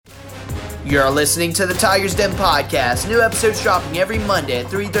You're listening to the Tigers Den Podcast. New episodes dropping every Monday at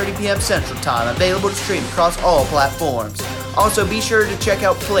 3:30 p.m. Central Time, available to stream across all platforms. Also, be sure to check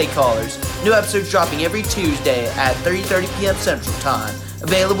out Play Callers. New episodes dropping every Tuesday at 3:30 p.m. Central Time,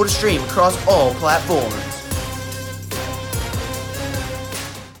 available to stream across all platforms.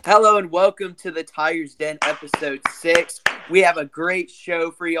 Hello and welcome to the Tigers Den episode 6. We have a great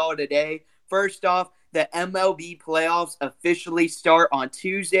show for y'all today. First off, the MLB playoffs officially start on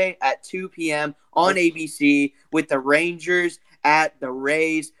Tuesday at 2 p.m. on ABC with the Rangers at the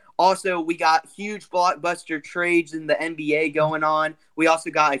Rays. Also, we got huge blockbuster trades in the NBA going on. We also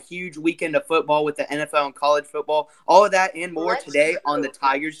got a huge weekend of football with the NFL and college football. All of that and more today on the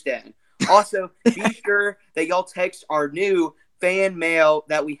Tigers Den. Also, be sure that y'all text our new fan mail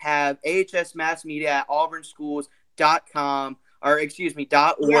that we have, ahsmassmedia@auburnschools.com. .org,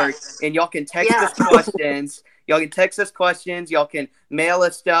 yes. And y'all can text us questions. Y'all can text us questions. Y'all can mail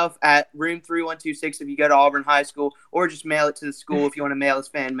us stuff at room 3126 if you go to Auburn High School, or just mail it to the school if you want to mail us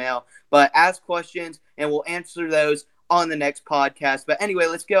fan mail. But ask questions, and we'll answer those on the next podcast. But anyway,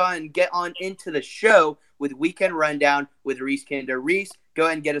 let's go on and get on into the show with Weekend Rundown with Reese Kinder. Reese, go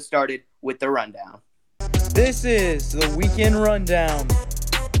ahead and get us started with the rundown. This is the Weekend Rundown.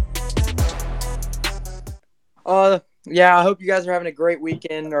 Yeah, I hope you guys are having a great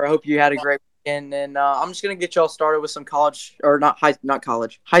weekend, or I hope you had a great weekend. And I'm just gonna get y'all started with some high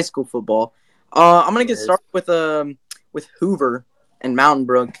school football. I'm gonna get started with Hoover and Mountain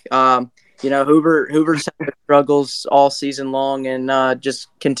Brook. Hoover's had struggles all season long, and just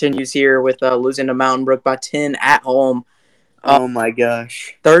continues here with losing to Mountain Brook by 10 at home. Oh my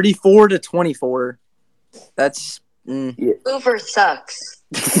gosh, 34-24. That's Hoover sucks.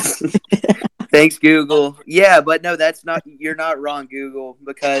 Thanks, Google. Yeah, but no, you're not wrong, Google,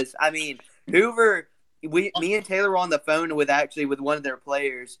 because, I mean, Hoover, me and Taylor were on the phone with one of their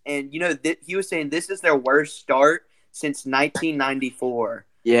players, and, he was saying this is their worst start since 1994.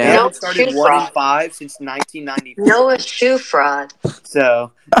 Yeah. They haven't started 1-5 since 1994. Noah shoe fraud.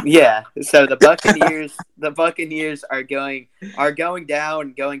 So, yeah. So the Buccaneers are going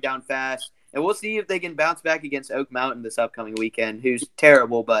down fast, and we'll see if they can bounce back against Oak Mountain this upcoming weekend, who's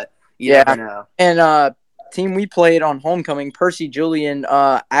terrible, but you never know. And team we played on homecoming, Percy Julian,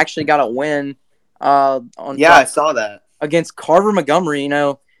 actually got a win. I saw that against Carver Montgomery.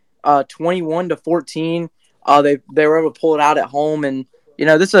 21-14. They were able to pull it out at home, and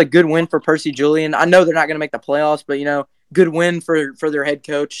this is a good win for Percy Julian. I know they're not going to make the playoffs, but good win for their head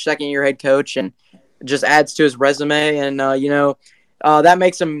coach, second-year head coach, and it just adds to his resume. And that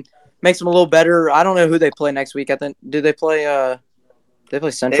makes them a little better. I don't know who they play next week. I think they play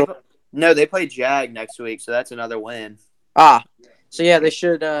Central? They play Jag next week, so that's another win. So yeah, they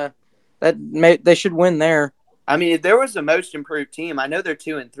should they should win there. I mean, if there was a most improved team, I know they're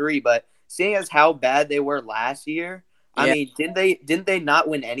 2-3, but seeing as how bad they were last year, yeah. I mean, didn't they not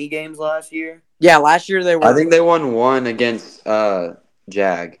win any games last year? Yeah, last year they were. I think they won one against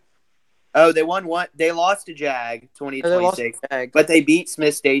Jag. Oh, they won one. They lost to Jag 20-26, but they beat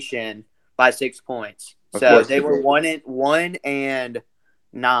Smith Station by 6 points. So they were 1-9.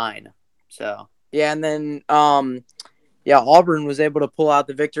 So yeah, and then Auburn was able to pull out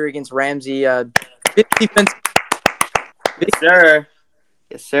the victory against Ramsey. Defense.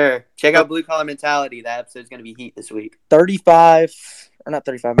 Yes, sir. Check out Blue Collar Mentality. That episode's going to be heat this week. 35, or not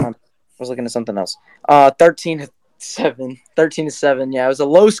 35. I was looking at something else. 13-7. 13-7. Yeah, it was a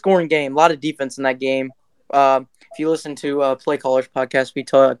low-scoring game. A lot of defense in that game. If you listen to Play Callers podcast, we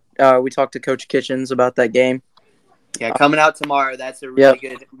talked to Coach Kitchens about that game. Yeah, coming out tomorrow. That's a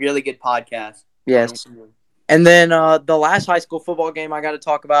really good podcast. Yes. And then the last high school football game I got to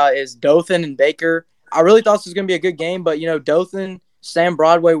talk about is Dothan and Baker. I really thought this was going to be a good game, but Dothan, Sam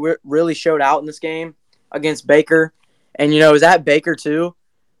Broadway really showed out in this game against Baker, and it was at Baker too.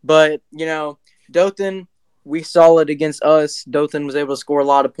 But Dothan, we saw it against us. Dothan was able to score a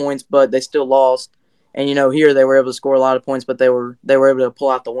lot of points, but they still lost. And here they were able to score a lot of points, but they were able to pull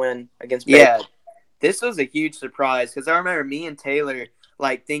out the win against Baker. Yeah, this was a huge surprise because I remember me and Taylor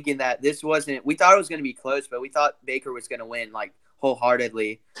thinking that this wasn't. We thought it was going to be close, but we thought Baker was going to win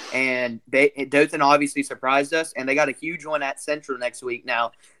wholeheartedly. And Dothan obviously surprised us, and they got a huge one at Central next week.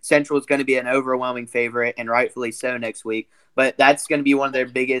 Now Central is going to be an overwhelming favorite, and rightfully so next week. But that's going to be one of their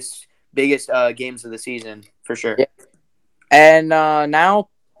biggest games of the season for sure. Yeah. And now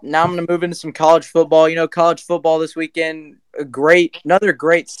I'm going to move into some college football. College football this weekend, another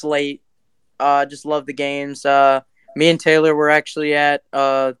great slate. Just love the games. Me and Taylor were actually at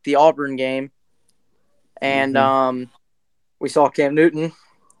the Auburn game, and we saw Cam Newton.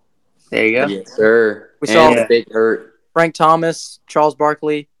 There you go. Yes, sir. We saw Big hurt. Frank Thomas, Charles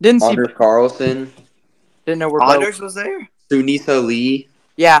Barkley. Didn't see. Anders Carlson, Didn't know where. Anders was there? Sunisa Lee.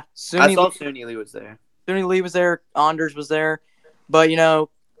 Yeah, I saw Suni Lee was there. Suni Lee was there. Anders was there. But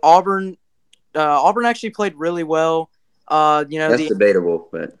Auburn. Auburn actually played really well. That's debatable,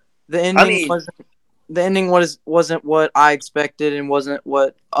 but the ending wasn't what I expected and wasn't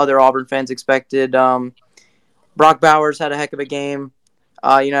what other Auburn fans expected. Brock Bowers had a heck of a game.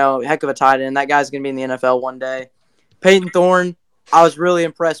 Heck of a tight end. That guy's gonna be in the NFL one day. Peyton Thorne, I was really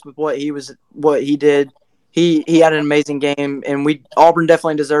impressed with what he did. He had an amazing game, and Auburn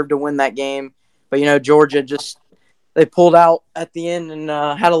definitely deserved to win that game. But Georgia they pulled out at the end and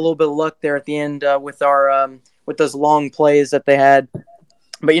had a little bit of luck there at the end with those long plays that they had.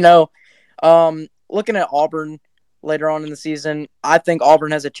 But looking at Auburn later on in the season, I think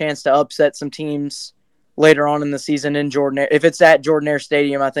Auburn has a chance to upset some teams later on in the season in Jordan. If it's at Jordan Air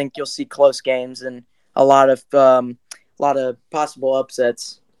Stadium, I think you'll see close games and a lot of possible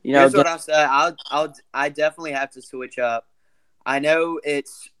upsets. Here's what I'll say. I definitely have to switch up. I know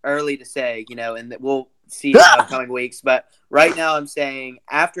it's early to say, and we'll see in the upcoming weeks. But right now, I'm saying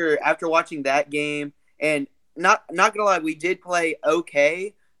after watching that game, and not gonna lie, we did play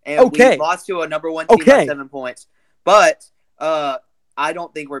okay, and we lost to a number 1 team by 7 points. But I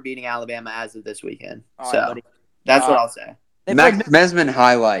don't think we're beating Alabama as of this weekend. All so right, that's what I'll say. Max Mesman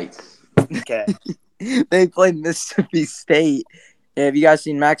highlights. Okay. They played Mississippi State. Have you guys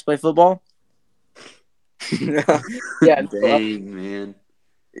seen Max play football? Yeah. Dang, man.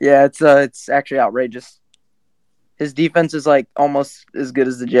 Yeah, it's actually outrageous. His defense is like almost as good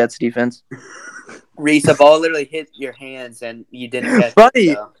as the Jets' defense. Reese, the ball literally hit your hands and you didn't catch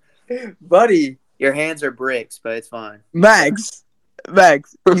it. Buddy. Your hands are bricks, but it's fine. Max,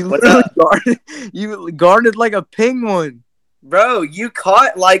 you literally guarded like a penguin. Bro, you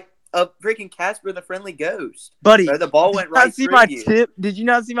caught like a freaking Casper the Friendly Ghost. Buddy, the ball went right through you. Tip? Did you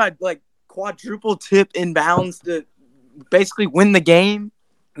not see my quadruple tip inbounds to basically win the game?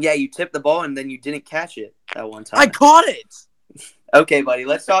 Yeah, you tipped the ball and then you didn't catch it that one time. I caught it. Okay, buddy.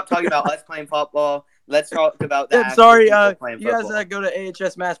 Let's stop talking about us playing football. Let's talk about that. Sorry, you guys go to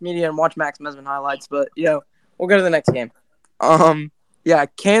AHS Mass Media and watch Max Mesman highlights, but we'll go to the next game.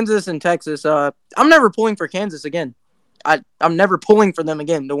 Kansas and Texas. I'm never pulling for Kansas again. I'm never pulling for them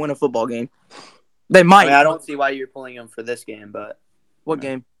again to win a football game. They might. I don't see why you're pulling them for this game, but what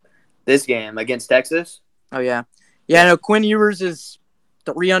game? This game against Texas. Oh yeah. No. Quinn Ewers is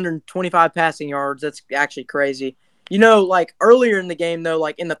 325 passing yards. That's actually crazy. Earlier in the game though,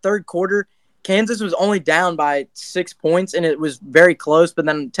 in the third quarter, Kansas was only down by 6 points, and it was very close. But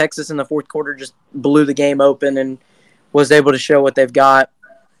then Texas in the fourth quarter just blew the game open and was able to show what they've got.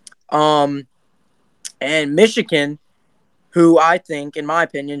 And Michigan, who I think, in my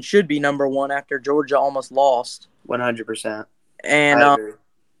opinion, should be number one after Georgia almost lost. 100%. And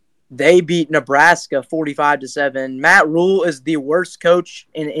they beat Nebraska 45-7. Matt Rule is the worst coach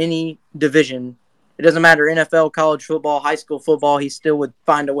in any division. It doesn't matter, NFL, college football, high school football, he still would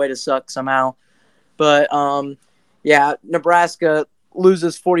find a way to suck somehow. But, Nebraska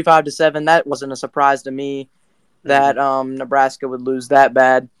loses 45-7. That wasn't a surprise to me that Nebraska would lose that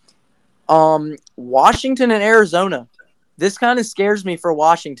bad. Washington and Arizona. This kind of scares me for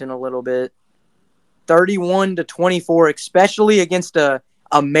Washington a little bit. 31-24, especially against a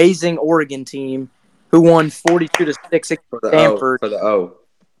amazing Oregon team who won 42-6 against Stanford. For the O.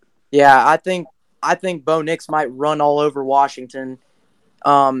 Yeah, I think Bo Nix might run all over Washington,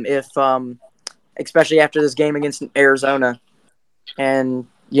 especially after this game against Arizona. And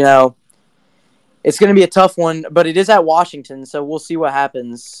it's going to be a tough one, but it is at Washington, so we'll see what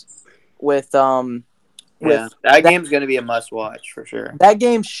happens with that game's going to be a must-watch for sure. That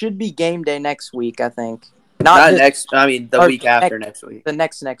game should be game day next week, I think. The week after next week. The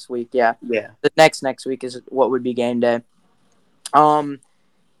next week, yeah. Yeah. The next week is what would be game day. And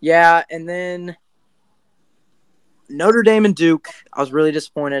then Notre Dame and Duke. I was really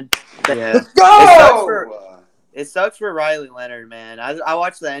disappointed. Yeah. Let's go! It sucks for Riley Leonard, man. I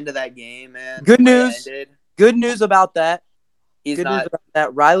watched the end of that game, man. Good news about that.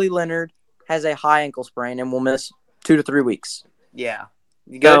 Riley Leonard has a high ankle sprain and will miss 2 to 3 weeks. Yeah.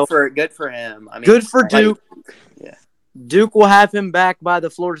 Good for him. Good for Duke. Yeah. Duke will have him back by the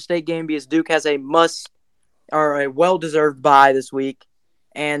Florida State game because Duke has a well-deserved bye this week,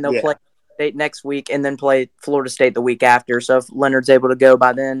 and they'll play State next week and then play Florida State the week after. So if Leonard's able to go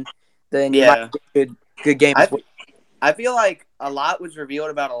by then you might get a good game. I feel like a lot was revealed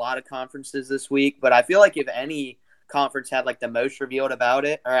about a lot of conferences this week, but I feel like if any conference had the most revealed about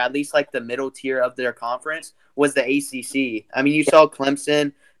it, or at least the middle tier of their conference, was the ACC. You saw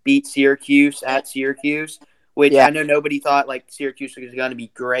Clemson beat Syracuse at Syracuse, which Yeah. I know nobody thought like Syracuse was going to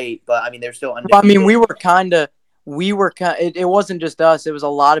be great, but I mean they're still undefeated. Well, I mean, it wasn't just us. It was a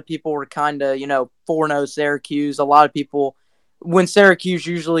lot of people were kind of 4-0 Syracuse. A lot of people, when Syracuse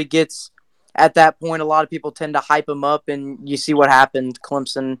usually gets at that point, a lot of people tend to hype them up, and you see what happened.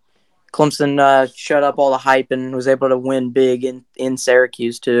 Clemson shut up all the hype and was able to win big in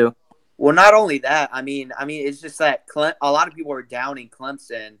Syracuse too. Well, not only that, I mean, it's just that a lot of people were downing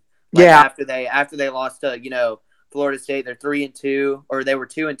Clemson. Like Yeah. after they lost to Florida State, they're 3-2, or they were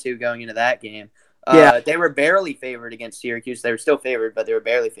 2-2 going into that game. They were barely favored against Syracuse. They were still favored, but they were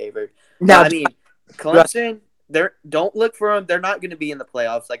barely favored. Now, I mean, Clemson, don't look for them. They're not going to be in the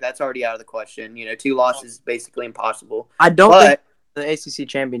playoffs. Like that's already out of the question. 2 losses is basically impossible. I don't think the ACC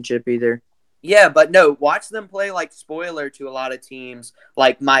championship either. Yeah, but no, watch them play like spoiler to a lot of teams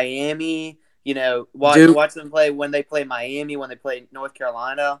like Miami. Watch them play when they play Miami, when they play North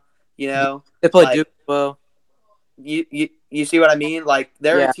Carolina. They play like, Duke well. You see what I mean? Like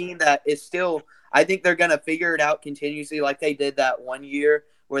they're a team that is still. I think they're gonna figure it out continuously, like they did that one year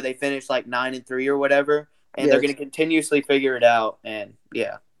where they finished like 9-3 or whatever, and they're gonna continuously figure it out and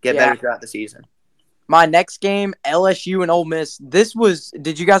get better throughout the season. My next game, LSU and Ole Miss.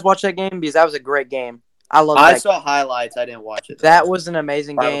 Did you guys watch that game? Because that was a great game. I saw highlights. I didn't watch it. That was an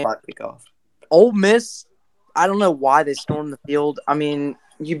amazing game. Ole Miss, I don't know why they stormed the field. I mean,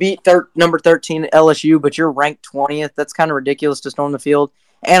 you beat number 13 LSU, but you're ranked 20th. That's kind of ridiculous to storm the field.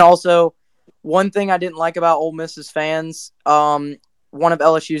 And also, one thing I didn't like about Ole Miss's fans, one of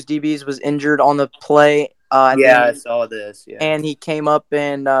LSU's DBs was injured on the play. I saw this. Yeah, and he came up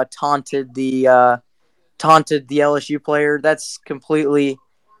and taunted the LSU player. That's completely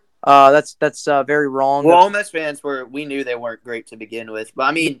that's very wrong. Well, Ole Miss fans we knew they weren't great to begin with, but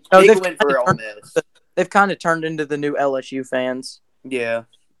I mean, big win for Ole Miss. They've kind of turned into the new LSU fans. Yeah.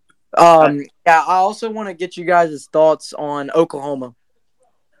 I also want to get you guys' thoughts on Oklahoma.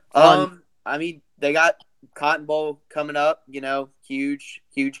 I mean, they got Cotton Bowl coming up. Huge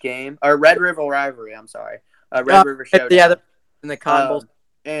game or Red River rivalry. I'm sorry, Red River Showdown. Yeah, in the Cotton Bowl.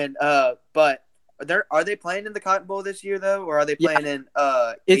 But are they playing in the Cotton Bowl this year though, or are they playing in?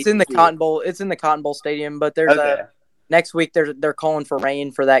 It's in the Cotton Bowl. It's in the Cotton Bowl Stadium, but there's next week. They're calling for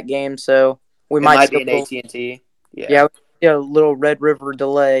rain for that game, so it might be an AT&T. Yeah, a little Red River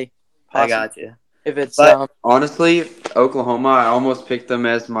delay. Possibly. I got you. If it's honestly, Oklahoma, I almost picked them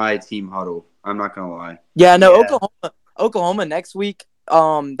as my team huddle. I'm not gonna lie. Yeah, no, Oklahoma next week.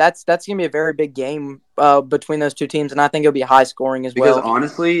 That's gonna be a very big game between those two teams, and I think it'll be high scoring as well. Because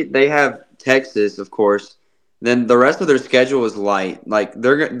honestly, they have Texas, of course. Then the rest of their schedule is light. Like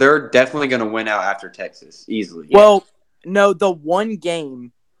they're definitely gonna win out after Texas easily. Well, no, the one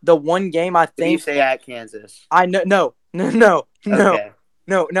game I think. Did you say at Kansas? I know. No. Okay.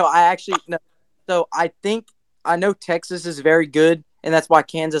 No. I actually no. So I know Texas is very good, and that's why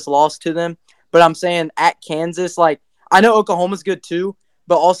Kansas lost to them. But I'm saying at Kansas, like I know Oklahoma's good too,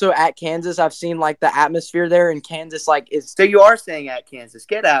 but also at Kansas, I've seen like the atmosphere there, and Kansas is. So you are saying at Kansas?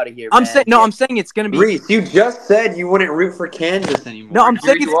 Get out of here. I'm saying it's gonna be. Reese, you just said you wouldn't root for Kansas anymore. No, I'm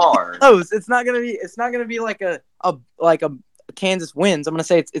saying you are. Close. It's not gonna be like a Kansas wins. I'm gonna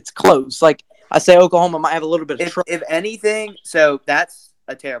say it's close. Like I say, Oklahoma might have a little bit of trouble. If anything, so that's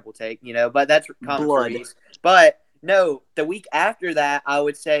a terrible take, but that's common for Reese. But no, the week after that, I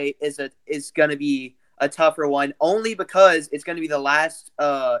would say is going to be a tougher one, only because it's going to be the last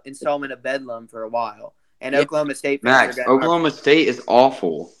installment of Bedlam for a while, and Oklahoma State fans Oklahoma State is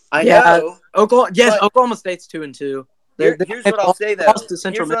awful. I know. Oklahoma State's 2-2. Here's what I'll say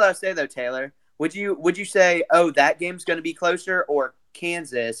though. Taylor. Would you say, that game's going to be closer, or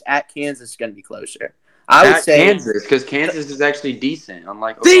Kansas at Kansas is going to be closer? I would say Kansas, because Kansas is actually decent,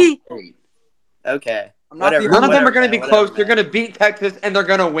 unlike Oklahoma State. Okay. None of them are going to be close. They're going to beat Texas, and they're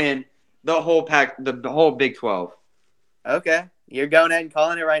going to win the whole the whole Big 12. Okay. You're going ahead and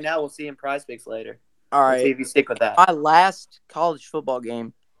calling it right now. We'll see in Prize Picks later. All right. Let's see if you stick with that. My last college football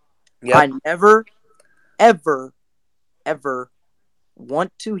game, yep. I never, ever, ever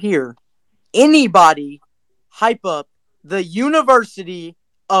want to hear anybody hype up the University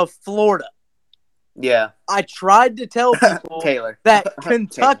of Florida. Yeah. I tried to tell people Taylor that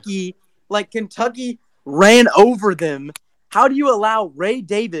Kentucky ran over them. How do you allow Ray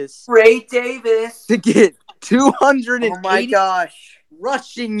Davis to get 280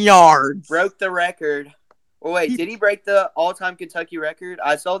 rushing yards? Broke the record. Oh, wait, did he break the all-time Kentucky record?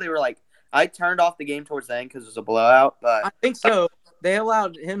 I saw they were I turned off the game towards the end because it was a blowout. But I think so. They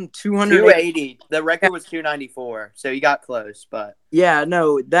allowed him 280. The record was 294, so he got close. But yeah,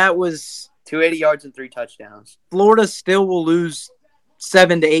 no, that was 280 yards and 3 touchdowns. Florida still will lose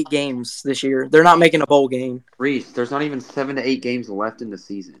 7 to 8 games this year. They're not making a bowl game. Reese, there's not even 7 to 8 games left in the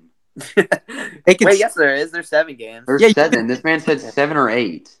season. They can Wait, yes, there is. There's 7 games. There's Yeah, 7. This man said 7 or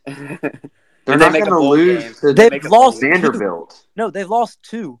 8. They're If not make going a to bowl lose game, to they They've make a bowl lost game. Vanderbilt. No, they've lost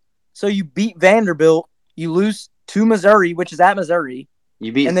 2. So you beat Vanderbilt, you lose to Missouri, which is at Missouri.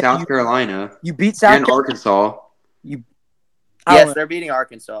 You beat And then South Carolina You beat South and Arkansas. I don't Yes, know. they're beating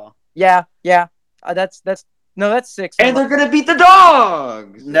Arkansas. Yeah. That's 6. And they're going to beat the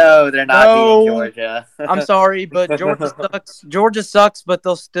Dogs. No, they're not No. beating Georgia. I'm sorry, but Georgia sucks. Georgia sucks, but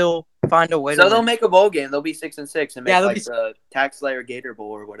they'll still find a way to So they'll win. make a bowl game. They'll be 6-6 and make Yeah, they'll like be- the Tax Slayer Gator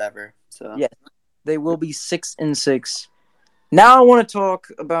Bowl or whatever. So Yeah. They will be 6-6. Now I want to talk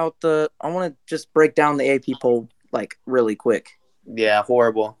about I want to just break down the AP poll like really quick. yeah,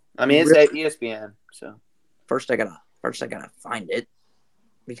 horrible. I mean, it's Really? ESPN. So First I gotta find it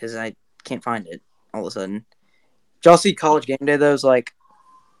because I can't find it all of a sudden. Did y'all see College Game Day? Those like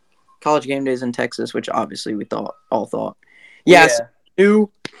College Game Days in Texas, which obviously we all thought. Yes,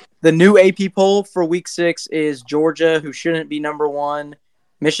 the new AP poll for Week 6 is Georgia, who shouldn't be number 1,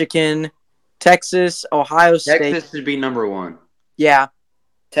 Michigan, Texas, Ohio State. Texas should be number 1. Yeah,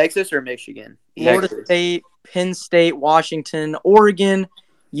 Texas or Michigan? Florida Texas. State, Penn State, Washington, Oregon,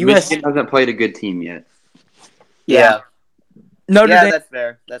 USC. Michigan hasn't played a good team yet. Yeah, Notre yeah, Dame, that's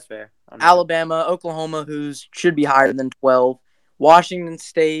fair. That's fair. Alabama, Oklahoma, who should be higher than 12, Washington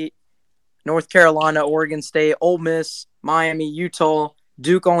State, North Carolina, Oregon State, Ole Miss, Miami, Utah.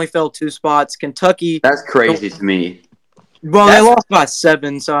 Duke only fell 2 spots. Kentucky, That's crazy to me. well, they lost by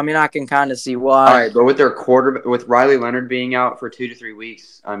 7, so I mean I can kind of see why. All right, but with their with Riley Leonard being out for 2 to 3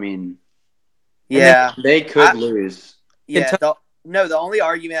 weeks, I mean, Yeah, they could lose. yeah. The only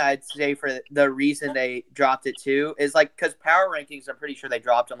argument I'd say for the reason they dropped it too is like because power rankings, I'm pretty sure they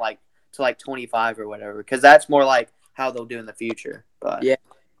dropped them like to like 25 or whatever because that's more like how they'll do in the future. But Yeah.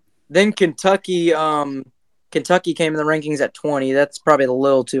 Then Kentucky came in the rankings at 20. That's probably a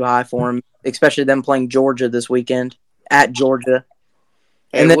little too high for them, especially them playing Georgia this weekend at Georgia.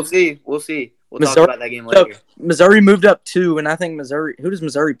 hey, And then we'll see. We'll talk Missouri- about that game later. Missouri moved up 2, and I think Missouri. Who does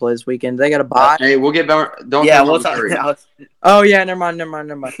Missouri play this weekend? They got a bye. Hey, we'll get back. Don't Yeah, talk we'll about talk. Missouri. Oh yeah, never mind.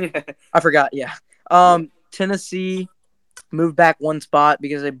 I forgot. Yeah. Tennessee moved back 1 spot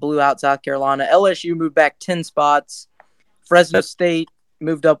because they blew out South Carolina. LSU moved back 10 spots. Fresno State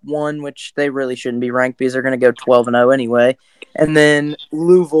moved up 1, which they really shouldn't be ranked because they're going to go 12-0 anyway. And then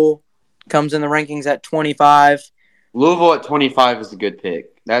Louisville comes in the rankings at 25. Louisville at 25 is a good pick.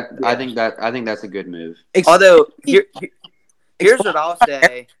 Yeah. I think that's a good move. Although here's what I'll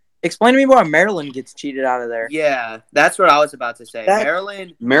say. Explain to me why Maryland gets cheated out of there. Yeah, that's what I was about to say. That-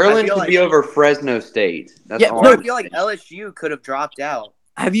 Maryland Maryland feel should like- be over Fresno State. That's Yeah, all. No, I'm I feel like saying. LSU could have dropped out.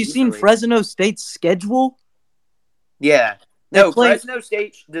 Have you seen Easily. Fresno State's schedule? Yeah. They No, play- Fresno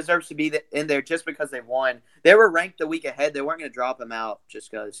State deserves to be in there just because they won. They were ranked the week ahead. They weren't going to drop them out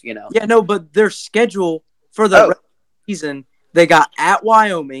just because, you know. Yeah, no, but their schedule for the Oh. rest of the season, they got at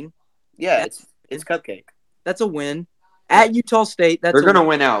Wyoming. Yeah, it's cupcake. That's a win. At Utah State, that's They're a gonna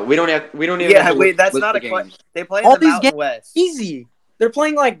win. win out. We don't even. Yeah, have to wait, that's list not the a question. games. They play in All the these Mountain games- West. Easy. They're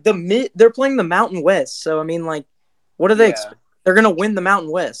playing like they're playing the Mountain West. So I mean, like, what do they Yeah. expect? They're gonna win the Mountain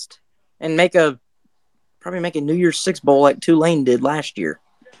West and probably make a New Year's Six bowl like Tulane did last year.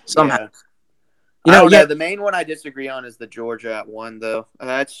 Somehow. Yeah. You I know, don't yeah, know. The main one I disagree on is the Georgia at 1, though.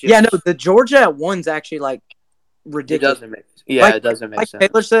 That's just yeah, no, the Georgia at 1's actually like it ridiculous. doesn't make yeah, Like- it doesn't make Like sense.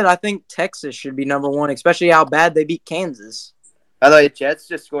 Taylor said, I think Texas should be number 1, especially how bad they beat Kansas. By the way, Jets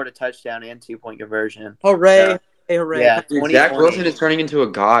just scored a touchdown and 2-point conversion. Hooray! Yeah. Hey, hooray! Yeah, Dude, 2020. Zach Wilson is turning into a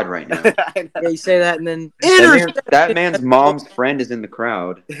god right now. I know. Yeah, you say that and then that man's mom's friend is in the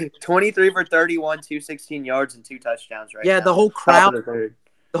crowd. 23 for 31, 216 yards and 2 touchdowns right now. Yeah, the whole Top of crowd, the third.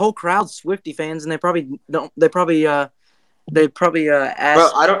 Swiftie fans, and they probably don't. They probably asked.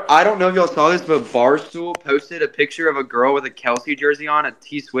 Bro, I don't know if y'all saw this, but Barstool posted a picture of a girl with a Kelsey jersey on, a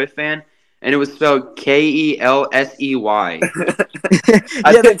T Swift fan, and it was spelled Kelsey. I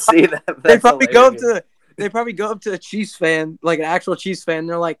Yeah, didn't see that. but they that's probably hilarious. go up to a Chiefs fan, like an actual Chiefs fan. And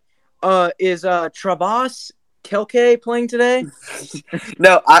they're like, is Travas Kelke playing today?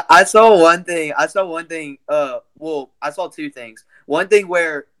 No, I saw one thing. I saw 2 things. One thing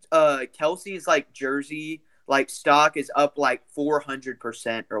where Kelsey's like jersey like stock is up like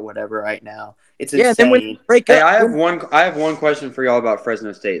 400% or whatever right now. It's insane. Yeah, then when you break Hey, up, I have one question for y'all about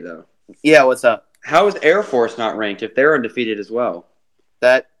Fresno State though. Yeah, what's up? How is Air Force not ranked if they're undefeated as well?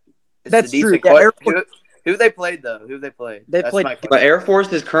 That's That's a decent true. Yeah, question. Air Who they played though? Who they played? They That's played- my question. But Air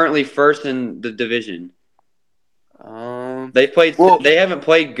Force is currently first in the division. They haven't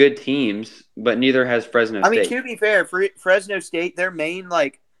played good teams, but neither has Fresno State. I mean, to be fair, Fresno State, their main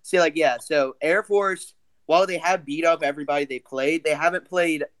so Air Force, while they have beat up everybody they played, they haven't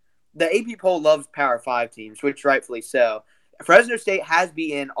played. The AP poll loves Power 5 teams, which rightfully so. Fresno State has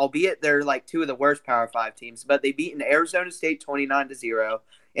beaten, albeit they're like two of the worst Power 5 teams, but they beaten Arizona State 29-0,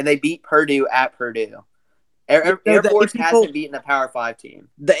 and they beat Purdue at Purdue. Air Force hasn't beaten a Power 5 team.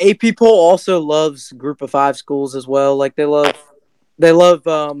 The AP poll also loves Group of 5 schools as well. Like they love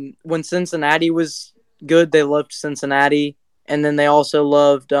when Cincinnati was good, they loved Cincinnati, and then they also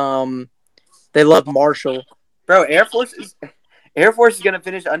loved Marshall. Bro, Air Force is going to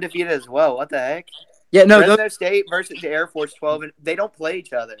finish undefeated as well. What the heck? Yeah, no. Fresno State versus the Air Force 12, and they don't play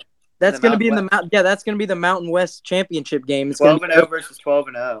each other. That's going to be that's going to be the Mountain West championship game. It's 12-0 versus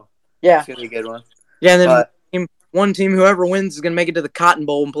 12-0. Yeah, it's going to be a good one. Yeah, and then one team, whoever wins, is going to make it to the Cotton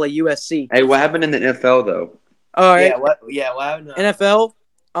Bowl and play USC. Hey, what happened in the NFL though? All right. What happened? NFL.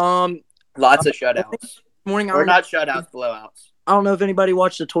 Lots of shutouts. This morning, or not shutouts, blowouts. I don't know if anybody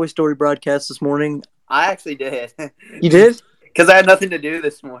watched the Toy Story broadcast this morning. I actually did. You did? Because I had nothing to do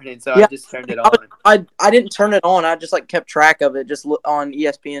this morning, so I just turned it on. I didn't turn it on. I just kept track of it, just on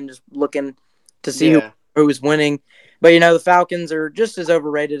ESPN, just looking to see who was winning. But the Falcons are just as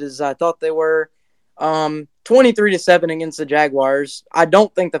overrated as I thought they were. 23-7 against the Jaguars. I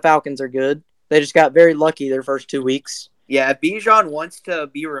don't think the Falcons are good. They just got very lucky their first 2 weeks. Yeah, if Bijan wants to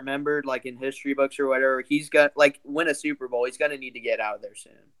be remembered in history books or whatever, he's got win a Super Bowl. He's gonna need to get out of there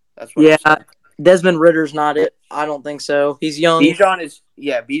soon. That's what I'm saying. Desmond Ritter's not it. I don't think so. He's young.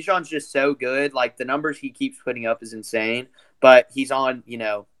 Bijan's just so good. The numbers he keeps putting up is insane. But he's on,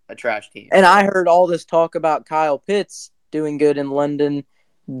 a trash team. And I heard all this talk about Kyle Pitts doing good in London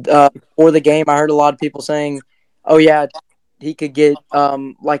before the game. I heard a lot of people saying, "Oh yeah, he could get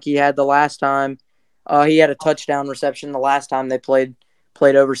like he had the last time." He had a touchdown reception the last time they played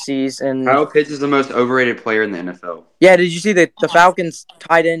overseas. And Kyle Pitts is the most overrated player in the NFL. Yeah, did you see that the Falcons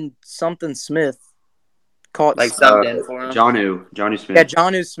tight end something Smith caught something for him? Jonnu Smith. Yeah,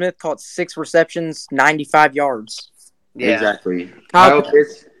 Jonnu Smith caught 6 receptions, 95 yards. Yeah, exactly. Kyle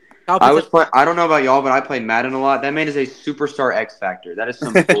Pitts. I don't know about y'all, but I play Madden a lot. That man is a superstar X Factor. That is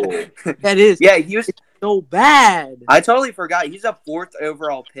some bull. That is. Yeah, he was so bad. I totally forgot. He's a 4th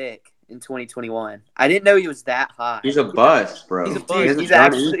overall pick in 2021. I didn't know he was that high. He's a bust, bro. He's a bust.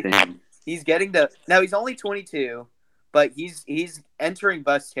 He's getting to – now, he's only 22, but he's entering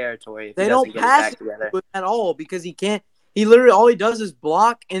bust territory if they he don't pass it at all because he can't – he literally – all he does is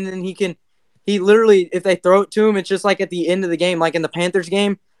block, and then he literally – if they throw it to him, it's just like at the end of the game, like in the Panthers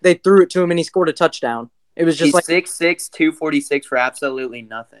game, they threw it to him and he scored a touchdown. It was just he's 6'6", 246 for absolutely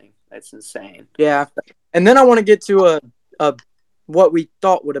nothing. That's insane. Yeah. And then I want to get to a what we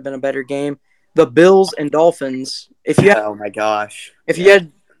thought would have been a better game, the Bills and Dolphins. Oh my gosh! If you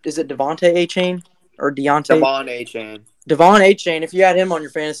had, is it Devontae A-Chain or Deontay? Devon A-Chain. Devon A-Chain. If you had him on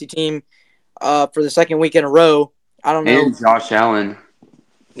your fantasy team for the second week in a row, I don't know. And Josh Allen.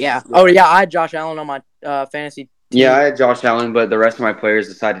 Yeah. Oh yeah, I had Josh Allen on my fantasy team. Yeah, I had Josh Allen, but the rest of my players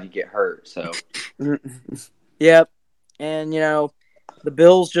decided to get hurt. So. Yep, and the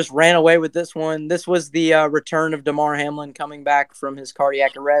Bills just ran away with this one. This was the return of DeMar Hamlin coming back from his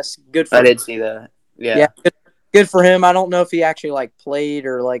cardiac arrest. Good for him. I did see that. Yeah. Good for him. I don't know if he actually played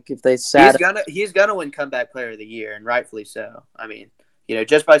or if they sat. He's gonna win comeback player of the year, and rightfully so. I mean,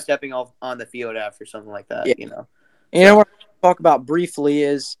 just by stepping off on the field after something like that. Yeah. What I want to talk about briefly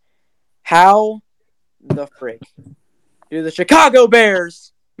is how the frick do the Chicago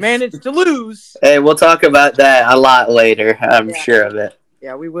Bears manage to lose? Hey, we'll talk about that a lot later. I'm sure of it.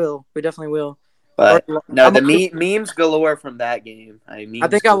 Yeah, we will. We definitely will. But no, memes galore from that game. I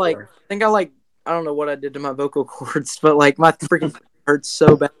think I don't know what I did to my vocal cords, but my freaking hurts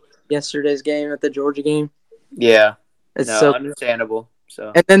so bad yesterday's game at the Georgia game. Yeah, it's so understandable.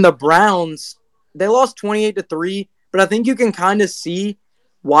 So and then the Browns, they lost 28-3, but I think you can kind of see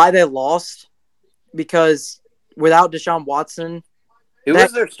why they lost because without Deshaun Watson. Who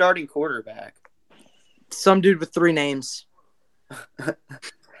was their starting quarterback? Some dude with 3 names. It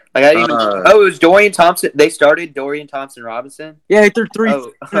was Dorian Thompson. They started Dorian Thompson-Robinson? Yeah, he threw 3.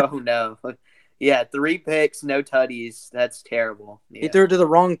 Oh, no. Yeah, 3 picks, no tutties. That's terrible. Yeah. He threw it to the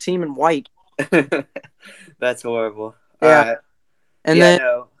wrong team in white. That's horrible. Yeah. I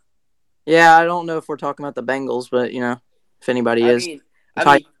don't know if we're talking about the Bengals, but, if anybody is.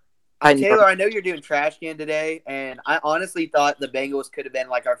 Taylor, I know you're doing Trash Can today, and I honestly thought the Bengals could have been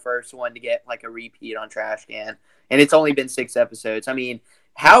our first one to get a repeat on Trash Can, and it's only been 6 episodes. I mean,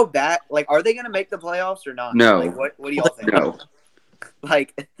 how bad? Are they going to make the playoffs or not? No. What do y'all think? No.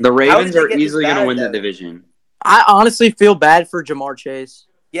 The Ravens are easily going to win the division. I honestly feel bad for Jamar Chase.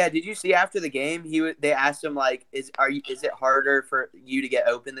 Yeah, did you see after the game? They asked him like, is it harder for you to get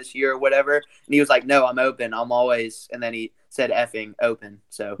open this year or whatever? And he was like, no, I'm open. I'm always. And then he said effing open,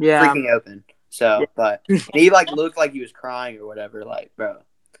 so freaking open. So, but and he like looked like he was crying or whatever. Like, bro,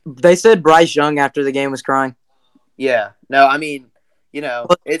 they said Bryce Young after the game was crying. Yeah, no, I mean,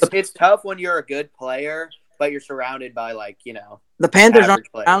 it's tough when you're a good player, but you're surrounded by the Panthers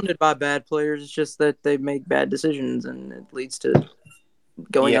aren't players. surrounded by bad players. It's just that they make bad decisions, and it leads to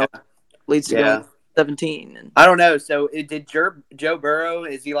going up. Leads to going 17. And I don't know. So, did Joe Burrow?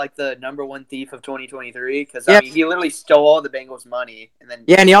 Is he like the number one thief of 2023? Because I mean, he literally stole all the Bengals' money, and then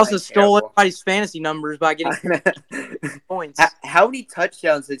and he also stole everybody's fantasy numbers by getting points. How many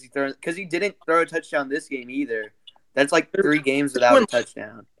touchdowns has he thrown? Because he didn't throw a touchdown this game either. That's like 3 games without a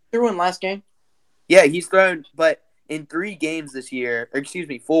touchdown. Threw one last game. Yeah, he's thrown, but in 3 games this year, or excuse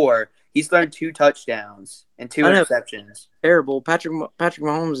me, 4, he's thrown 2 touchdowns and 2 interceptions. Terrible. Patrick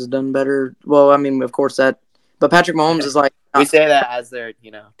Mahomes has done better. Well, I mean, of course but Patrick Mahomes is like we say that as they're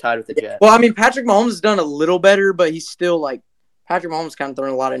tied with the Jets. Well, I mean, Patrick Mahomes has done a little better, but he's still like Patrick Mahomes kind of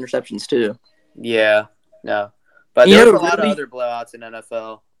throwing a lot of interceptions too. Yeah, no, but there's a lot of other blowouts in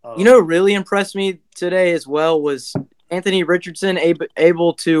NFL. What really impressed me today as well was Anthony Richardson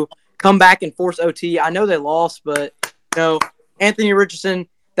able to come back and force OT. I know they lost, but Anthony Richardson,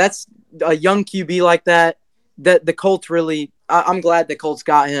 that's a young QB like that. That the Colts really, I'm glad the Colts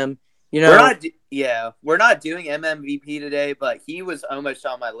got him. We're not doing MMVP today, but he was almost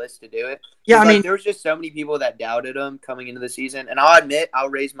on my list to do it. Yeah, I mean, there was just so many people that doubted him coming into the season, and I'll admit,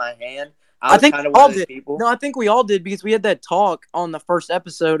 I'll raise my hand. I think kind of all did. People. No, I think we all did because we had that talk on the first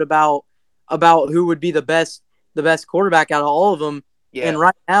episode about who would be the best quarterback out of all of them. Yeah. And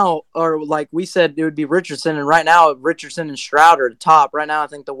right now, or like we said, it would be Richardson. And right now, Richardson and Stroud are at the top. Right now, I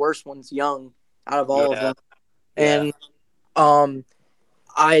think the worst one's Young out of all of them. Yeah. And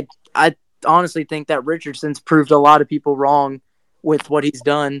I honestly think that Richardson's proved a lot of people wrong with what he's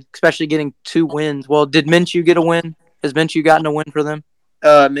done, especially getting 2 wins. Well, did Minshew get a win? Has Minshew gotten a win for them?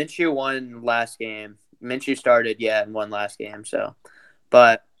 Minshew won last game. Minshew started, and won last game. So,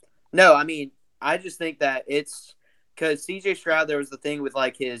 but no, I mean, I just think that it's because CJ Stroud, there was the thing with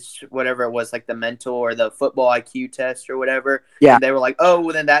like his whatever it was, like the mental or the football IQ test or whatever. Yeah. And they were like, oh,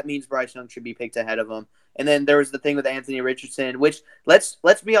 well, then that means Bryce Young should be picked ahead of him. And then there was the thing with Anthony Richardson, which let's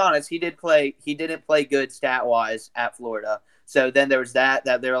be honest, he didn't play good stat wise at Florida. So then there was that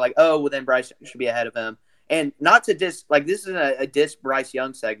they were like, oh, well, then Bryce should be ahead of him. And not to this isn't a diss Bryce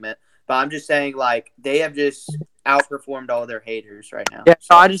Young segment, but I'm just saying like they have just outperformed all their haters right now. Yeah,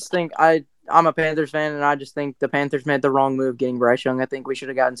 so I just think I'm a Panthers fan, and I just think the Panthers made the wrong move getting Bryce Young. I think we should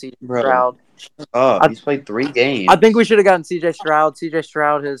have gotten C.J. Stroud. Oh, he's played 3 games. I think we should have gotten C.J. Stroud. C.J.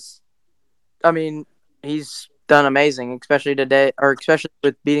 Stroud he's done amazing, especially today, or especially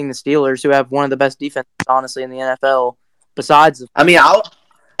with beating the Steelers, who have one of the best defenses, honestly, in the NFL. Besides,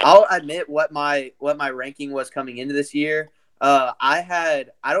 I'll admit what my ranking was coming into this year. I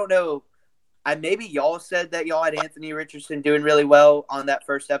don't know. Maybe y'all said that y'all had Anthony Richardson doing really well on that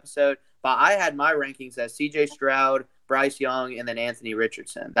first episode, but I had my rankings as C.J. Stroud, Bryce Young, and then Anthony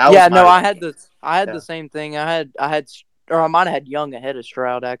Richardson. I had the same thing. I might have had Young ahead of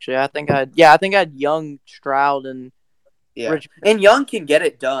Stroud. Actually, I think I had Young, Stroud, and Richardson. And Young can get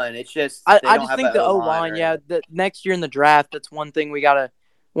it done. It's just I just think the O-line. The next year in the draft, that's one thing we gotta.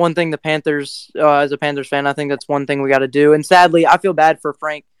 One thing the Panthers, as a Panthers fan, I think that's one thing we got to do. And sadly, I feel bad for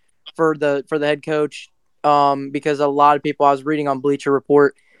Frank, for the head coach, because a lot of people I was reading on Bleacher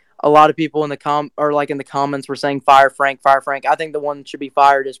Report, a lot of people in the comments were saying fire Frank. I think the one that should be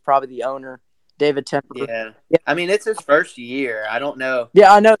fired is probably the owner, David Tepper. Yeah. I mean, it's his first year. I don't know.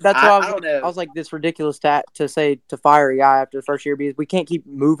 Yeah, I know. That's why I was like, this ridiculous to say to fire a guy after the first year because we can't keep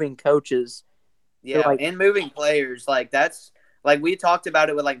moving coaches. Yeah, and moving players that's. Like, we talked about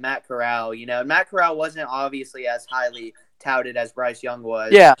it with, like, Matt Corral, Matt Corral wasn't obviously as highly touted as Bryce Young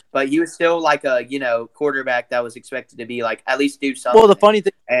was. Yeah. But he was still, like, a, quarterback that was expected to be, like, at least do something. Well, the funny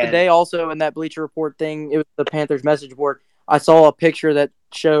thing today also in that Bleacher Report thing, it was the Panthers message board. I saw a picture that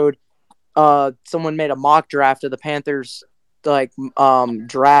showed someone made a mock draft of the Panthers, like,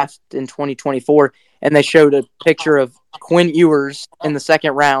 draft in 2024, and they showed a picture of Quinn Ewers in the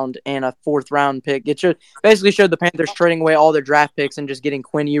 2nd round and a 4th round pick. It basically showed the Panthers trading away all their draft picks and just getting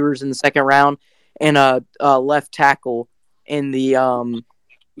Quinn Ewers in the 2nd round and a left tackle in the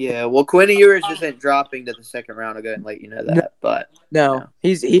Yeah, well, Quinn Ewers isn't dropping to the 2nd round. I'll go ahead and let you know that.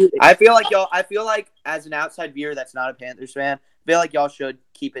 I feel like as an outside viewer that's not a Panthers fan, I feel like y'all should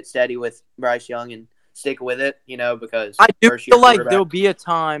keep it steady with Bryce Young and stick with it, because I do first year feel like quarterback. there'll be a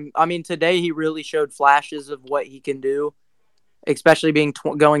time. I mean, today he really showed flashes of what he can do, especially being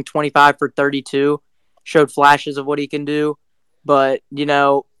going 25 for 32. Showed flashes of what he can do, but you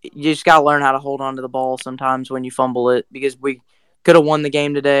just got to learn how to hold on to the ball sometimes when you fumble it, because we could have won the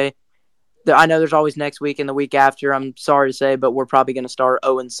game today. I know there's always next week and the week after. I'm sorry to say, but we're probably going to start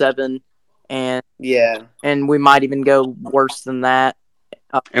 0-7, and we might even go worse than that.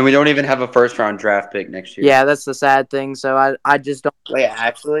 And we don't even have a first-round draft pick next year. Yeah, that's the sad thing. So I just don't. Wait,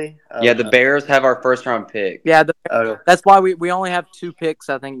 actually? Yeah, the Bears have our first-round pick. Yeah, that's why we only have 2 picks,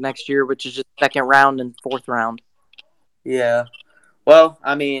 I think, next year, which is just second round and fourth round. Yeah. Well,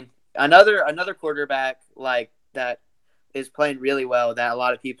 I mean, another quarterback like that is playing really well that a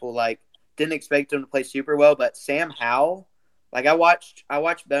lot of people didn't expect him to play super well, but Sam Howell, I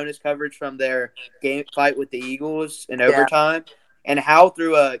watched bonus coverage from their game fight with the Eagles in overtime, and Howell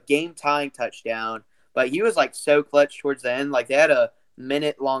threw a game-tying touchdown, but he was so clutch towards the end. They had a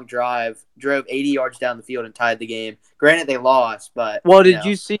minute-long drive, drove 80 yards down the field and tied the game. Granted, they lost, but did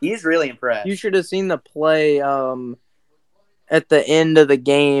you see? He's really impressed. You should have seen the play at the end of the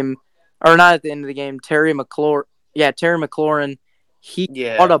game, or not at the end of the game. Terry McLaurin, he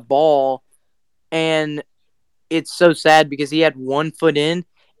caught a ball, and it's so sad because he had 1 foot in,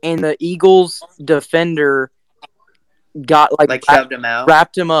 and the Eagles defender got shoved him out,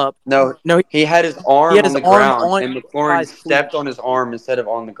 wrapped him up. No, he had his arm on the ground, and McLaurin stepped on his arm instead of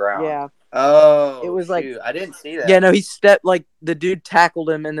on the ground. Yeah. Oh, it was shoot. I didn't see that. Yeah, no, he stepped, the dude tackled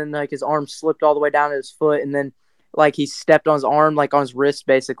him, and then his arm slipped all the way down to his foot, and then he stepped on his arm, on his wrist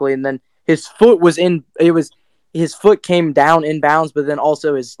basically, and then his foot was his foot came down in bounds, but then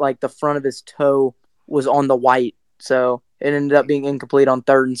also the front of his toe was on the white, so it ended up being incomplete on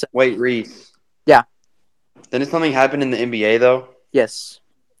 3rd and 7. Wait, Reese. Yeah. Didn't something happen in the NBA though? Yes.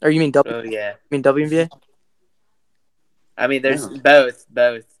 Or you mean Oh yeah. You mean WNBA? I mean, there's both.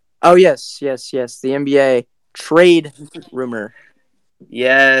 Oh yes. The NBA trade rumor.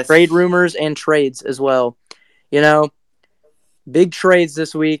 Yes. Trade rumors and trades as well. Big trades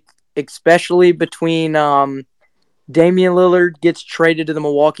this week, especially between Damian Lillard gets traded to the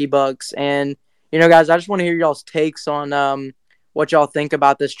Milwaukee Bucks. And, guys, I just want to hear y'all's takes on what y'all think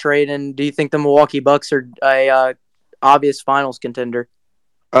about this trade. And do you think the Milwaukee Bucks are a obvious finals contender?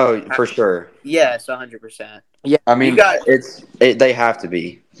 Oh, for sure. Yes, 100%. Yeah, I mean, they have to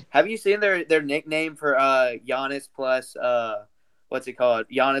be. Have you seen their nickname for Giannis plus what's it called?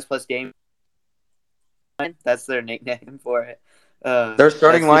 Giannis plus Dame. That's their nickname for it. Their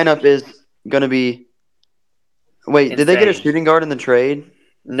starting lineup is going to be. Wait, did they get a shooting guard in the trade?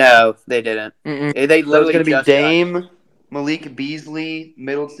 No, they didn't. They literally going to be Dame, Malik Beasley,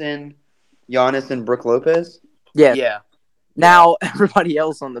 Middleton, Giannis, and Brook Lopez. Yeah. Now everybody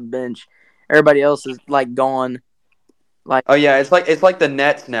else on the bench, everybody else is gone. Oh yeah, it's like the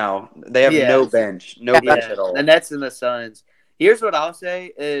Nets now. They have no bench at all. The Nets and the Suns. Here's what I'll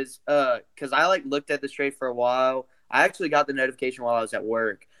say is, because I looked at this trade for a while. I actually got the notification while I was at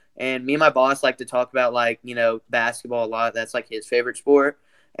work, and me and my boss like to talk about basketball a lot. That's his favorite sport,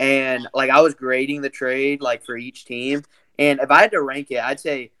 and I was grading the trade for each team, and if I had to rank it, I'd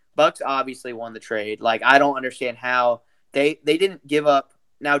say Bucks obviously won the trade. I don't understand how they didn't give up.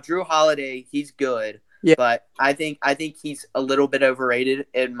 Now Drew Holiday, he's good, but I think he's a little bit overrated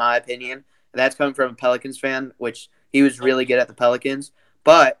in my opinion. That's coming from a Pelicans fan, which he was really good at the Pelicans.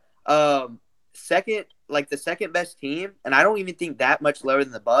 But the second best team, and I don't even think that much lower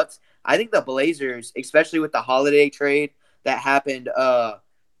than the Bucks. I think the Blazers, especially with the Holiday trade that happened, I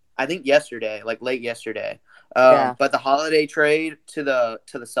think yesterday, late yesterday. But the Holiday trade to the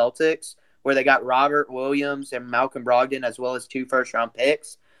Celtics, where they got Robert Williams and Malcolm Brogdon, as well as 2 first-round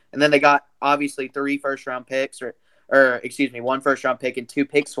picks, and then they got obviously 3 first-round picks, or 1 first-round pick and 2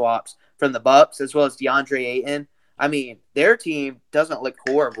 pick swaps from the Bucks, as well as DeAndre Ayton. I mean, their team doesn't look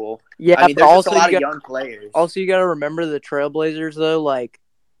horrible. Yeah, I mean, there's also a lot of young players. Also, you got to remember the Trailblazers, though.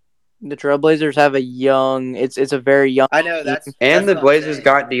 The Trailblazers have a young. It's a very young. I know that's. And the Blazers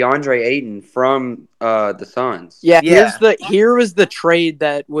got DeAndre Ayton from the Suns. Yeah. Here was the trade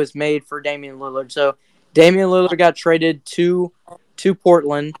that was made for Damian Lillard. So Damian Lillard got traded to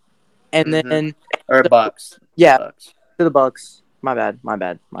Portland, and then Bucks. Yeah, Bucks. To the Bucks. My bad.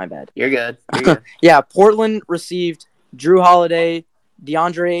 You're good. Yeah, Portland received Drew Holiday,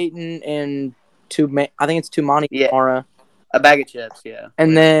 DeAndre Ayton, and I think it's Tumani Kamara. A bag of chips, yeah.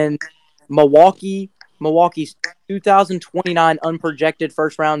 And then Milwaukee's 2029 unprojected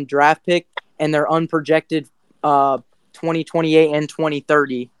first-round draft pick and their unprojected 2028 and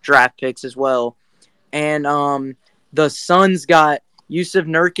 2030 draft picks as well. And the Suns got Yusuf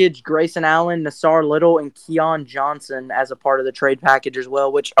Nurkic, Grayson Allen, Nassar Little, and Keon Johnson as a part of the trade package as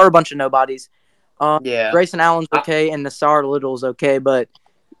well, which are a bunch of nobodies. Yeah. Grayson Allen's okay, and Nassar Little's okay, but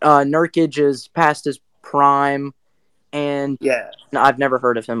Nurkic is past his prime, and I've never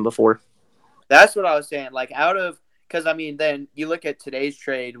heard of him before. That's what I was saying. Like, because, then you look at today's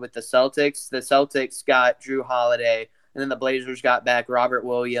trade with the Celtics got Drew Holiday, and then the Blazers got back Robert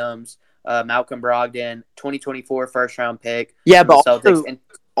Williams, Malcolm Brogdon, 2024 first-round pick. Yeah, but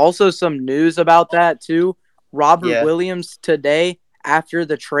also some news about that, too. Robert Williams today, after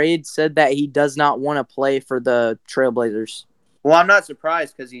the trade, said that he does not want to play for the Trailblazers. Well, I'm not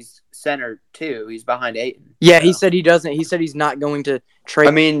surprised because he's center, too. He's behind Ayton. Yeah, so. He said he doesn't. He said he's not going to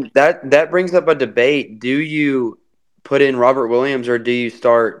trade. That brings up a debate. Do you put in Robert Williams or do you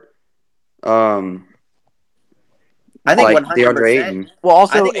start I think 100%. DeAndre Ayton? Well,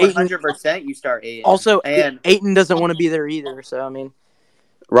 also, I think 100% you start Ayton. Also, Ayton doesn't want to be there either, so,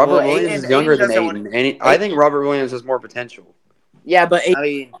 Robert Williams is younger than Ayton. I think Robert Williams has more potential. Yeah, but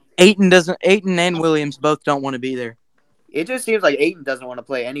Ayton and Williams both don't want to be there. It just seems like Ayton doesn't want to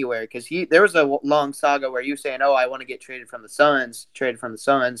play anywhere because there was a long saga where you saying, "Oh, I want to get traded from the Suns,"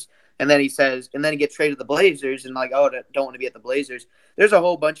 and then he gets traded to the Blazers, and like, "Oh, don't want to be at the Blazers." There's a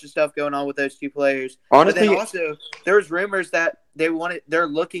whole bunch of stuff going on with those two players. Honestly, but then also there was rumors that they're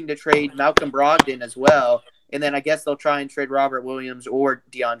looking to trade Malcolm Brogdon as well, and then I guess they'll try and trade Robert Williams or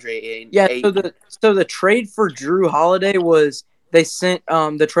DeAndre Ayton. Yeah. So the trade for Drew Holiday was they sent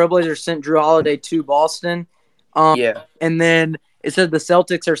the Trailblazers sent Drew Holiday to Boston. And then it said the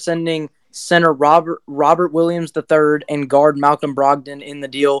Celtics are sending center Robert Williams III and guard Malcolm Brogdon in the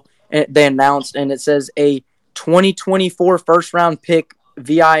deal. They announced, and it says a 2024 first-round pick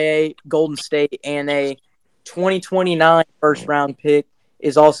via Golden State and a 2029 first-round pick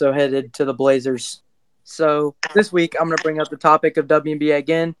is also headed to the Blazers. So this week I'm going to bring up the topic of WNBA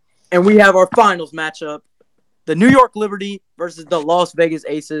again, and we have our finals matchup, the New York Liberty versus the Las Vegas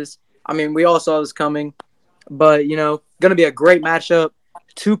Aces. We all saw this coming. But, going to be a great matchup.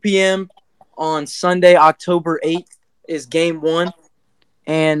 2 p.m. on Sunday, October 8th is game 1.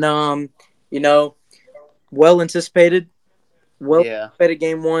 And, well-anticipated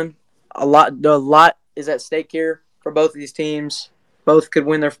game 1. A lot is at stake here for both of these teams. Both could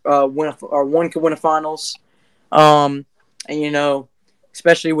win one could win a finals. And,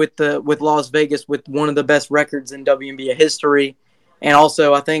 especially with Las Vegas with one of the best records in WNBA history. And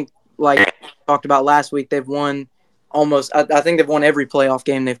also, I think, like talked about last week, they've won I think they've won every playoff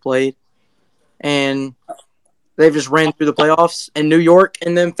game they've played. And they've just ran through the playoffs in New York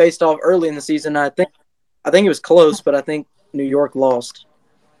and then faced off early in the season. I think it was close, but I think New York lost.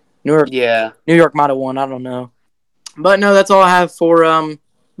 New York might have won. I don't know. But no, that's all I have for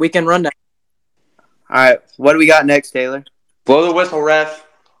weekend rundown. All right. What do we got next, Taylor? Blow the whistle, ref.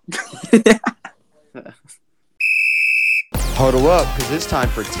 Huddle up, because it's time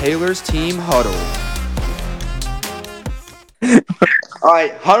for Taylor's Team Huddle. All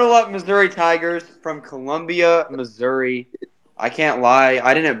right, huddle up, Missouri Tigers from Columbia, Missouri. I can't lie,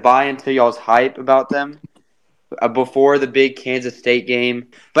 I didn't buy into y'all's hype about them before the big Kansas State game.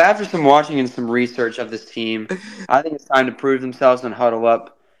 But after some watching and some research of this team, I think it's time to prove themselves and huddle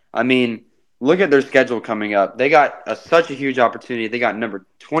up. Look at their schedule coming up. They got such a huge opportunity. They got number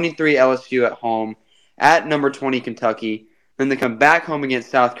 23 LSU at home, at number 20 Kentucky. Then they come back home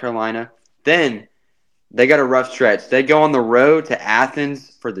against South Carolina. Then they got a rough stretch. They go on the road to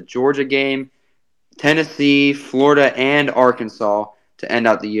Athens for the Georgia game, Tennessee, Florida, and Arkansas to end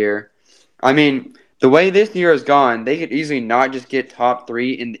out the year. The way this year has gone, they could easily not just get top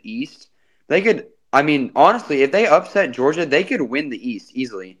 3 in the East. They could, honestly, if they upset Georgia, they could win the East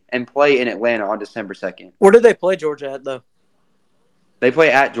easily and play in Atlanta on December 2nd. Where do they play Georgia at, though? They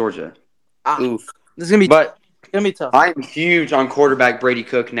play at Georgia. Oof. This is going to be tough. I'm huge on quarterback Brady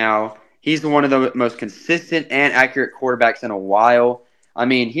Cook now. He's one of the most consistent and accurate quarterbacks in a while.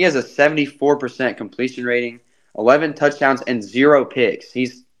 He has a 74% completion rating, 11 touchdowns, and 0 picks.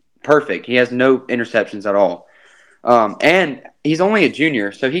 He's perfect. He has no interceptions at all. And he's only a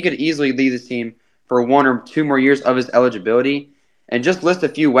junior, so he could easily lead this team for 1 or 2 more years of his eligibility. And just list a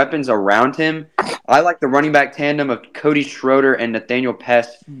few weapons around him. I like the running back tandem of Cody Schroeder and Nathaniel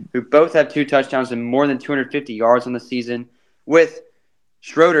Pest, who both have 2 touchdowns and more than 250 yards on the season, with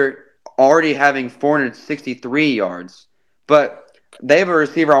Schroeder already having 463 yards. But they have a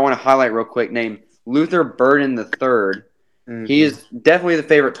receiver I want to highlight real quick named Luther Burden III. Mm-hmm. He is definitely the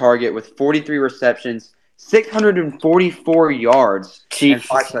favorite target with 43 receptions, 644 yards, and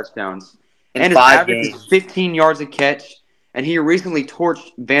 5 touchdowns. And his average is 15 yards a catch. And he recently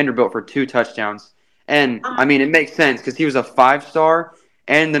torched Vanderbilt for 2 touchdowns. And, I mean, it makes sense because he was a 5-star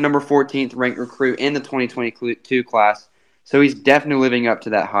and the number 14th ranked recruit in the 2022 class. So he's definitely living up to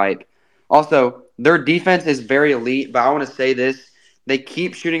that hype. Also, their defense is very elite, but I want to say this. They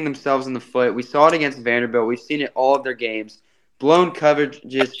keep shooting themselves in the foot. We saw it against Vanderbilt. We've seen it all of their games. Blown coverage,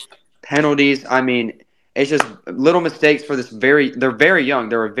 just penalties. I mean, it's just little mistakes for they're very young.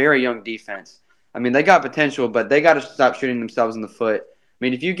 They're a very young defense. I mean, they got potential, but they got to stop shooting themselves in the foot. I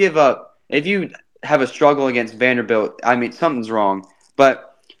mean, if you have a struggle against Vanderbilt, I mean, something's wrong.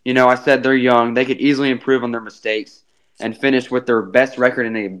 But, I said they're young. They could easily improve on their mistakes and finish with their best record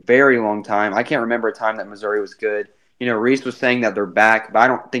in a very long time. I can't remember a time that Missouri was good. Reese was saying that they're back, but I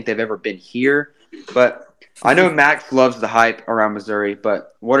don't think they've ever been here. But I know Max loves the hype around Missouri,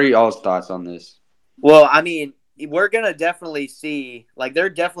 but what are y'all's thoughts on this? Well, I mean, we're going to definitely see, they're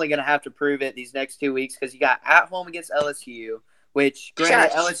definitely going to have to prove it these next 2 weeks because you got at home against LSU, which,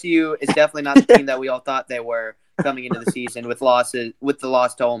 granted, LSU is definitely not the team that we all thought they were coming into the season with the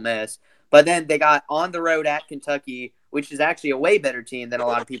loss to Ole Miss. But then they got on the road at Kentucky, which is actually a way better team than a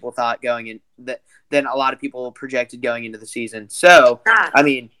lot of people thought than a lot of people projected going into the season. So, I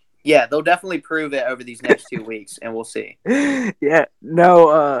mean, yeah, they'll definitely prove it over these next 2 weeks, and we'll see. Yeah,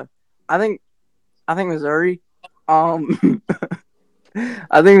 no, I think Missouri. I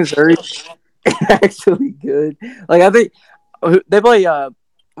think Missouri is actually good. I think they play.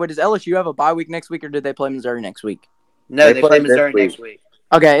 Wait, does LSU have a bye week next week, or did they play Missouri next week? No, they play Missouri next week.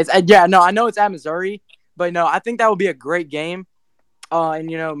 Okay, no, I know it's at Missouri, but no, I think that would be a great game. And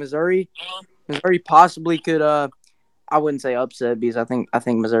Missouri possibly could. I wouldn't say upset because I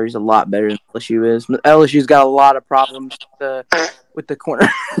think Missouri's a lot better than LSU is. LSU's got a lot of problems with the corner.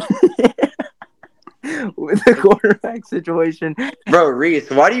 With the quarterback situation. Bro, Reese,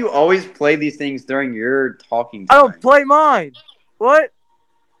 why do you always play these things during your talking time? I don't play mine. What?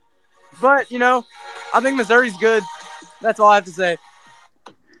 But, I think Missouri's good. That's all I have to say.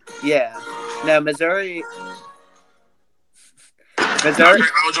 Yeah. No, Missouri.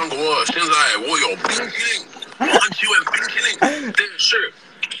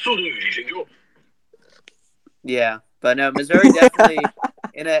 Yeah, but no, Missouri definitely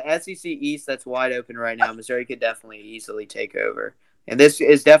in a SEC East that's wide open right now. Missouri could definitely easily take over, and this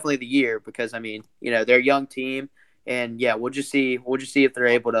is definitely the year because I mean, they're a young team, and yeah, we'll just see if they're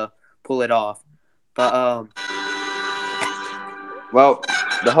able to pull it off. But well,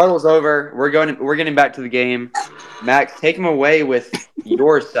 the huddle's over. We're getting back to the game. Max, take him away with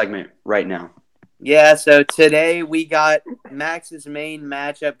your segment right now. Yeah, so today we got Max's main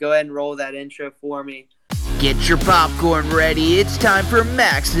matchup. Go ahead and roll that intro for me. Get your popcorn ready. It's time for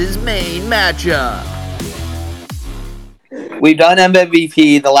Max's main matchup. We've done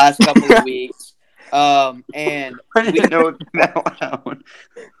MVP the last couple of weeks, and I didn't know that one.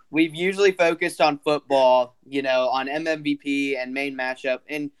 We've usually focused on football, on MMVP and main matchup,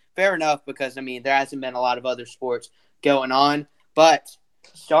 and fair enough because I mean there hasn't been a lot of other sports going on, but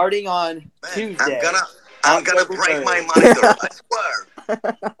starting on Tuesday, I'm gonna break my monitor. I swear.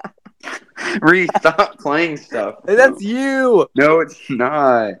 Reese, stop playing stuff. Hey, that's you. No, it's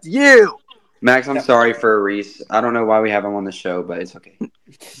not. It's you. Max, I'm sorry for Reese. I don't know why we have him on the show, but it's okay.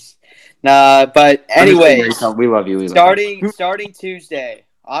 Nah, but anyways, we love you. Starting Tuesday,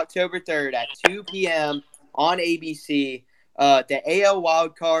 October 3rd at 2 p.m. on ABC, the AL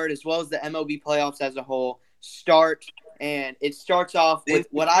wild card as well as the MLB playoffs as a whole start, and it starts off with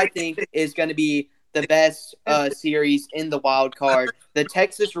what I think is going to be the best series in the wild card. The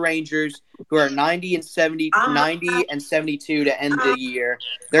Texas Rangers, who are 90 and 72 to end the year,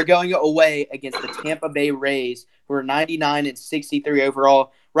 they're going away against the Tampa Bay Rays, who are 99 and 63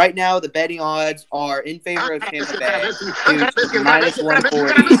 overall. Right now, the betting odds are in favor of Tampa Bay, minus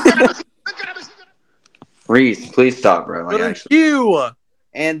 140. Reese, please stop, bro. You.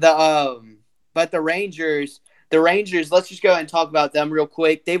 And but the Rangers, let's just go ahead and talk about them real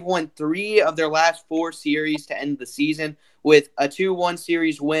quick. They've won 3 of their last 4 series to end the season with a 2-1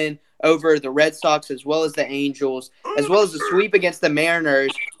 series win over the Red Sox as well as the Angels, as well as a sweep against the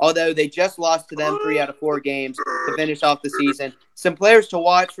Mariners, although they just lost to them 3 out of 4 games to finish off the season. Some players to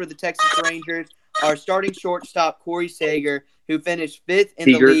watch for the Texas Rangers are starting shortstop Corey Seager, who finished 5th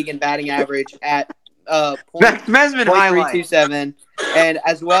in the league in batting average at .327, and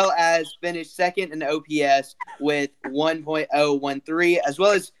as well as finished 2nd in OPS with 1.013, as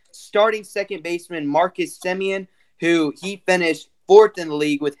well as starting second baseman Marcus Semien, who he finished 4th in the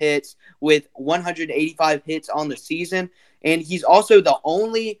league with hits with 185 hits on the season, and he's also the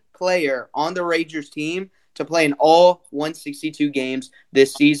only player on the Rangers team to play in all 162 games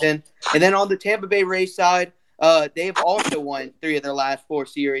this season. And then on the Tampa Bay Rays side, they've also won 3 of their last 4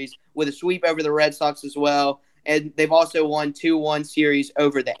 series with a sweep over the Red Sox as well. And they've also won 2-1 series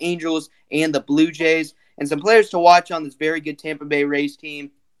over the Angels and the Blue Jays. And some players to watch on this very good Tampa Bay Rays team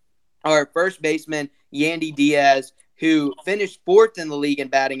are first baseman Yandy Diaz, who finished 4th in the league in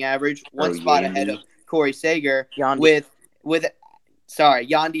batting average, one spot ahead of Corey Seager Yandy.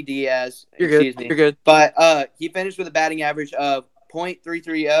 Yandy Diaz. You're You're good. But he finished with a batting average of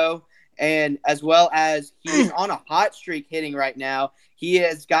 .330, and as well as he's on a hot streak hitting right now. He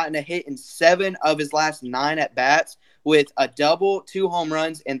has gotten a hit in 7 of his last 9 at-bats with a double, 2 home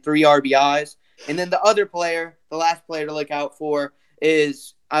runs, and 3 RBIs. And then the other player, the last player to look out for,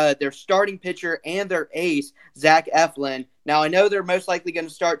 is their starting pitcher and their ace, Zach Eflin. Now, I know they're most likely going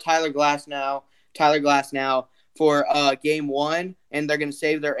to start Tyler Glass now for Game 1, and they're going to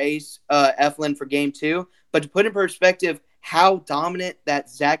save their ace, Eflin, for Game 2. But to put in perspective how dominant that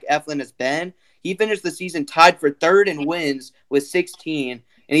Zach Eflin has been, he finished the season tied for 3rd in wins with 16,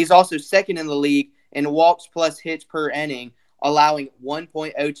 and he's also 2nd in the league in walks plus hits per inning, allowing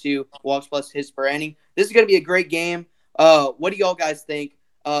 1.02 walks plus hits per inning. This is going to be a great game. What do y'all guys think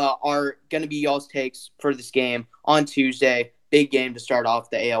are going to be y'all's takes for this game on Tuesday? Big game to start off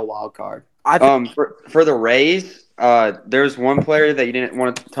the AL wild card. For the Rays, there's one player that you didn't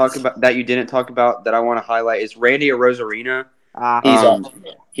want to talk about that I want to highlight is Randy Arozarena.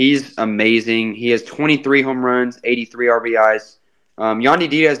 He's amazing. He has 23 home runs, 83 RBIs. Yandy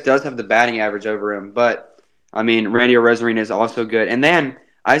Diaz does have the batting average over him, but I mean Randy Arozarena is also good. And then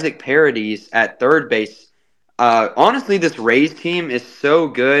Isaac Paredes at third base. Honestly, this Rays team is so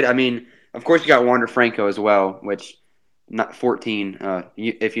good. I mean, of course you got Wander Franco as well, which not 14.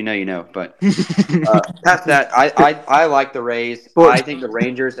 If you know, you know. But past that, I like the Rays. I think the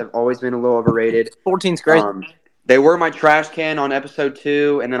Rangers have always been a little overrated. 14's great. They were my trash can on episode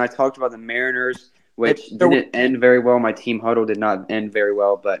 2, and then I talked about the Mariners, which didn't end very well. My team huddle did not end very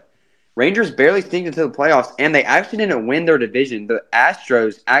well, but Rangers barely sneaked into the playoffs, and they actually didn't win their division. The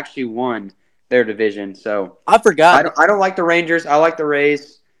Astros actually won their division, so I forgot. I don't like the Rangers. I like the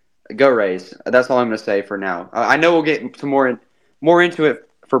Rays. Go Rays. That's all I'm going to say for now. I know we'll get some more into it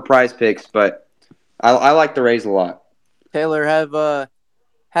for prize picks, but I like the Rays a lot. Taylor,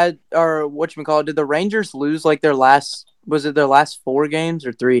 did the Rangers lose like their last 4 games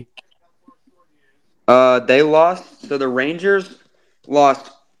or 3? They lost. So the Rangers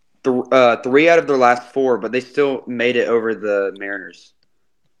lost 3 out of their last 4, but they still made it over the Mariners.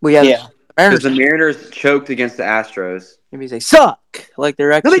 Because the Mariners choked against the Astros. Maybe they suck. Like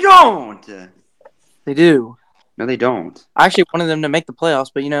they're actually. No, they don't. They do. No, they don't. I actually wanted them to make the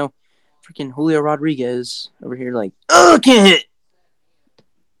playoffs, but freaking Julio Rodriguez over here, can't hit.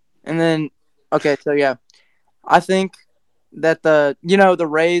 And then, okay, so yeah, I think that the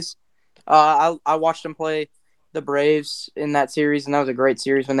Rays. I watched them play the Braves in that series, and that was a great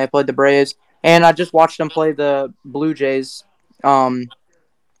series when they played the Braves. And I just watched them play the Blue Jays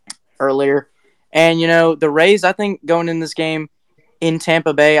earlier. And, the Rays, I think, going in this game in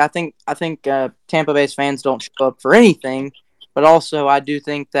Tampa Bay, I think Tampa Bay's fans don't show up for anything. But also, I do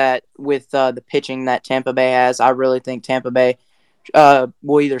think that with the pitching that Tampa Bay has, I really think Tampa Bay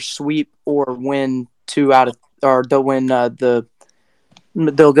will either sweep or win they'll win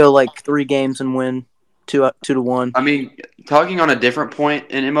they'll go 3 games and win 2-1. I mean, talking on a different point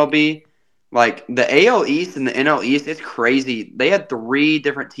in MLB, the AL East and the NL East, it's crazy. They had 3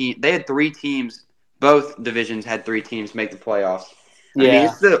 different teams. They had 3 teams. Both divisions had 3 teams make the playoffs. I mean,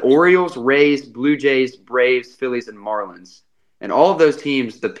 it's the Orioles, Rays, Blue Jays, Braves, Phillies, and Marlins. And all of those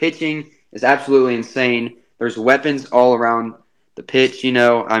teams, the pitching is absolutely insane. There's weapons all around the pitch,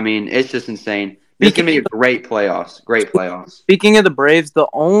 I mean, it's just insane. It's going to be a great playoffs. Great playoffs. Speaking of the Braves, the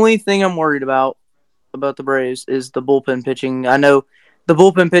only thing I'm worried about the Braves is the bullpen pitching. I know the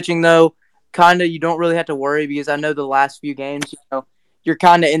bullpen pitching, though, kind of you don't really have to worry because I know the last few games, you're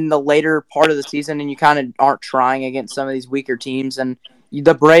kind of in the later part of the season and you kind of aren't trying against some of these weaker teams. And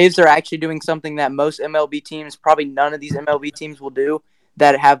the Braves are actually doing something that most MLB teams, probably none of these MLB teams will do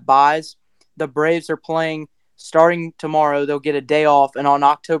that have buys. The Braves are playing starting tomorrow. They'll get a day off. And on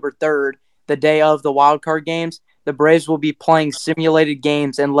October 3rd, the day of the wild card games, the Braves will be playing simulated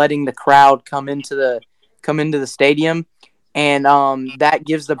games and letting the crowd come into the stadium. And that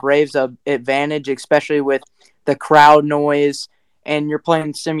gives the Braves an advantage, especially with the crowd noise. And you're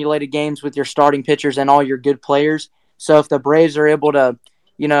playing simulated games with your starting pitchers and all your good players. So if the Braves are able to,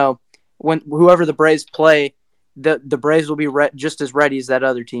 when whoever the Braves play, the Braves will be just as ready as that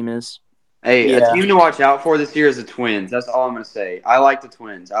other team is. Hey, a team to watch out for this year is the Twins. That's all I'm going to say. I like the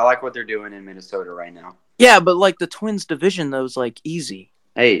Twins. I like what they're doing in Minnesota right now. Yeah, but the Twins division, though, is easy.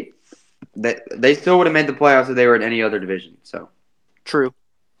 Hey, They still would have made the playoffs if they were in any other division. So True.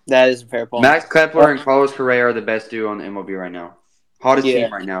 That is a fair point. Max Kepler and Carlos Correa are the best duo on the MLB right now. Hottest Yeah.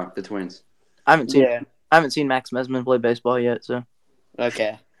 team right now, the Twins. I haven't seen Max Mesman play baseball yet, so.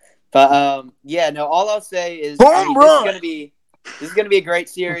 Okay. But all I'll say is Home run! this is gonna be a great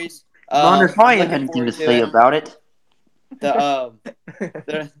series. Wonder if I have looking anything forward to say it. about it.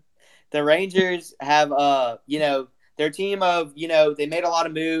 The Rangers have their team of they made a lot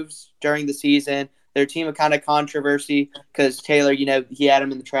of moves during the season. Their team of kind of controversy because Taylor, he had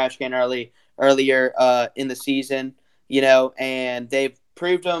him in the trash can earlier in the season, and they've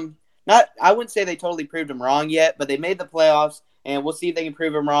proved them. I wouldn't say they totally proved them wrong yet, but they made the playoffs, and we'll see if they can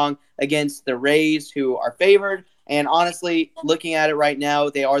prove them wrong against the Rays, who are favored. And honestly, looking at it right now,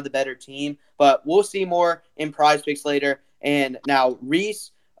 they are the better team. But we'll see more in Prize Picks later. And now,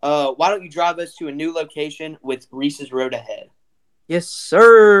 Reese, why don't you drive us to a new location with Reese's Road Ahead? Yes,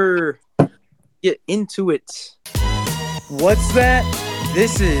 sir. Get into it. What's that?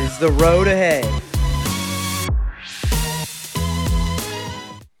 This is the road ahead.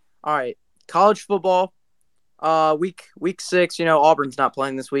 All right, college football. Week 6. Auburn's not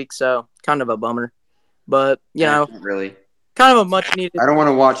playing this week, so kind of a bummer. But Not really. kind of a much needed. I don't want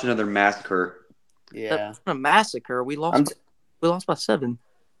to watch another massacre. Yeah. That's not a massacre. We lost. We lost by 7.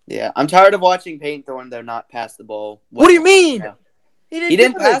 Yeah. I'm tired of watching Peyton Thorne, though, not pass the ball. What do you mean? Yeah. He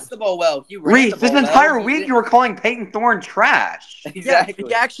Didn't pass the ball well. He ran Reese, the this ball entire well. week you were calling Peyton Thorne trash. Exactly.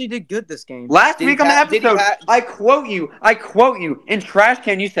 He actually did good this game. Last Did week he on the pa- did he episode, pa- I quote you, in Trash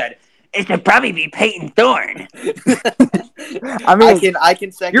Can, you said, it should probably be Peyton Thorne. I mean, I can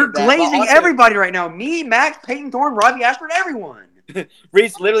second You're that. But glazing also, everybody right now. Me, Max, Peyton Thorne, Robbie Ashford, everyone.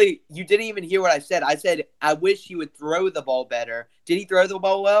 Reese, literally, you didn't even hear what I said. I said, I wish he would throw the ball better. Did he throw the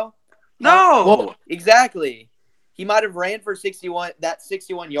ball well? No. Well, exactly. He might have ran for 61 yards.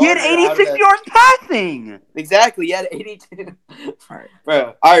 He had 86 yards passing. Exactly. He had 82. All right.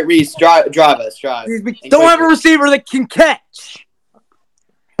 Bro. All right, Reese, drive us. don't And have a quickly. receiver that can catch.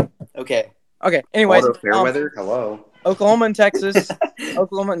 Okay. Okay. Anyways, Fairweather, hello. Oklahoma and Texas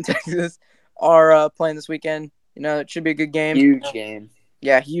are playing this weekend. It should be a good game. Huge game.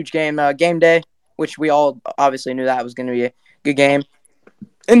 Yeah, huge game. Game day, which we all obviously knew that was going to be a good game.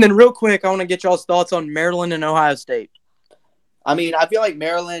 And then real quick, I want to get y'all's thoughts on Maryland and Ohio State. I mean, I feel like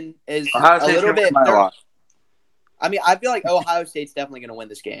Maryland is Ohio a State's little gonna bit. win by a lot. I mean, I feel like Ohio State's definitely going to win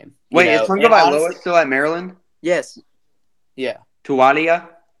this game. Wait, is And Tagovailoa honestly- still at Maryland? Yes. Yeah. Tualia?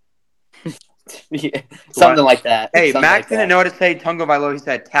 Yeah, something like that. Hey, Something Max like didn't know how to say Tagovailoa. He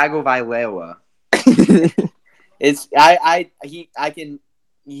said Tagovailoa. It's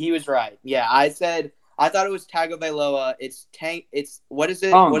he was right. Yeah, I thought it was Tagovailoa. It's what is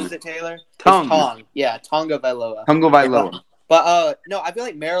it? Tong. What is it, Taylor? Tong. It's Tong. Yeah, Tagovailoa. Tagovailoa. But no, I feel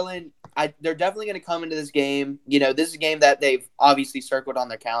like Maryland. They're definitely going to come into this game. This is a game that they've obviously circled on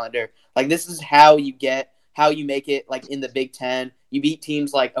their calendar. Like, this is how you make it like in the Big Ten. You beat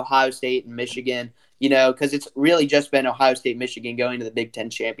teams like Ohio State and Michigan. Because it's really just been Ohio State, Michigan going to the Big Ten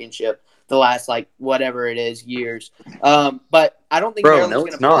championship the last like whatever it is years. But I don't think Maryland's no, going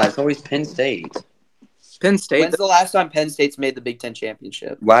it's to. not. It's always Penn State. Penn State. When's the last time Penn State's made the Big Ten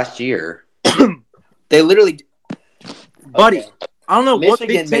championship? Last year. They literally. Buddy, Okay. I don't know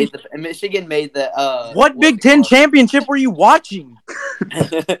Michigan made the. What Big Ten championship were you watching?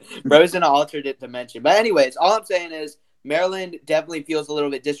 Bro's in an alternate dimension. But anyways, all I'm saying is Maryland definitely feels a little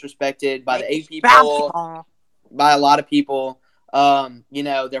bit disrespected by the AP poll, by a lot of people. They're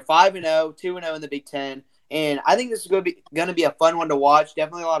 5-0, 2-0 in the Big Ten, and I think this is going to be a fun one to watch.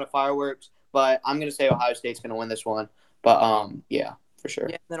 Definitely a lot of fireworks, but I'm going to say Ohio State's going to win this one. But yeah, for sure.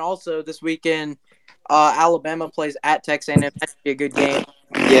 Yeah, and then also this weekend, Alabama plays at Texas A&M. That should be a good game.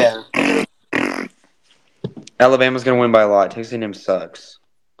 Yeah. Alabama's going to win by a lot. Texas A&M sucks.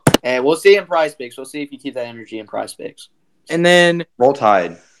 And we'll see in Prize Picks. We'll see if you keep that energy in Prize Picks. And then Roll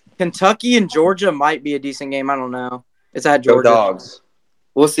Tide. Kentucky and Georgia might be a decent game. I don't know. It's at Go Georgia. Dogs.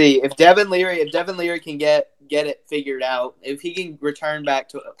 We'll see if Devin Leary can get it figured out. If he can return back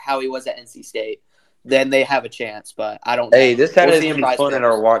to how he was at NC State, then they have a chance. But I don't. Hey, know. this Saturday see is in going to be Prize fun at Picks.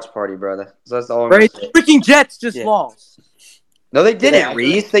 our watch party, brother. So that's all I'm Great. going to say. Freaking Jets just Yeah. lost. No, they didn't, Yeah.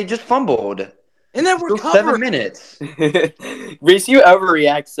 Reese. They just fumbled. And then we're Still 7 covering. minutes. Reese, you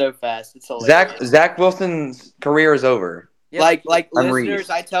overreact so fast. It's hilarious. Zach Wilson's career is over. Yep. Like I'm listeners,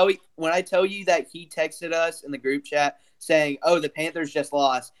 Reese. when I tell you that he texted us in the group chat saying, "Oh, the Panthers just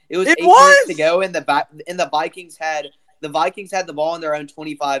lost." It was It 8 was! minutes to go, and the Vikings had the ball in their own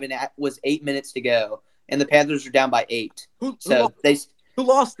 25, and it was 8 minutes to go, and the Panthers are down by 8. Who So lost? they Who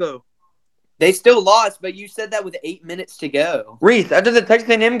lost though? They still lost, but you said that with 8 minutes to go. Reese, after the Texas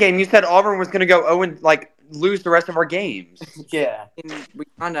A&M game, you said Auburn was going to go 0 and lose the rest of our games. Yeah. And we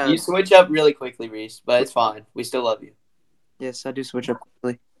kind of. You switch up really quickly, Reese, but it's fine. We still love you. Yes, I do switch up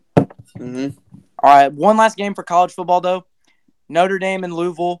quickly. Mm-hmm. All right, one last game for college football though. Notre Dame and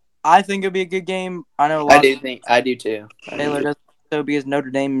Louisville. I think it'll be a good game. I know a lot. I do too. Taylor does so because Notre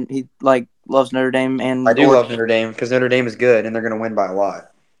Dame. He loves Notre Dame and I do love Notre Dame because Notre Dame is good and they're going to win by a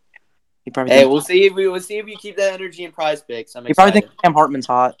lot. He probably. Hey, we'll see if you keep that energy in Prize Picks. He probably thinks Cam Hartman's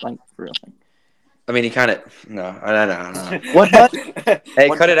hot, for real. I mean, he kind of I don't know. What? Hey,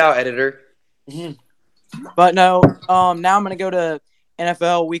 cut it out, editor. But no. Now I'm gonna go to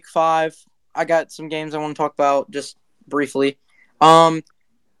NFL Week 5. I got some games I want to talk about just briefly. I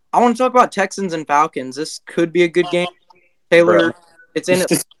want to talk about Texans and Falcons. This could be a good game. Taylor, it's in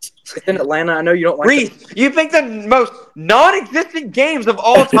Atlanta. I know you don't like Reese, you picked the most non-existent games of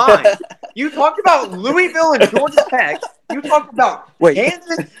all time. You talked about Louisville and Georgia Tech. You talked about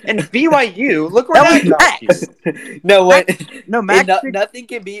Kansas and BYU. Look where that got you. No, what? No, Max. Nothing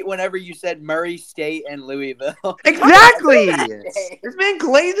can beat whenever you said Murray State and Louisville. Exactly. This man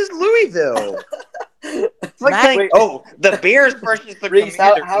glazes Louisville. It's like saying, the Bears versus the Reese,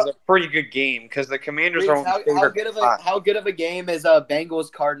 Commanders is a pretty good game because the Commanders are how good of a game is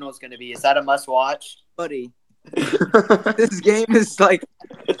Bengals Cardinals going to be? Is that a must watch, buddy? This game is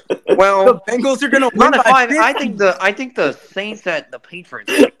well, the Bengals are going to win. I think the Saints at the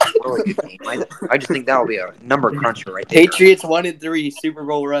Patriots is a really good game. I just think that will be a number cruncher right there. Patriots 1-3 Super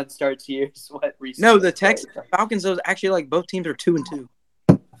Bowl run starts here. No, the Texans Falcons. Those actually both teams are 2-2.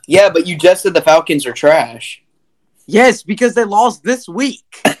 Yeah, but you just said the Falcons are trash. Yes, because they lost this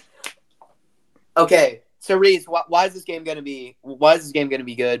week. Okay, so Reese, why is this game going to be? Why is this game going to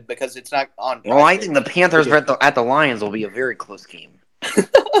be good? Because it's not on. Well, I think the Panthers at the Lions will be a very close game.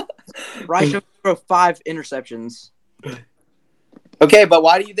 Bryce Young threw 5 interceptions. Okay, but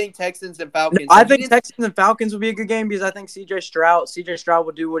why do you think Texans and Falcons? I think Texans and Falcons will be a good game because I think CJ Stroud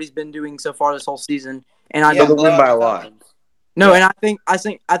will do what he's been doing so far this whole season, and I they'll win by a lot. No, and I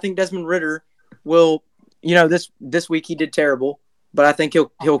think Desmond Ridder will. This week he did terrible, but I think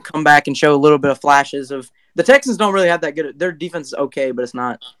he'll come back and show a little bit of flashes of the Texans. Don't really have that good. Their defense is okay, but it's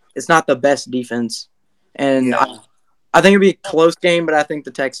not the best defense, and I think it'll be a close game, but I think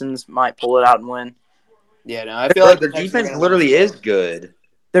the Texans might pull it out and win. Yeah, no, I feel like the defense literally is good.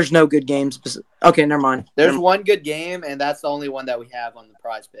 There's no good games. Okay, never mind. There's one good game, and that's the only one that we have on the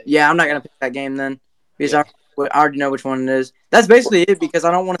Prize Pick. Yeah, I'm not gonna pick that game then because I already know which one it is. That's basically it because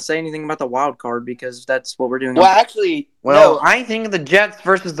I don't want to say anything about the wild card because that's what we're doing. Well, actually, I think the Jets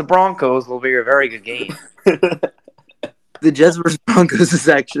versus the Broncos will be a very good game. The Jets versus Broncos is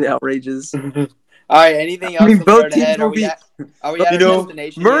actually outrageous. All right, anything else? I mean, both teams will be. Are we at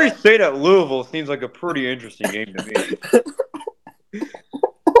destination? Murray State at Louisville seems like a pretty interesting game to me.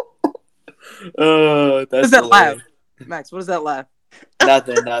 What does that laugh? Max, what does that laugh?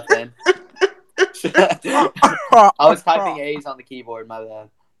 Nothing. I was typing A's on the keyboard, my bad.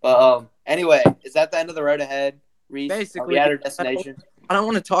 But anyway, is that the end of the road ahead, Reese? Basically, are we at our destination? I don't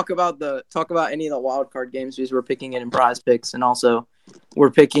want to talk about any of the wild card games because we're picking it in Prize Picks, and also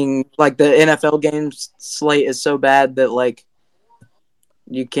we're picking the NFL games slate is so bad that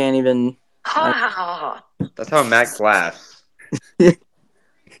you can't even. That's how Max laughs.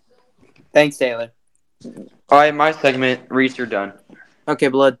 Thanks, Taylor. All right, my segment. Reese, you're done. Okay,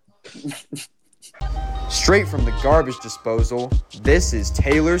 Blood. Straight from the garbage disposal, this is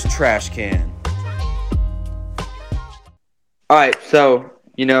Taylor's Trash Can. All right, so,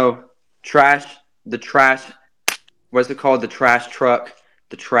 the trash, what's it called? The trash truck,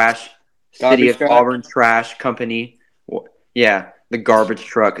 the trash City of Auburn Trash Company. Yeah, the garbage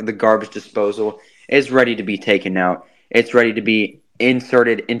truck, the garbage disposal is ready to be taken out. It's ready to be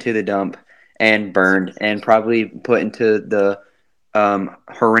inserted into the dump and burned and probably put into the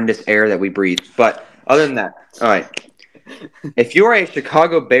horrendous air that we breathe. But other than that, all right, if you're a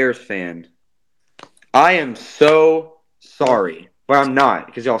Chicago Bears fan, I am so sorry. Well, I'm not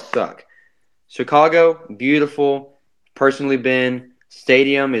because y'all suck. Chicago, beautiful. Personally been.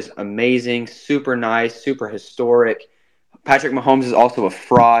 Stadium is amazing, super nice, super historic. Patrick Mahomes is also a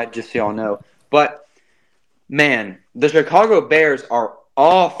fraud, just so y'all know. But, man, the Chicago Bears are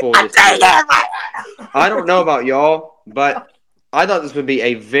awful this year. I don't know about y'all, but I thought this would be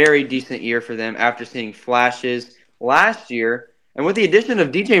a very decent year for them after seeing flashes last year. And with the addition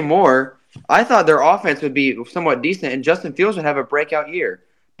of DJ Moore, I thought their offense would be somewhat decent and Justin Fields would have a breakout year.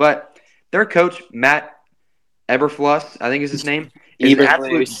 But their coach, Matt Eberflus, I think is his name, is an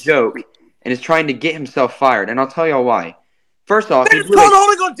absolute joke and is trying to get himself fired. And I'll tell y'all why. First off, It's called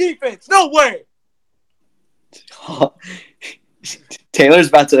holding on defense. No way. Taylor's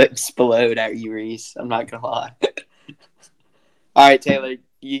about to explode at you, Reese. I'm not gonna lie. All right, Taylor,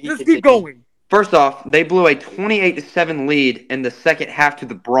 you can Just continue. keep going. First off, they blew a 28-7 lead in the second half to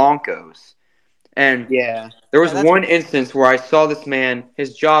the Broncos. And Yeah. there was Yeah, that's one instance where I saw this man,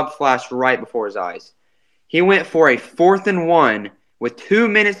 his job flashed right before his eyes. He went for a 4th and 1 with 2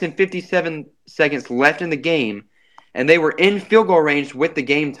 minutes and 57 seconds left in the game, and they were in field goal range with the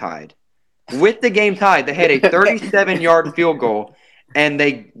game tied. With the game tied, they had a 37-yard field goal, and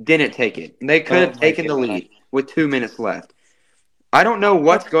they didn't take it. They could have taken the lead with 2 minutes left. I don't know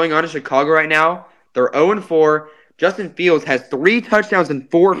what's going on in Chicago right now. They're 0-4. Justin Fields has 3 touchdowns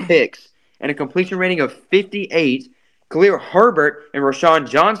and 4 picks and a completion rating of 58. Khalil Herbert and Rashawn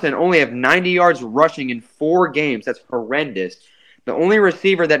Johnson only have 90 yards rushing in 4 games. That's horrendous. The only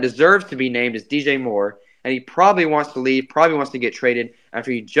receiver that deserves to be named is DJ Moore, and he probably wants to leave, probably wants to get traded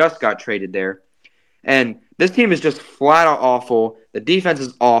after he just got traded there. And this team is just flat out awful. The defense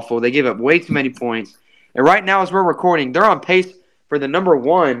is awful. They give up way too many points. And right now, as we're recording, they're on pace for the number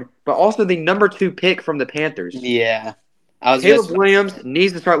 1, but also the number 2 pick from the Panthers. Yeah. Caleb Williams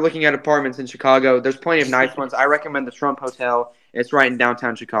needs to start looking at apartments in Chicago. There's plenty of nice ones. I recommend the Trump Hotel. It's right in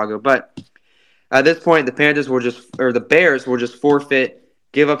downtown Chicago. But at this point, the Bears will just forfeit,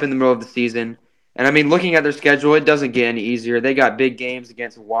 give up in the middle of the season. And I mean, looking at their schedule, it doesn't get any easier. They got big games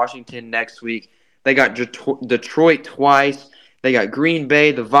against Washington next week. They got Detroit twice. They got Green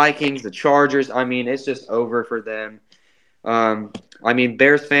Bay, the Vikings, the Chargers. I mean, it's just over for them. I mean,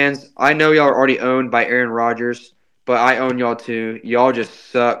 Bears fans, I know y'all are already owned by Aaron Rodgers, but I own y'all too. Y'all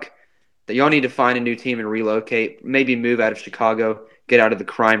just suck. Y'all need to find a new team and relocate. Maybe move out of Chicago, get out of the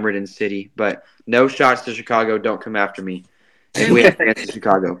crime-ridden city. But no shots to Chicago. Don't come after me. If we have fans in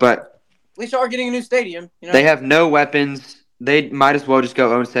Chicago. But At least y'all are getting a new stadium. You know? they have no weapons. They might as well just go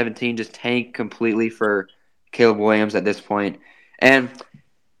 0-17, just tank completely for Caleb Williams at this point. And,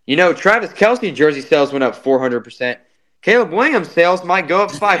 you know, Travis Kelce jersey sales went up 400%. Caleb Williams' sales might go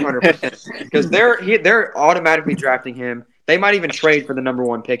up 500% because they're automatically drafting him. They might even trade for the number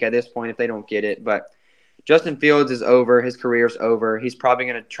 1 pick at this point if they don't get it. But Justin Fields is over. His career's over. He's probably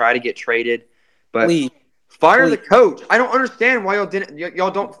going to try to get traded. But fire the coach. I don't understand why y'all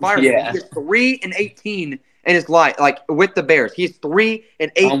don't fire him. He is 3-18 in his life, like with the Bears. He's 3-18.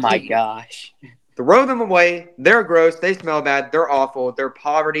 Oh my gosh. Throw them away. They're gross. They smell bad. They're awful. They're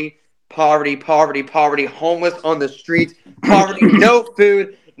poverty, homeless on the streets, poverty, no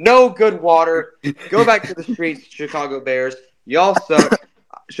food, no good water. Go back to the streets, Chicago Bears. Y'all suck.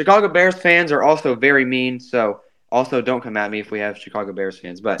 Chicago Bears fans are also very mean, so also don't come at me if we have Chicago Bears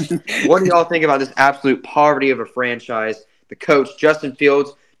fans. But what do y'all think about this absolute poverty of a franchise? The coach, Justin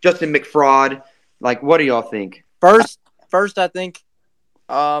Fields, Justin McFraud. Like, what do y'all think? First, I think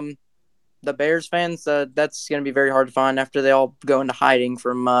the Bears fans, that's going to be very hard to find after they all go into hiding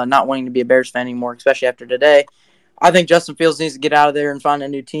from not wanting to be a Bears fan anymore, especially after today. I think Justin Fields needs to get out of there and find a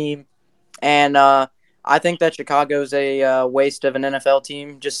new team. And I think that Chicago's a waste of an NFL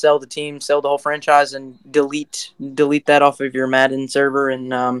team. Just sell the team, sell the whole franchise, and delete that off of your Madden server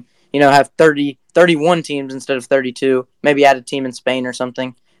and, have 31 teams instead of 32. Maybe add a team in Spain or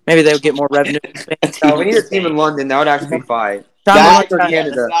something. Maybe they'll get more revenue in Spain. No, we need a team in London. That would actually be fine. That's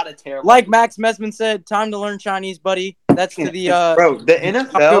not a terrible. Like Max Messman said, time to learn Chinese, buddy. That's to the bro. The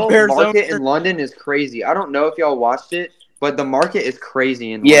NFL Bears market owner. in London is crazy. I don't know if y'all watched it, but the market is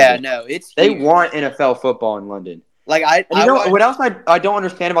crazy in Yeah, London. no, it's They huge. want NFL football in London. Like what else I don't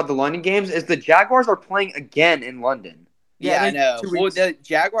understand about the London games is the Jaguars are playing again in London. Yeah, I they- know. 2 Well, weeks. the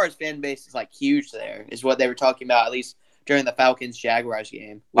Jaguars fan base is like huge there, is what they were talking about, at least during the Falcons Jaguars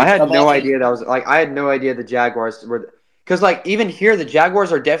game. I had no idea I had no idea the Jaguars were because like even here the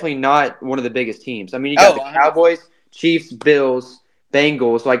Jaguars are definitely not one of the biggest teams. I mean you got the 100%. Cowboys, Chiefs, Bills,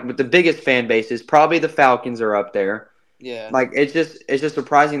 Bengals, like with the biggest fan bases. Probably the Falcons are up there. Yeah. Like it's just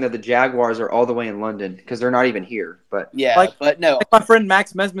surprising that the Jaguars are all the way in London because they're not even here. But Yeah, but no. Like my friend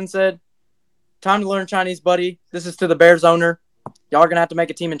Max Messman said, time to learn Chinese, buddy. This is to the Bears owner. Y'all are going to have to make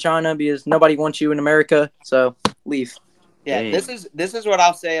a team in China because nobody wants you in America, so leave. Yeah, Dang. this is what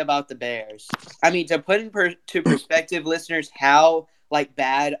I'll say about the Bears. I mean, to put in to perspective, listeners, how like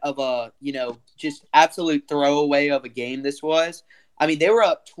bad of a just absolute throwaway of a game this was. I mean, they were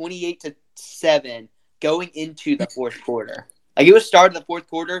up 28-7 going into the fourth quarter. Like it was started the fourth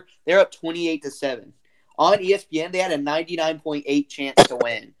quarter, they're up 28-7. On ESPN, they had a 99.8%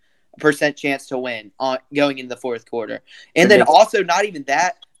 chance to win on going into the fourth quarter. And then also not even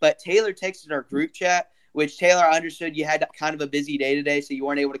that, but Taylor texted our group chat. Which, Taylor, I understood you had kind of a busy day today, so you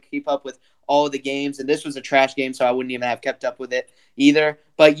weren't able to keep up with all of the games, and this was a trash game, so I wouldn't even have kept up with it either.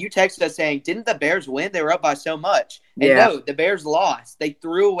 But you texted us saying, didn't the Bears win? They were up by so much. And Yeah. no, the Bears lost. They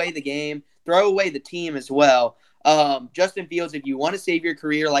threw away the game, throw away the team as well. Justin Fields, if you want to save your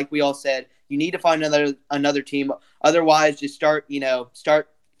career, like we all said, you need to find another team. Otherwise, just start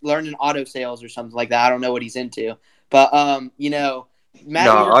learning auto sales or something like that. I don't know what he's into. But,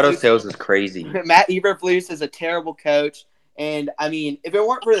 Auto sales is crazy. Matt Eberflus is a terrible coach. And, I mean, if it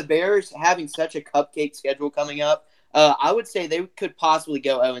weren't for the Bears having such a cupcake schedule coming up, I would say they could possibly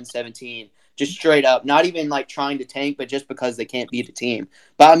go 0-17, just straight up. Not even, like, trying to tank, but just because they can't beat a team.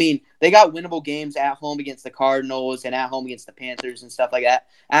 But, I mean, they got winnable games at home against the Cardinals and at home against the Panthers and stuff like that.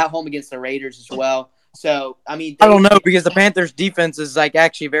 At home against the Raiders as well. So, I mean, I don't know because the Panthers' defense is like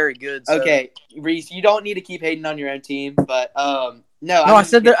actually very good. So. Okay, Reese, you don't need to keep hating on your own team, but I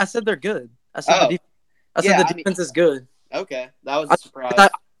said they're good. I said the defense is good. Okay, that was a surprise. I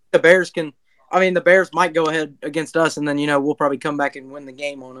thought the Bears can. I mean, the Bears might go ahead against us, and then we'll probably come back and win the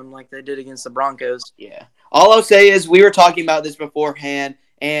game on them like they did against the Broncos. Yeah. All I'll say is we were talking about this beforehand,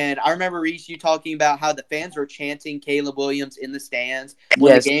 and I remember Reese you talking about how the fans were chanting Caleb Williams in the stands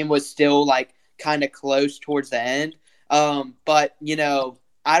when the game was still like kind of close towards the end. But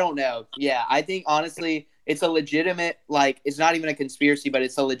I don't know. Yeah, I think honestly it's a legitimate it's not even a conspiracy, but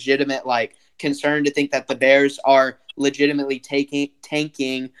it's a legitimate concern to think that the Bears are legitimately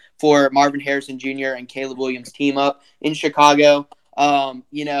tanking for Marvin Harrison Jr. and Caleb Williams team up in Chicago. So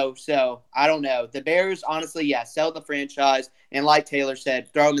I don't know. The Bears, honestly, sell the franchise. And like Taylor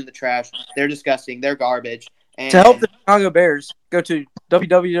said, throw them in the trash. They're disgusting. They're garbage. And to help the Chicago Bears, go to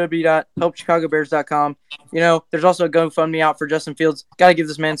www.helpchicagobears.com. There's also a GoFundMe out for Justin Fields. Got to give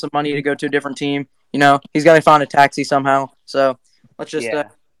this man some money to go to a different team. He's got to find a taxi somehow. So let's just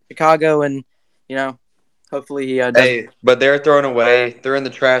Chicago and, hopefully he does. Hey, but they're throwing away. They're in the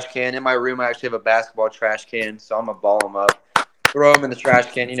trash can. In my room, I actually have a basketball trash can, so I'm going to ball them up. Throw them in the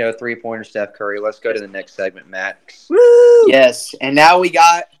trash can, three-pointer Steph Curry. Let's go to the next segment, Max. Woo! Yes, and now we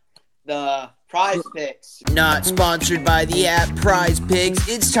got the Prize Picks. Not sponsored by the app Prize Picks.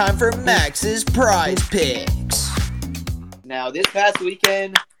 It's time for Max's Prize Picks. Now, this past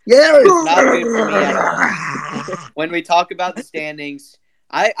weekend was not good for me at all. When we talk about the standings,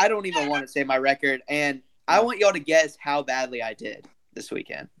 I don't even want to say my record, and I want y'all to guess how badly I did this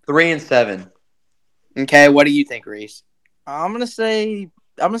weekend. 3-7. Okay, what do you think, Reese? I'm gonna say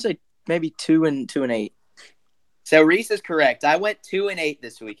maybe 2-8. So Reese is correct. I went 2-8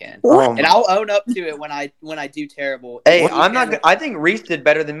 this weekend, Oh and I'll own up to it when I do terrible. Hey, I'm not. I think Reese did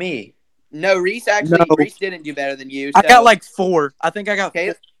better than me. No, Reese didn't do better than you. I got 4. I think I got.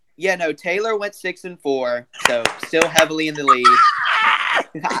 Taylor went 6-4, so still heavily in the lead.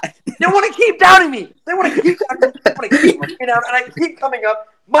 They want to keep doubting me. They want to keep doubting me. They want to keep me down, and I keep coming up.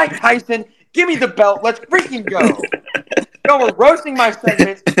 Mike Tyson, give me the belt. Let's freaking go. Y'all were roasting my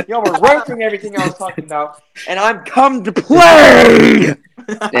segments. Y'all were roasting everything I was talking about. And I'm come to play.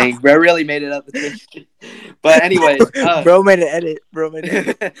 Dang, bro really made it up. But anyways. Bro made an edit.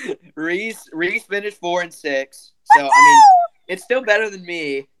 Reese finished 4-6. So, I mean, it's still better than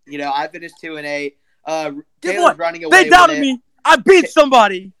me. I finished 2-8. Taylor's running away with it. They doubted me. I beat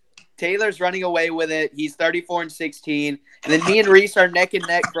somebody. Taylor's running away with it. He's 34-16. And then me and Reese are neck and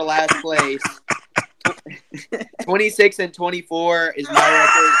neck for last place. 26-24 is my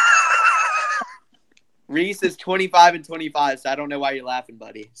record. Reese is 25-25, so I don't know why you're laughing,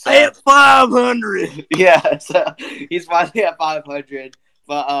 buddy. So, I hit 500. Yeah, so he's finally at 500.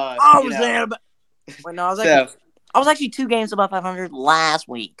 But I was actually 2 games above 500 last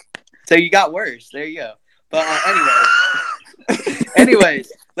week. So you got worse. There you go. But anyways,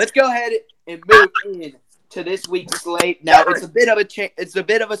 let's go ahead and move in to this week's slate. Now it's a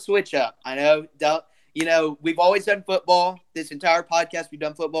bit of a switch up. I know. We've always done football. This entire podcast, we've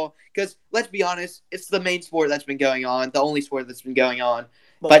done football. Because, let's be honest, it's the main sport that's been going on. The only sport that's been going on.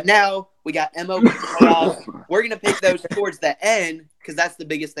 But now, we got MLB playoffs. We're going to pick those towards the end. Because that's the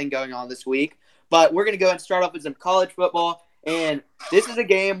biggest thing going on this week. But we're going to go and start off with some college football. And this is a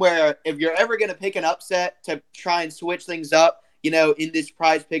game where, if you're ever going to pick an upset to try and switch things up, in this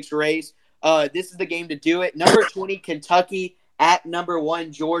Prize Picks race, this is the game to do it. Number 20, Kentucky at number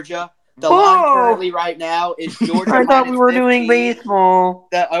 1, Georgia. The line currently right now is Georgia. I thought we were doing baseball.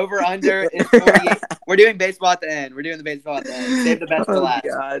 The over-under is 48. We're doing baseball at the end. Save the best for last.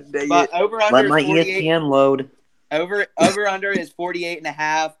 God, dang but it. over-under Let my is 48. ESPN load. Over-under is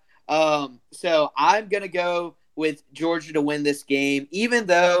 48.5. So I'm going to go with Georgia to win this game, even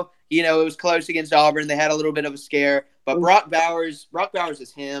though, it was close against Auburn. They had a little bit of a scare. But Brock Bowers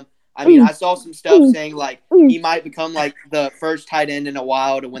is him. I mean, I saw some stuff saying like he might become like the first tight end in a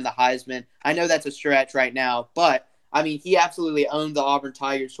while to win the Heisman. I know that's a stretch right now, but I mean, he absolutely owned the Auburn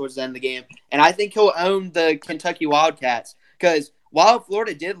Tigers towards the end of the game, and I think he'll own the Kentucky Wildcats because while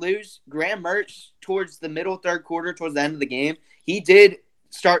Florida did lose, Graham Mertz towards the middle third quarter, towards the end of the game, he did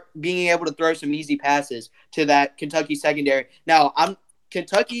start being able to throw some easy passes to that Kentucky secondary. Now,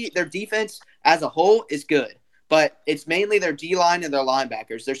 Kentucky, their defense as a whole is good, but it's mainly their D-line and their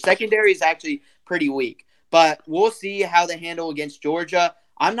linebackers. Their secondary is actually pretty weak, but we'll see how they handle against Georgia.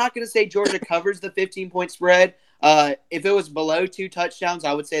 I'm not going to say Georgia covers the 15-point spread. If it was below 2 touchdowns,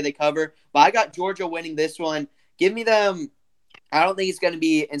 I would say they cover, but I got Georgia winning this one. Give me them. I don't think it's going to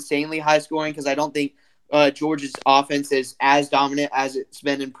be insanely high scoring because I don't think Georgia's offense is as dominant as it's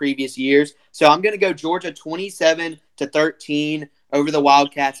been in previous years. So I'm going to go Georgia 27-13 over the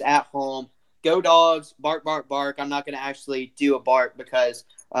Wildcats at home. Go Dogs, bark, bark, bark. I'm not going to actually do a bark because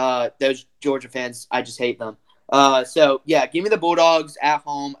those Georgia fans, I just hate them. So, yeah, give me the Bulldogs at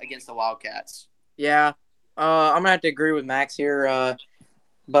home against the Wildcats. Yeah, I'm going to have to agree with Max here.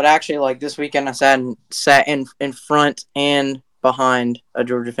 But actually, like this weekend, I sat in front and behind a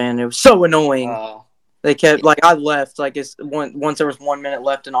Georgia fan. It was so annoying. They kept like I left like once there was 1 minute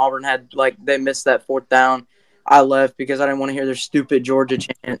left and Auburn had like they missed that 4th down. I left because I didn't want to hear their stupid Georgia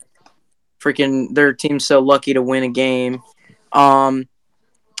chant. Freaking their team's so lucky to win a game. But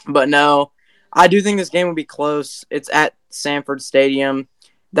no, I do think this game will be close. It's at Sanford Stadium.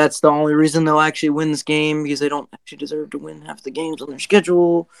 That's the only reason they'll actually win this game because they don't actually deserve to win half the games on their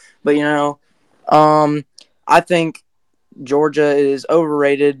schedule. But I think Georgia is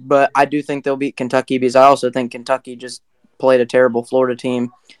overrated, but I do think they'll beat Kentucky because I also think Kentucky just played a terrible Florida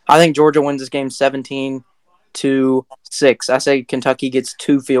team. I think Georgia wins this game 17-6. I say Kentucky gets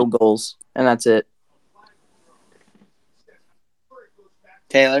 2 field goals, and that's it.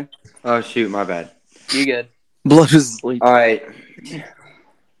 Taylor? Oh, shoot, my bad. You good. Blood is asleep. All right.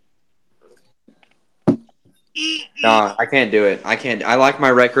 Nah, I can't do it. I can't. I like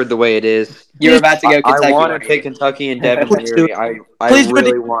my record the way it is. You're about to go Kentucky. I want to take Kentucky and Devin Please Leary. do. I Please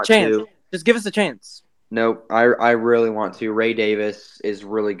really give us a want chance. to. Just give us a chance. Nope, I really want to. Ray Davis is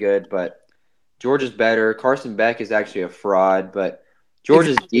really good, but Georgia's better. Carson Beck is actually a fraud, but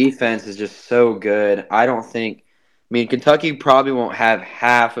Georgia's defense is just so good. I don't think – I mean, Kentucky probably won't have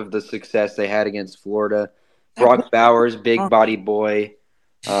half of the success they had against Florida. Brock Bowers, big body boy.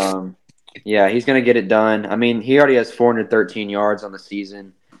 Yeah, he's going to get it done. I mean, he already has 413 yards on the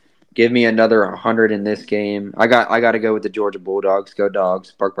season. Give me another 100 in this game. I got to go with the Georgia Bulldogs. Go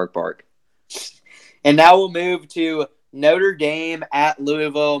Dogs. Bark, bark, bark. And now we'll move to Notre Dame at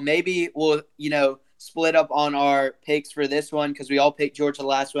Louisville. Maybe we'll, split up on our picks for this one because we all picked Georgia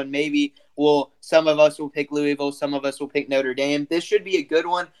last one. Maybe some of us will pick Louisville, some of us will pick Notre Dame. This should be a good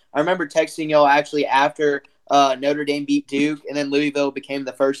one. I remember texting y'all actually after Notre Dame beat Duke, and then Louisville became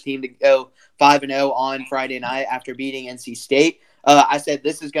the first team to go 5-0 on Friday night after beating NC State. I said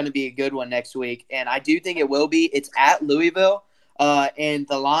this is going to be a good one next week, and I do think it will be. It's at Louisville, and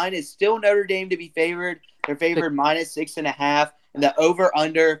the line is still Notre Dame to be favored. They're favored -6.5, and the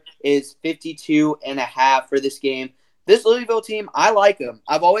over-under is 52.5 for this game. This Louisville team, I like them.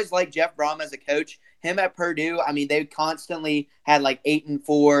 I've always liked Jeff Brom as a coach. Him at Purdue, I mean, they constantly had like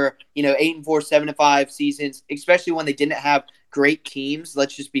 8-4, 8-4, 7-5 seasons, especially when they didn't have great teams.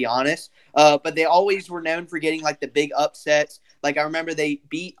 Let's just be honest. But they always were known for getting like the big upsets. Like I remember they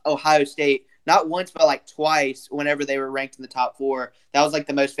beat Ohio State not once, but like twice whenever they were ranked in the top 4. That was like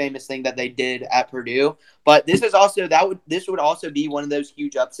the most famous thing that they did at Purdue. But this is also this would also be one of those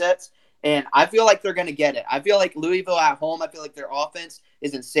huge upsets. And I feel like they're going to get it. I feel like Louisville at home, I feel like their offense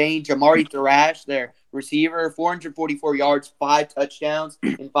is insane. Jamari Thrash, their receiver, 444 yards, 5 touchdowns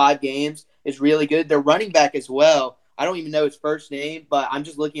in 5 games is really good. Their running back as well. I don't even know his first name, but I'm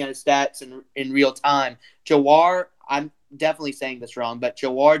just looking at his stats in real time. Jawar, I'm definitely saying this wrong, but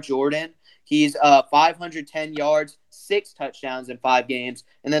Jawar Jordan, he's 510 yards, 6 touchdowns in 5 games.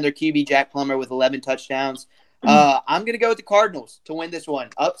 And then their QB, Jack Plummer, with 11 touchdowns. I'm going to go with the Cardinals to win this one.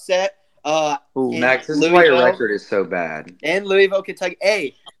 Upset. Max, this is why your record is so bad. In Louisville, Kentucky.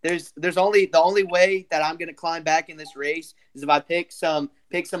 Hey, there's only the only way that I'm gonna climb back in this race is if I pick some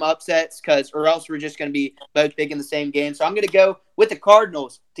upsets, or else we're just gonna be both picking the same game. So I'm gonna go with the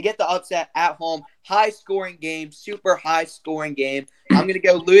Cardinals to get the upset at home. High scoring game, super high scoring game. I'm gonna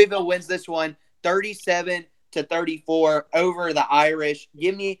go Louisville wins this one 37-34 over the Irish.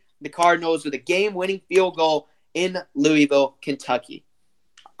 Give me the Cardinals with a game-winning field goal in Louisville, Kentucky.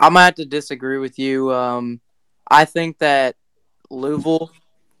 I'm going to have to disagree with you. I think that Louisville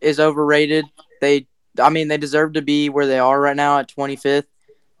is overrated. They deserve to be where they are right now at 25th.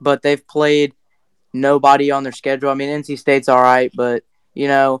 but they've played nobody on their schedule. I mean, NC State's all right, but,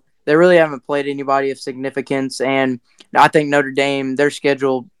 they really haven't played anybody of significance. And I think Notre Dame, their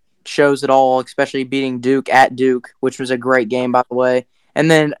schedule shows it all, especially beating Duke at Duke, which was a great game, by the way. And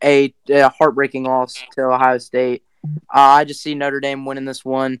then a heartbreaking loss to Ohio State. I just see Notre Dame winning this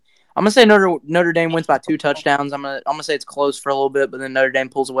one. I'm gonna say Notre Dame wins by 2 touchdowns. I'm gonna say it's close for a little bit, but then Notre Dame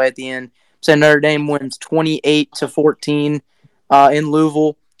pulls away at the end. So Notre Dame wins 28-14 in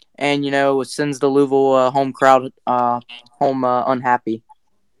Louisville, and sends the Louisville home crowd home unhappy.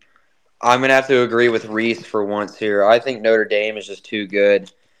 I'm going to have to agree with Reese for once here. I think Notre Dame is just too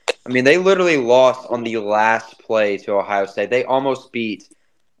good. I mean, they literally lost on the last play to Ohio State. They almost beat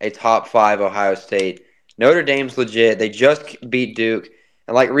a top 5 Ohio State. Notre Dame's legit. They just beat Duke.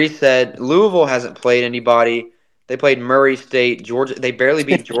 And like Reese said, Louisville hasn't played anybody. They played Murray State, Georgia. They barely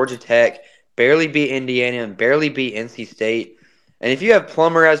beat Georgia Tech, barely beat Indiana, and barely beat NC State. And if you have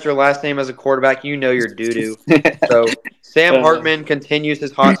Plummer as your last name as a quarterback, you know you're doo-doo. So Sam Hartman continues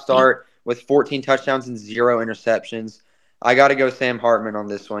his hot start with 14 touchdowns and 0 interceptions. I got to go Sam Hartman on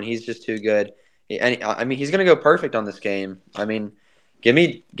this one. He's just too good. And I mean, he's going to go perfect on this game. I mean, give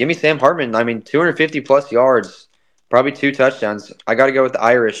me Sam Hartman. I mean, 250 plus yards, probably 2 touchdowns. I got to go with the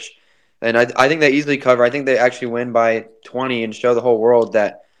Irish. And I think they easily cover. I think they actually win by 20 and show the whole world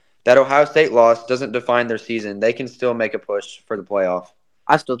that Ohio State loss doesn't define their season. They can still make a push for the playoff.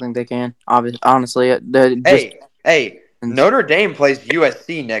 I still think they can. Honestly, Hey, Notre Dame plays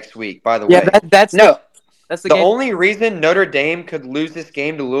USC next week, by the way. Yeah, that's the the game. only reason Notre Dame could lose this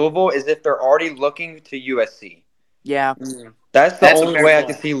game to Louisville is if they're already looking to USC. Yeah. That's the only way I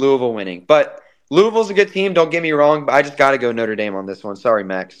can see Louisville winning. But Louisville's a good team, don't get me wrong, but I just got to go Notre Dame on this one. Sorry,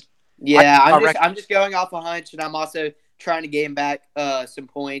 Max. Yeah, I'm just going off a hunch, and I'm also trying to gain back some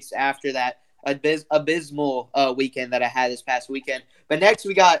points after that abysmal weekend that I had this past weekend. But next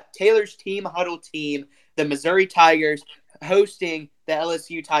we got Taylor's team huddle team, the Missouri Tigers, hosting the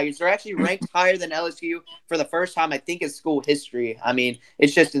LSU Tigers. They're actually ranked higher than LSU for the first time, I think, in school history. I mean,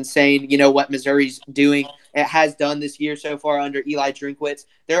 it's just insane, what Missouri's doing. It has done this year so far under Eli Drinkwitz.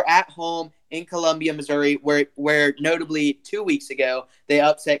 They're at home in Columbia, Missouri, where notably 2 weeks ago they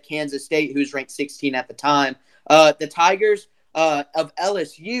upset Kansas State, who's ranked 16 at the time. The Tigers of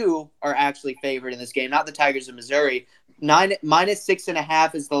LSU are actually favored in this game, not the Tigers of Missouri.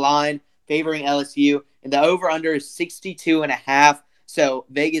 -6.5 is the line favoring LSU, and the over-under is 62.5. So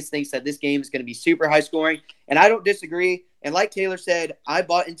Vegas thinks that this game is going to be super high scoring, and I don't disagree. And like Taylor said, I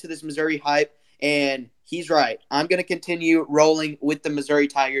bought into this Missouri hype, and he's right. I'm going to continue rolling with the Missouri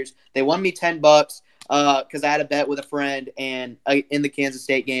Tigers. They won me $10 because I had a bet with a friend and in the Kansas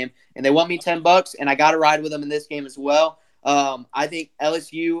State game, and they won me $10, and I got to ride with them in this game as well. I think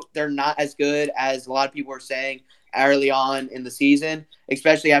LSU, they're not as good as a lot of people are saying early on in the season,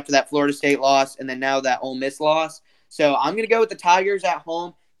 especially after that Florida State loss and then now that Ole Miss loss. So I'm going to go with the Tigers at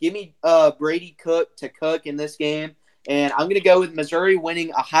home. Give me Brady Cook to cook in this game. And I'm going to go with Missouri winning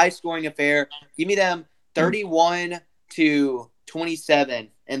a high-scoring affair. Give me them 31-27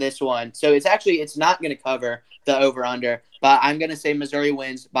 in this one. So it's not going to cover the over-under, but I'm going to say Missouri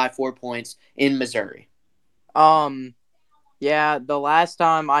wins by 4 points in Missouri. Yeah, the last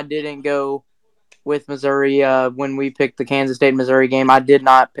time I didn't go with Missouri when we picked the Kansas State-Missouri game, I did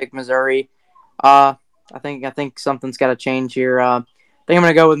not pick Missouri. I think something's got to change here. I think I'm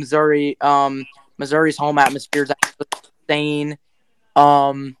going to go with Missouri. Missouri's home atmosphere is insane.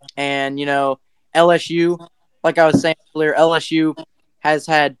 And, LSU, like I was saying earlier, LSU has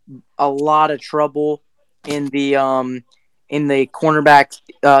had a lot of trouble in the cornerback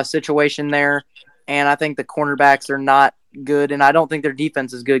situation there. And I think the cornerbacks are not good, and I don't think their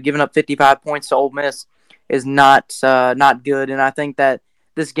defense is good. Giving up 55 points to Ole Miss is not good, and I think that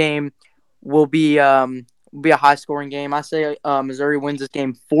this game will be a high-scoring game. I say Missouri wins this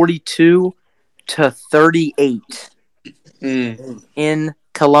game 42-38 in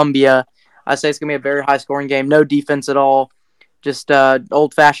Columbia. I say it's going to be a very high-scoring game. No defense at all, just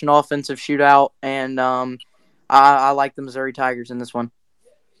old-fashioned offensive shootout, and I like the Missouri Tigers in this one.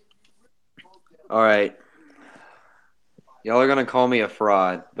 All right. Y'all are gonna call me a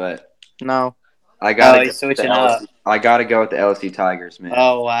fraud, but no, I gotta switching up. I gotta go with the LSU Tigers, man.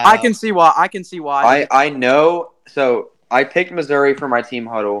 Oh wow! I can see why. I know. So I picked Missouri for my team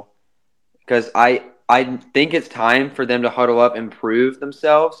huddle because I think it's time for them to huddle up and prove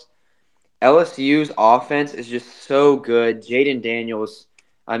themselves. LSU's offense is just so good. Jaden Daniels,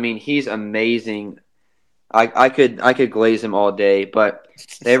 I mean, he's amazing. I could glaze him all day, but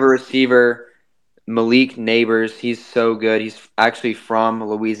they have a receiver. Malik Neighbors, he's so good. He's actually from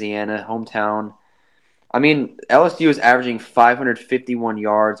Louisiana, hometown. I mean, LSU is averaging 551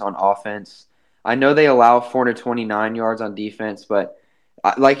 yards on offense. I know they allow 429 yards on defense, but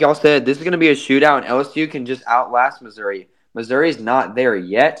like y'all said, this is going to be a shootout, and LSU can just outlast Missouri. Missouri's not there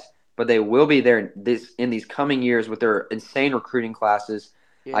yet, but they will be there in these coming years with their insane recruiting classes.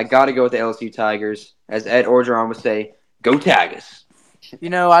 Yes. I got to go with the LSU Tigers. As Ed Orgeron would say, go Tigers.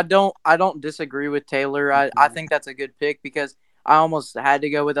 I don't disagree with Taylor. I think that's a good pick because I almost had to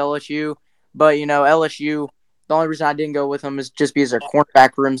go with LSU. But, LSU, the only reason I didn't go with them is just because their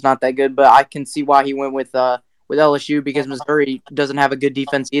cornerback room's not that good. But I can see why he went with LSU because Missouri doesn't have a good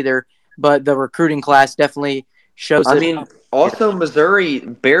defense either. But the recruiting class definitely shows I it. mean, also Missouri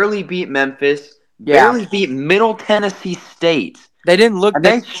barely beat Memphis, Yeah. barely beat Middle Tennessee State. They didn't look And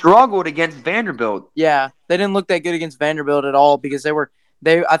they struggled against Vanderbilt. Yeah, they didn't look that good against Vanderbilt at all because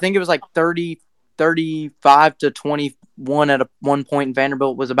I think it was like 35 to 21 at one point, and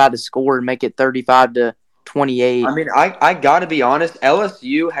Vanderbilt was about to score and make it 35 to 28. I mean, I got to be honest,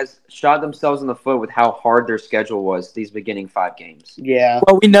 LSU has shot themselves in the foot with how hard their schedule was these beginning 5 games. Yeah.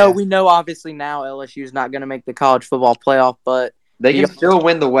 Well, we know obviously now LSU is not going to make the college football playoff, but They can still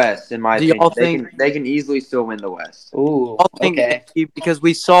win the West, in my do y'all opinion. think- They can easily still win the West. Ooh. I think Okay. because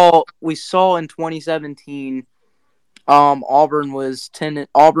we saw in 2017 Auburn was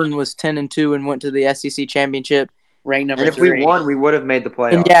 10-2 and went to the SEC championship. Rank number And if 3. we won, we would have made the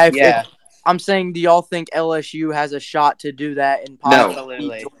playoffs. And yeah, Yeah. I'm saying, do y'all think LSU has a shot to do that in No.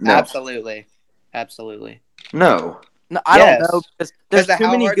 Absolutely. No. Absolutely. Absolutely. No. No, I Yes. don't know because Because there's of too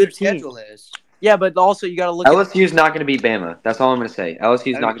how many hard good their teams. schedule is. Yeah, but also you got to look at LSU's not going to beat Bama. That's all I'm going to say.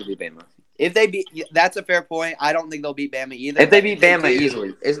 LSU's not going to beat Bama. If they beat, that's a fair point. I don't think they'll beat Bama either. If they but beat Bama do-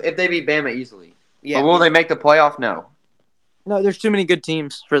 easily. If they beat Bama easily. Yeah. But will they make the playoff? No. No, there's too many good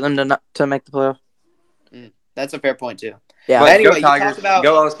teams for them to make the playoff. That's a fair point too. Yeah. But anyway, go you Tigers. talk about-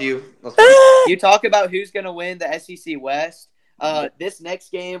 Go LSU. Let's go. You talk about who's going to win the SEC West. This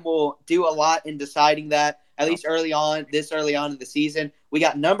next game will do a lot in deciding that. At least early on in the season, we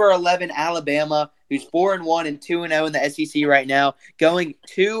got number 11 Alabama, who's 4-1 and 2-0 in the SEC right now, going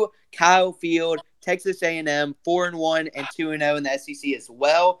to Kyle Field. Texas A&M 4-1 and 2-0 in the SEC as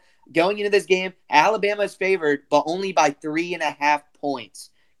well. Going into this game, Alabama is favored, but only by 3.5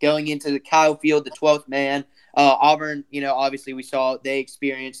 points. Going into the Kyle Field, the 12th man. Auburn, obviously we saw they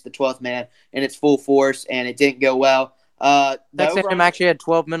experienced the 12th man in its full force, and it didn't go well. Texas A&M actually had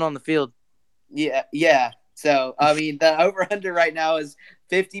 12 men on the field. Yeah. So, I mean, the over-under right now is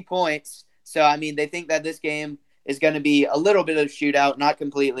 50 points. So, I mean, they think that this game is going to be a little bit of a shootout, not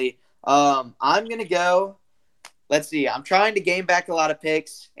completely. I'm going to go – let's see. I'm trying to gain back a lot of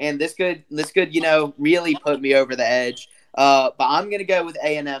picks, and this could really put me over the edge. But I'm going to go with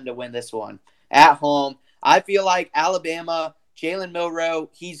A&M to win this one at home. I feel like Alabama, Jalen Milroe,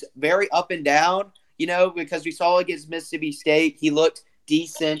 he's very up and down, because we saw against Mississippi State. He looked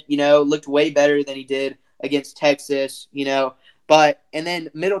decent, looked way better than he did against Texas, But and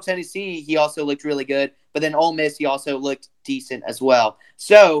then Middle Tennessee, he also looked really good. But then Ole Miss, he also looked decent as well.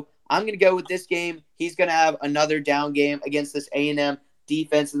 So I'm going to go with this game. He's going to have another down game against this A&M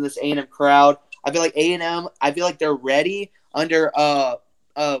defense and this A&M crowd. I feel like A&M, they're ready under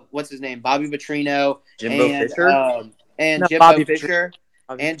what's his name, Bobby Petrino, Jimbo Fisher? And No, Jimbo Bobby Fisher,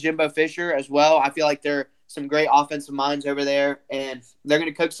 and Jimbo Fisher as well. I feel like they're some great offensive minds over there, and they're going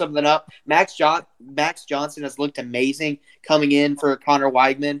to cook something up. Max Johnson has looked amazing coming in for Connor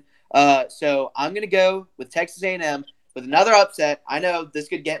Weigman. So I'm going to go with Texas A&M with another upset. I know this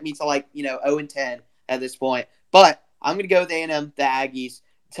could get me to 0-10 at this point, but I'm going to go with A&M, the Aggies,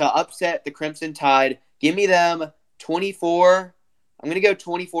 to upset the Crimson Tide. Give me them 24. I'm going to go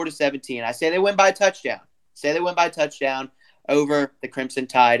 24-17. I say they win by a touchdown. Over the Crimson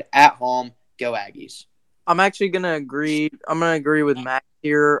Tide at home. Go Aggies. I'm actually going to agree. I'm going to agree with Matt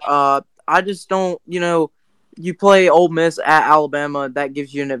here. I just don't, you play Ole Miss at Alabama, that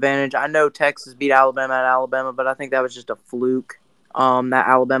gives you an advantage. I know Texas beat Alabama at Alabama, but I think that was just a fluke, that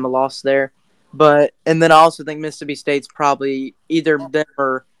Alabama lost there. And then I also think Mississippi State's probably either them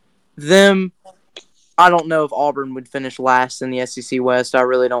or them. I don't know if Auburn would finish last in the SEC West. I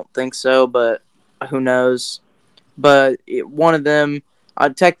really don't think so, but who knows? But one of them,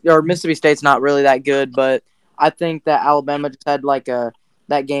 Mississippi State's not really that good, but I think that Alabama just had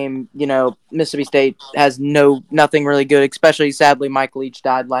that game. Mississippi State has nothing really good. Especially sadly, Mike Leach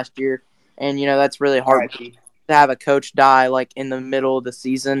died last year, and that's really hard to have a coach die in the middle of the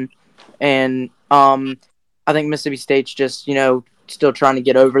season. And I think Mississippi State's just still trying to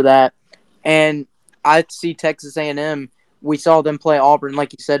get over that. And I see Texas A&M. We saw them play Auburn,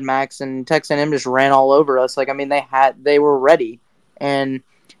 like you said, Max, and Texas A&M just ran all over us. They were ready. And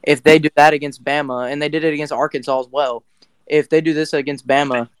if they do that against Bama, and they did it against Arkansas as well, if they do this against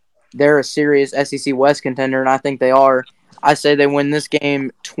Bama, they're a serious SEC West contender, and I think they are. I say they win this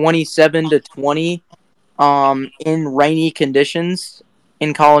game 27-20 in rainy conditions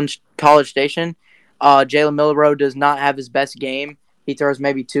in College Station. Jalen Milroe does not have his best game. He throws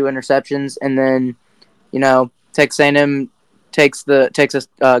maybe 2 interceptions, and then, Texas A&M takes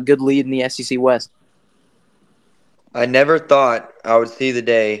a good lead in the SEC West. I never thought I would see the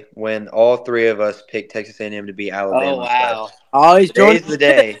day when all three of us picked Texas A&M to beat Alabama. Oh, wow. Oh, he's Today's the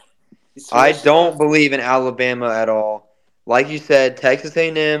day. I Switched don't up. believe in Alabama at all. Like you said, Texas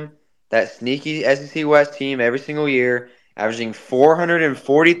A&M, that sneaky SEC West team every single year, averaging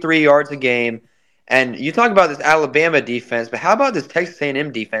 443 yards a game. And you talk about this Alabama defense, but how about this Texas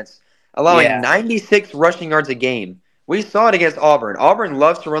A&M defense allowing Yeah. 96 rushing yards a game? We saw it against Auburn. Auburn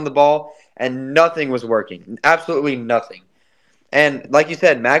loves to run the ball, and nothing was working. Absolutely nothing. And like you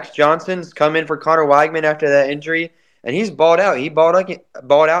said, Max Johnson's come in for Connor Weigman after that injury, and he's balled out. He balled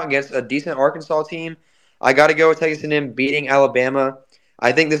out against a decent Arkansas team. I got to go with Texas A&M beating Alabama.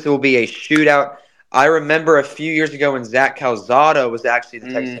 I think this will be a shootout. I remember a few years ago when Zach Calzada was actually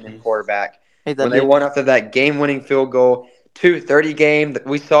the Texas A&M quarterback. Hey, When they won after that game-winning field goal, 2:30 game.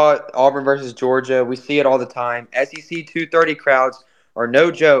 We saw it, Auburn versus Georgia. We see it all the time. SEC 2:30 crowds are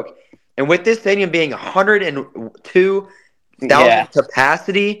no joke. And with this stadium being 102,000 Yeah.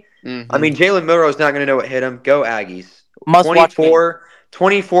 capacity, I mean, Jalen Milroe's not going to know what hit him. Go Aggies. Must watch game.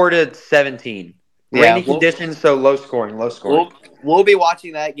 24-17. Yeah, Rainy conditions, so low scoring. We'll be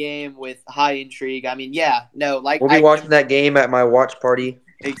watching that game with high intrigue. I mean, We'll be watching that game at my watch party.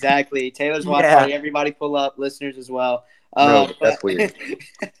 Exactly. Taylor's watch Yeah. party. Everybody pull up, listeners as well. No, that's weird.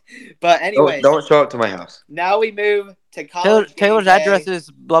 But anyway, Don't show up to my house. now we move to college. Taylor's game day, address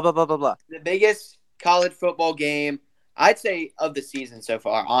is blah, blah, blah, blah, blah. the biggest college football game, I'd say, of the season so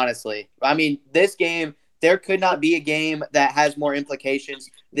far, honestly. I mean, this game, there could not be a game that has more implications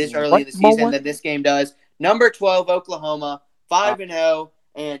this early in the season than this game does. Number 12, Oklahoma, 5-0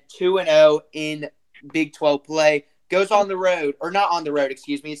 and 2-0 in Big 12 play. Goes on the road, or not on the road,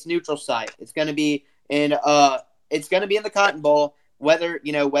 excuse me. It's neutral site. It's going to be in the Cotton Bowl, weather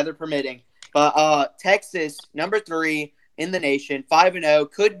permitting. But Texas, number 3 in the nation, 5-0,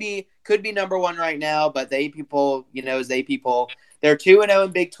 could be number 1 right now, but the AP poll, is AP poll. They're 2-0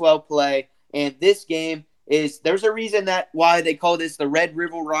 in Big 12 play, and this game there's a reason why they call this the Red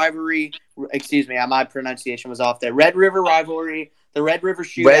River rivalry. Excuse me, my pronunciation was off there. Red River rivalry, the Red River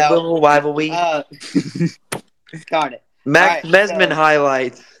shootout. Red River rivalry. Darn it. Max Mesman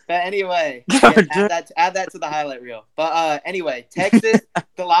highlights. But anyway, add that to the highlight reel. But anyway, Texas,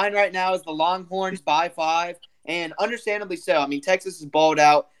 the line right now is the Longhorns by 5, and understandably so. I mean, Texas has balled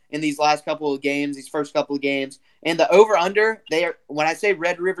out in these first couple of games, and the over-under, when I say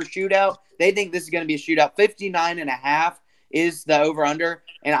Red River shootout, they think this is going to be a shootout. 59.5 is the over-under,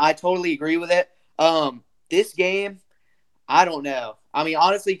 and I totally agree with it. This game, I don't know. I mean,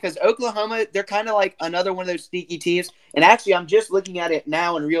 honestly, because Oklahoma, they're kind of like another one of those sneaky teams. And actually, I'm just looking at it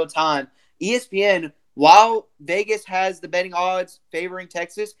now in real time. ESPN, while Vegas has the betting odds favoring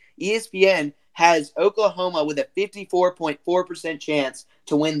Texas, ESPN has Oklahoma with a 54.4% chance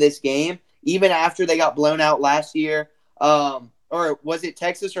to win this game, even after they got blown out last year. Or was it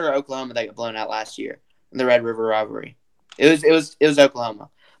Texas or Oklahoma that got blown out last year in the Red River rivalry? It was Oklahoma.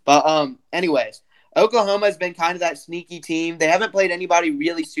 But anyways, Oklahoma has been kind of that sneaky team. They haven't played anybody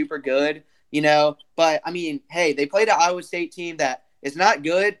really super good, But, I mean, hey, they played an Iowa State team that is not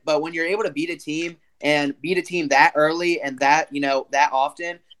good, but when you're able to beat a team that early and that, that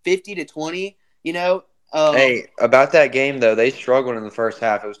often, 50-20, Hey, about that game, though, they struggled in the first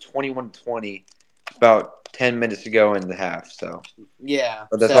half. It was 21-20 about 10 minutes to go in the half. So yeah.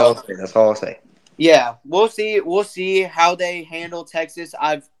 But that's all I'll say. Yeah, we'll see. We'll see how they handle Texas.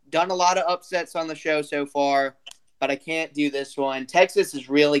 I've done a lot of upsets on the show so far, but I can't do this one. Texas is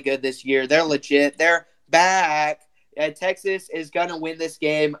really good this year. They're legit. They're back. Texas is going to win this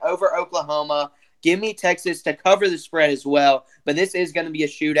game over Oklahoma. Give me Texas to cover the spread as well, but this is going to be a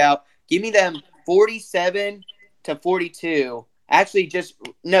shootout. Give me them 47-42. Actually,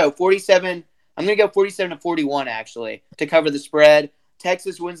 47. I'm going to go 47-41, actually, to cover the spread.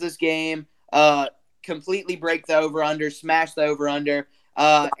 Texas wins this game. Completely break the over-under, smash the over-under.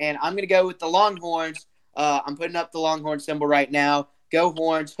 And I'm going to go with the Longhorns. I'm putting up the Longhorn symbol right now. Go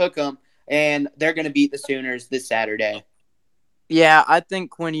Horns, hook 'em, and they're going to beat the Sooners this Saturday. Yeah, I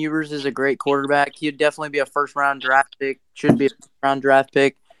think Quinn Ewers is a great quarterback. He'd definitely be a first-round draft pick. Should be a first-round draft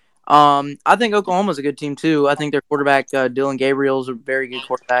pick. I think Oklahoma's a good team, too. I think their quarterback, Dylan Gabriel's a very good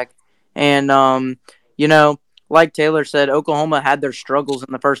quarterback. And, like Taylor said, Oklahoma had their struggles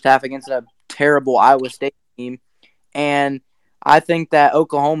in the first half against a terrible Iowa State team. And I think that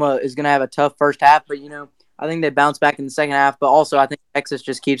Oklahoma is going to have a tough first half, but, I think they bounce back in the second half. But also, I think Texas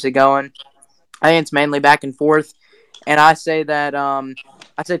just keeps it going. I think it's mainly back and forth. And I say that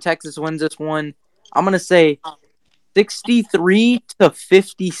Texas wins this one. I'm going to say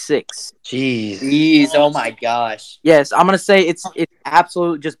 63-56. Jeez, oh my gosh. Yes, I'm going to say it's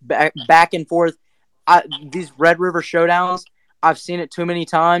absolute just back and forth. These Red River showdowns, I've seen it too many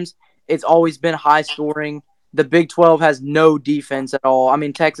times. It's always been high scoring. The Big 12 has no defense at all. I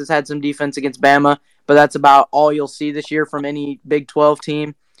mean, Texas had some defense against Bama, but that's about all you'll see this year from any Big 12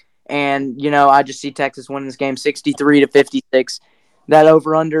 team. And, I just see Texas winning this game 63-56. That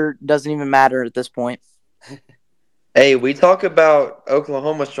over-under doesn't even matter at this point. Hey, we talk about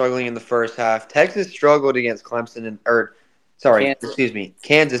Oklahoma struggling in the first half. Texas struggled against Kansas in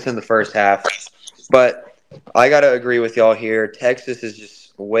the first half. But I got to agree with y'all here. Texas is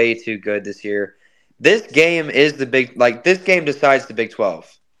just way too good this year. This game is this game decides the Big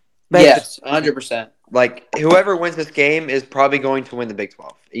 12. Yes, 100%. Whoever wins this game is probably going to win the Big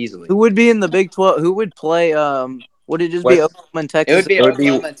 12 easily. Who would be in the Big 12? Who would play? Would it just be Oklahoma and Texas? It would be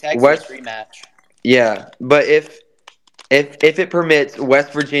Oklahoma and Texas rematch. Yeah, but if it permits,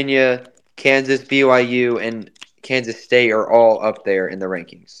 West Virginia, Kansas, BYU, and Kansas State are all up there in the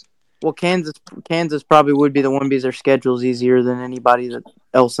rankings. Well, Kansas probably would be the one because their schedule's easier than anybody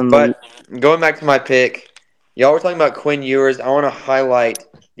else in the league. But going back to my pick, y'all were talking about Quinn Ewers. I want to highlight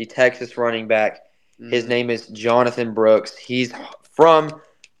the Texas running back. His name is Jonathan Brooks. He's from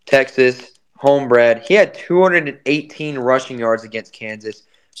Texas, homebred. He had 218 rushing yards against Kansas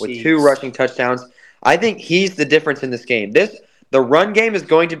with 2 rushing touchdowns. I think he's the difference in this game. The run game is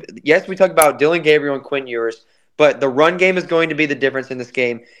going to – yes, we talk about Dylan Gabriel and Quinn Ewers, but the run game is going to be the difference in this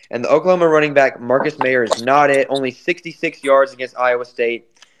game. And the Oklahoma running back, Marcus Mayer, is not it. Only 66 yards against Iowa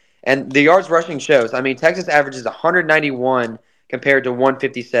State. And the yards rushing shows. I mean, Texas averages 191 compared to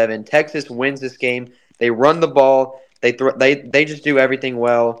 157. Texas wins this game. They run the ball. They just do everything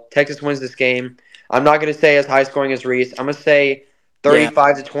well. Texas wins this game. I'm not going to say as high scoring as Reese. I'm going to say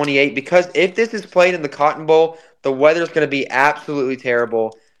 35-28 because if this is played in the Cotton Bowl, the weather's going to be absolutely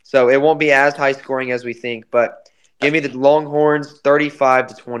terrible. So it won't be as high scoring as we think. But give me the Longhorns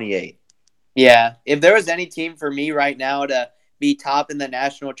 35-28. Yeah, if there was any team for me right now to be top in the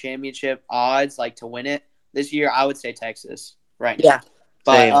national championship odds, to win it this year, I would say Texas right now. Yeah.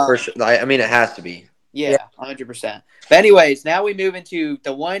 But, same, for sure. I mean, it has to be. Yeah, 100%. But anyways, now we move into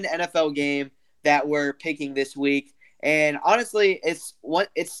the one NFL game that we're picking this week. And honestly, it's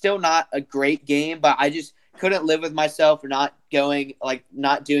still not a great game, but I just couldn't live with myself for not doing an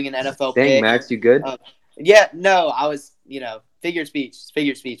NFL pick. Dang, Max, you good? Yeah, no, I was, figure speech.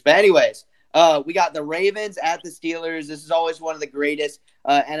 But anyways, we got the Ravens at the Steelers. This is always one of the greatest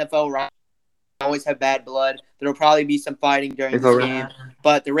NFL rivalries. Always have bad blood. There'll probably be some fighting during this game.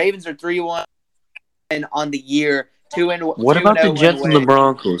 But the Ravens are 3-1 on the year. 2-0. What about the Jets and the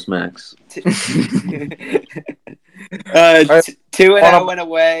Broncos, Max? 2-0 went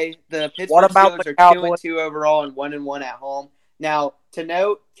away. The Pittsburgh Steelers are 2-2 overall and 1-1 at home. Now, to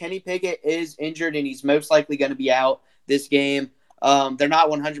note, Kenny Pickett is injured and he's most likely going to be out this game. They're not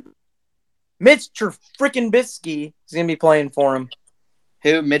 100%. Mitch freaking Trubisky is going to be playing for him.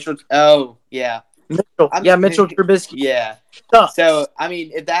 Who? Mitchell? Oh, yeah. Mitchell Trubisky. Yeah. So, I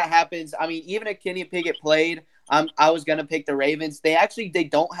mean, if that happens, even if Kenny Pickett played, I was going to pick the Ravens. They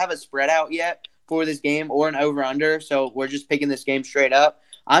don't have a spread out yet for this game or an over-under, so we're just picking this game straight up.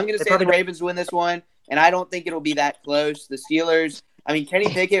 I'm going to say the Ravens win this one, and I don't think it'll be that close. The Steelers, Kenny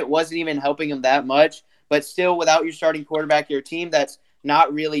Pickett wasn't even helping them that much, but still, without your starting quarterback, your team that's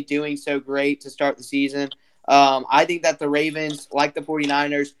not really doing so great to start the season. I think that the Ravens, like the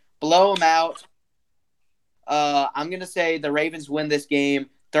 49ers, blow them out. I'm going to say the Ravens win this game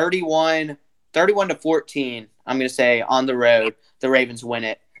 31-14. I'm going to say on the road, the Ravens win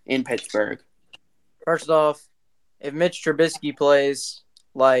it in Pittsburgh. First off, if Mitch Trubisky plays,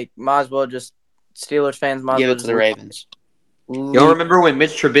 might as well just Steelers fans might give as well it to the Ravens. Y'all remember when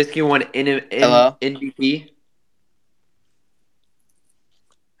Mitch Trubisky won MVP?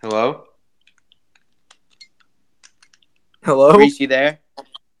 Hello? Hello? Reese, you there?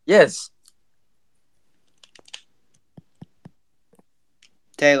 Yes.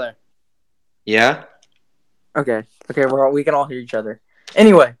 Taylor. Yeah? Okay, we can all hear each other.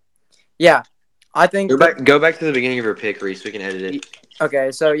 Anyway, yeah, I think Go back to the beginning of your pick, Reese. We can edit it. Okay,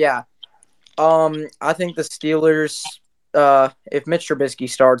 so yeah, I think the Steelers. If Mitch Trubisky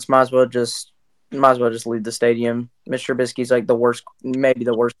starts, might as well just might as well just leave the stadium. Mr. Trubisky's like maybe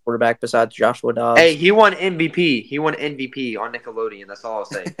the worst quarterback besides Joshua Dobbs. Hey, he won MVP. He won MVP on Nickelodeon. That's all I'll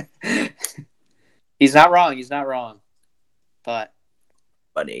say. He's not wrong. He's not wrong. But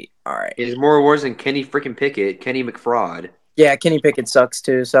all right. He has more awards than Kenny freaking Pickett, Kenny McFraud. Yeah, Kenny Pickett sucks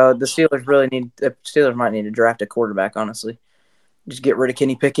too. So the Steelers might need to draft a quarterback. Honestly, just get rid of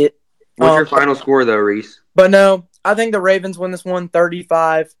Kenny Pickett. What's your final score though, Reese? But no, I think the Ravens win this one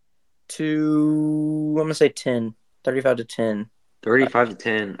 35 to I'm gonna say 10. 35 to 10. 35 to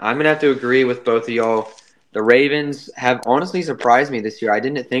 10. I'm gonna have to agree with both of y'all. The Ravens have honestly surprised me this year. I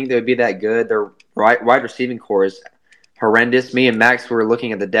didn't think they would be that good. Their wide receiving core is horrendous. Me and Max were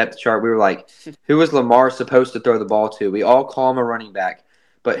looking at the depth chart. We were like, who is Lamar supposed to throw the ball to? We all call him a running back,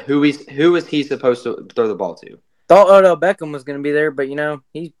 but who is he supposed to throw the ball to? Thought Odell Beckham was going to be there, but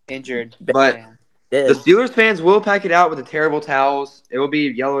he's injured. But the Steelers fans will pack it out with the terrible towels. It will be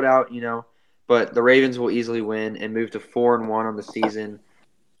yellowed out, but the Ravens will easily win and move to 4-1 on the season.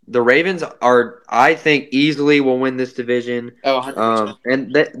 The Ravens I think, easily will win this division. Oh, 100%.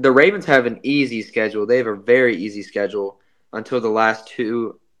 And the Ravens have an easy schedule. They have a very easy schedule until the last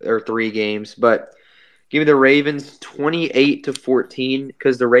 2 or 3 games. But give me the Ravens 28-14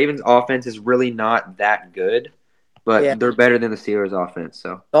 because the Ravens offense is really not that good. But they're better than the Steelers offense.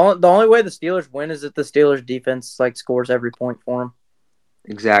 So the only way the Steelers win is if the Steelers defense scores every point for them.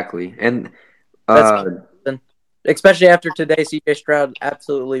 Exactly. And especially after today, C.J. Stroud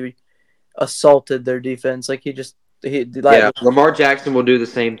absolutely assaulted their defense. Lamar Jackson will do the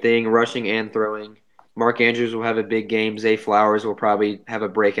same thing, rushing and throwing. Mark Andrews will have a big game. Zay Flowers will probably have a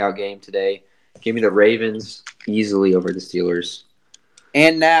breakout game today. Give me the Ravens easily over the Steelers.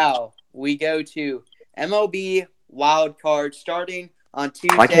 And now we go to MLB Wild Card starting on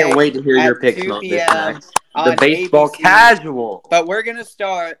Tuesday. I can't wait to hear your picks on this, Max. The baseball ABC. Casual. But we're gonna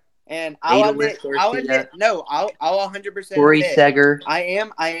start, and I'll admit, no, I'll 100% Corey admit, Seager. I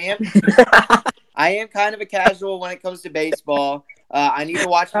am kind of a casual when it comes to baseball. I need to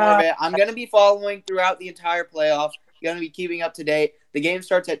watch more of it. I'm gonna be following throughout the entire playoffs. Gonna be keeping up to date. The game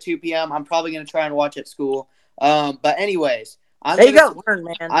starts at 2 p.m. I'm probably gonna try and watch at school. But anywaugh,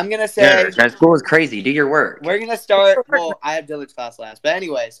 I'm gonna say that school is crazy. Do your work. We're gonna start. Well, I have Dillard's class last, but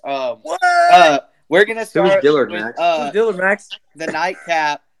anyways, we're gonna start. Who's Dillard, with, Max? Who's Dillard, Max? The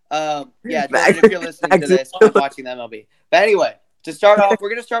nightcap. Yeah, Dillard, if you're listening to this, I'm watching the MLB. But anyway, to start off, we're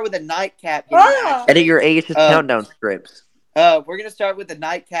gonna start with the nightcap game. Edit your Aces countdown scripts. We're gonna start with the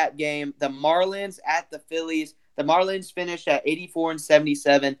nightcap game. The Marlins at the Phillies. The Marlins finished at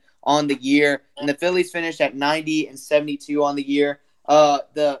 84-77 on the year, and the Phillies finished at 90-72 on the year.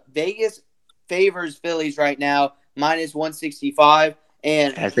 The Vegas favors Phillies right now, minus 165.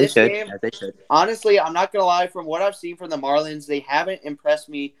 And as they should. Honestly, I'm not going to lie. From what I've seen from the Marlins, they haven't impressed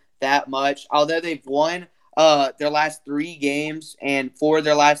me that much. Although they've won their last 3 games and 4 of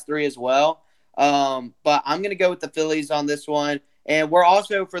their last 3 as well. But I'm going to go with the Phillies on this one. And we're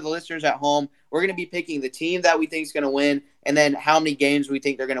also, for the listeners at home, we're going to be picking the team that we think is going to win and then how many games we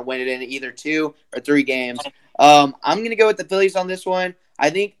think they're going to win it in, either 2 or 3 games. I'm going to go with the Phillies on this one.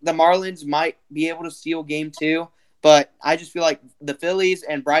 I think the Marlins might be able to steal game 2, but I just feel like the Phillies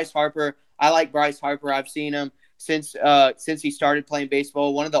and Bryce Harper, I like Bryce Harper. I've seen him since he started playing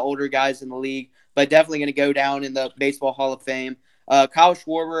baseball, one of the older guys in the league, but definitely going to go down in the Baseball Hall of Fame. Kyle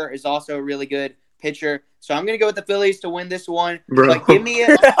Schwarber is also a really good pitcher. So I'm going to go with the Phillies to win this one. Bro. But give me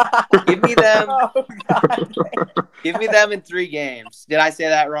them. Give me them in 3 games. Did I say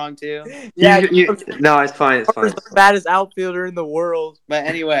that wrong too? Yeah. No, it's fine. It's fine. The baddest outfielder in the world. But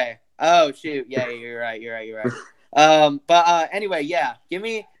anyway. Oh, shoot. Yeah, you're right. Anyway, yeah. Give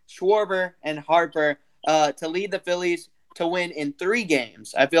me Schwarber and Harper to lead the Phillies to win in 3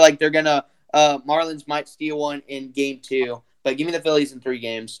 games. I feel like they're going to Marlins might steal one in game 2. But give me the Phillies in 3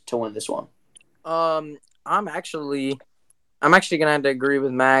 games to win this one. I'm actually gonna have to agree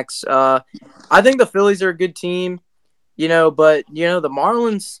with Max. I think the Phillies are a good team, but the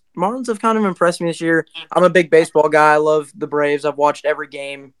Marlins have kind of impressed me this year. I'm a big baseball guy. I love the Braves. I've watched every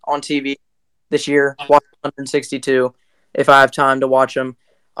game on TV this year. Watched 162 if I have time to watch them.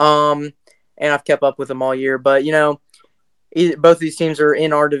 And I've kept up with them all year. But both these teams are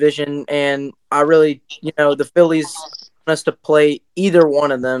in our division, and I really, the Phillies want us to play either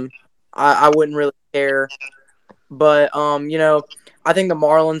one of them. I wouldn't really care. But, I think the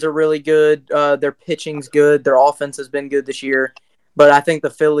Marlins are really good. Their pitching's good. Their offense has been good this year. But I think the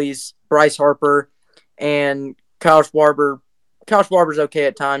Phillies, Bryce Harper and Kyle Schwarber's okay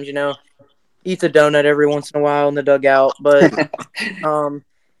at times, eats a donut every once in a while in the dugout. But,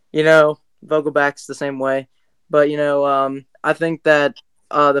 Vogelback's the same way. But, I think that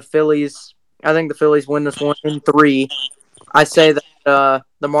the Phillies I think the Phillies win this one in 3. I say that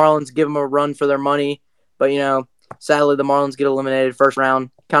the Marlins give them a run for their money, but sadly the Marlins get eliminated first round.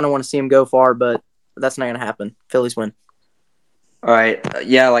 Kind of want to see them go far, but that's not going to happen. Phillies win. All right.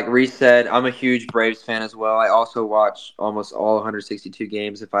 Yeah, like Reese said, I'm a huge Braves fan as well. I also watch almost all 162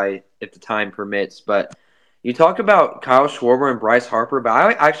 games if the time permits. But you talk about Kyle Schwarber and Bryce Harper, but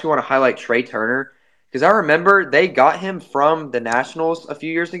I actually want to highlight Trey Turner because I remember they got him from the Nationals a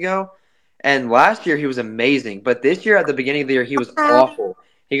few years ago, and last year he was amazing. But this year, at the beginning of the year, he was awful.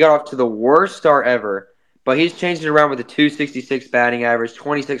 He got off to the worst start ever, but he's changed it around with a 266 batting average,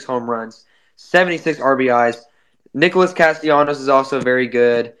 26 home runs, 76 RBIs. Nicholas Castellanos is also very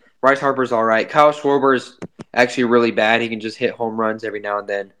good. Bryce Harper's all right. Kyle Schwarber's actually really bad. He can just hit home runs every now and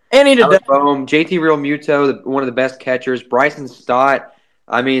then. And he did Alec Boehm, JT Realmuto, one of the best catchers. Bryson Stott.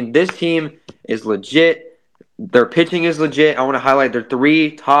 I mean, this team is legit. Their pitching is legit. I want to highlight their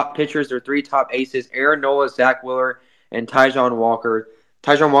 3 top pitchers, their 3 top aces: Aaron Nola, Zach Wheeler, and Tyjon Walker.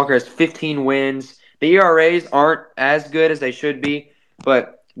 Tyjon Walker has 15 wins. The ERAs aren't as good as they should be,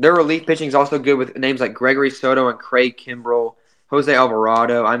 but their relief pitching is also good with names like Gregory Soto and Craig Kimbrell, Jose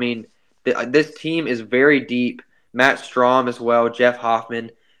Alvarado. I mean, this team is very deep. Matt Strahm as well, Jeff Hoffman.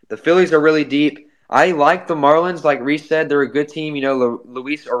 The Phillies are really deep. I like the Marlins. Like Reese said, they're a good team.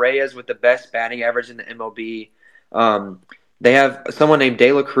 Luis Arias with the best batting average in the MLB. They have someone named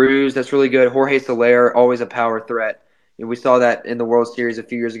De La Cruz that's really good. Jorge Soler, always a power threat. And we saw that in the World Series a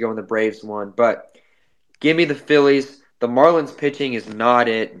few years ago when the Braves won. But give me the Phillies. The Marlins pitching is not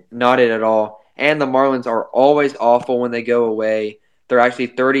it at all. And the Marlins are always awful when they go away. They're actually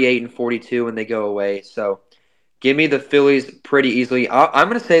 38-42 when they go away. So give me the Phillies pretty easily. I'm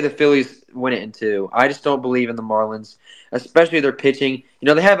going to say the Phillies win it in 2. I just don't believe in the Marlins, especially their pitching.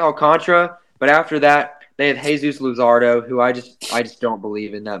 They have Alcantara, but after that, they have Jesus Luzardo, who I just don't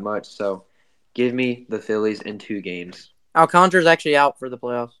believe in that much. So give me the Phillies in 2 games. Alcantara's actually out for the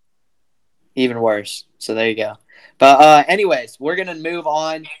playoffs. Even worse. So there you go. But anyways, we're going to move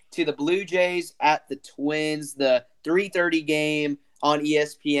on to the Blue Jays at the Twins, the 3:30 game on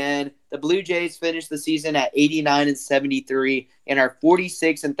ESPN. The Blue Jays finished the season at 89-73 and are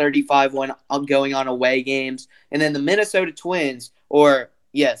 46-35 when going on away games. And then the Minnesota Twins, the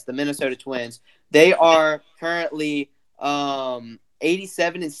Minnesota Twins, they are currently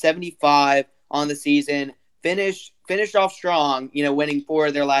 87-75 on the season. Finished off strong, winning 4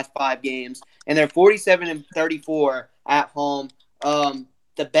 of their last 5 games, and they're 47-34 at home.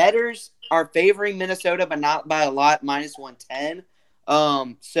 The bettors are favoring Minnesota, but not by a lot, -110.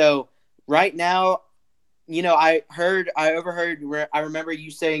 So right now, I remember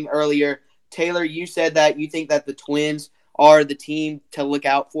you saying earlier, Taylor, you said that you think that the Twins are the team to look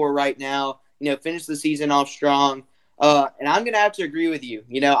out for right now. Finish the season off strong. And I'm going to have to agree with you.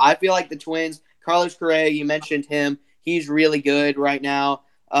 I feel like the Twins, Carlos Correa, you mentioned him. He's really good right now.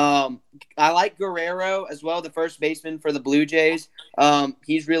 I like Guerrero as well, the first baseman for the Blue Jays.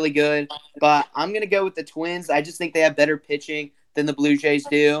 He's really good. But I'm going to go with the Twins. I just think they have better pitching than the Blue Jays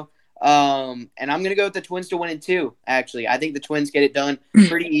do. And I'm going to go with the Twins to win in 2, actually. I think the Twins get it done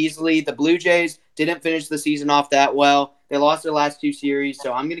pretty easily. The Blue Jays didn't finish the season off that well. They lost their last 2 series.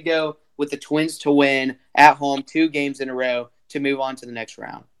 So I'm going to go with the Twins to win at home 2 games in a row to move on to the next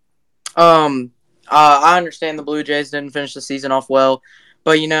round. I understand the Blue Jays didn't finish the season off well,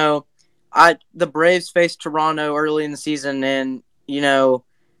 but the Braves faced Toronto early in the season, and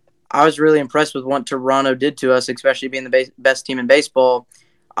I was really impressed with what Toronto did to us, especially being the best team in baseball.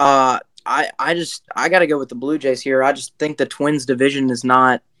 I got to go with the Blue Jays here. I just think the Twins division it's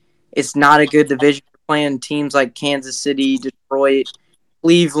not a good division. We're playing teams like Kansas City, Detroit,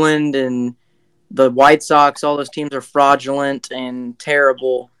 Cleveland, and the White Sox. All those teams are fraudulent and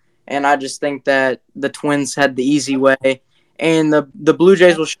terrible. And I just think that the Twins had the easy way, and the Blue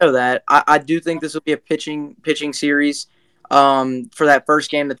Jays will show that. I do think this will be a pitching series. For that first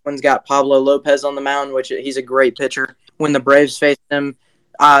game, the Twins got Pablo Lopez on the mound, which he's a great pitcher. When the Braves faced him,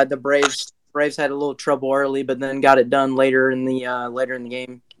 the Braves had a little trouble early, but then got it done later in the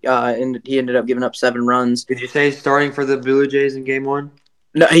game. And he ended up giving up 7 runs. Did you say he's starting for the Blue Jays in Game 1?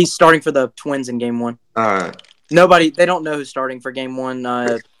 No, he's starting for the Twins in Game 1. All right. They don't know who's starting for Game 1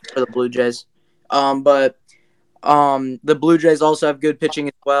 for the Blue Jays. But the Blue Jays also have good pitching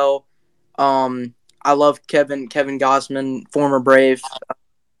as well. I love Kevin Gausman, former Brave.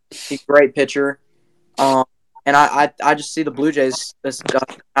 He's a great pitcher. And I just see the Blue Jays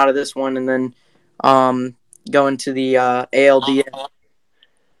out of this one and then going to the ALDS.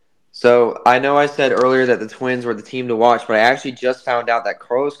 So I know I said earlier that the Twins were the team to watch, but I actually just found out that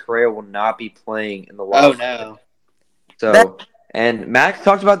Carlos Correa will not be playing in the Wild Card. Oh, no. So And Max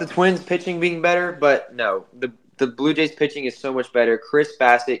talked about the Twins pitching being better, but no, the Blue Jays pitching is so much better. Chris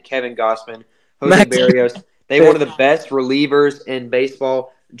Bassett, Kevin Gossman, Jose Max, Barrios, they have one of the best relievers in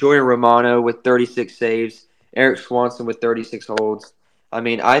baseball. Jordan Romano with 36 saves, Eric Swanson with 36 holds. I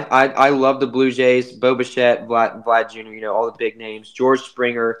mean, I love the Blue Jays. Bo Bichette, Vlad Jr., all the big names. George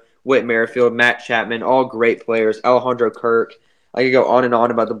Springer, Whit Merrifield, Matt Chapman, all great players. Alejandro Kirk. I could go on and on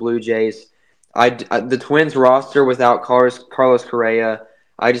about the Blue Jays. The Twins roster without Carlos Correa,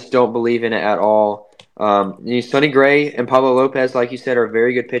 I just don't believe in it at all. Sonny Gray and Pablo Lopez, like you said, are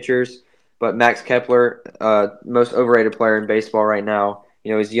very good pitchers, but Max Kepler, most overrated player in baseball right now.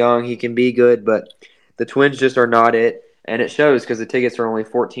 He's young, he can be good, but the Twins just are not it, and it shows because the tickets are only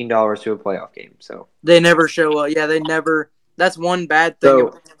 $14 to a playoff game. So they never show up. Yeah, they never. That's one bad thing So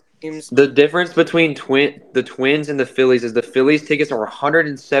about teams. the difference between the Twins and the Phillies is the Phillies tickets are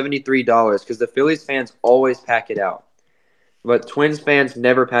 $173 because the Phillies fans always pack it out. But Twins fans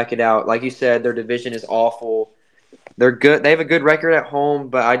never pack it out. Like you said, their division is awful. They're good. They have a good record at home,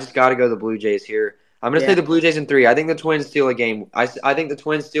 but I just got to go the Blue Jays here. I'm going to say the Blue Jays in 3. I think the Twins steal a game. I think the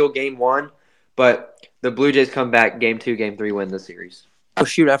Twins steal game 1, but the Blue Jays come back game 2, game 3, win the series. Oh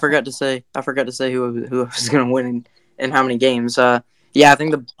shoot, I forgot to say who was going to win in how many games. Yeah, I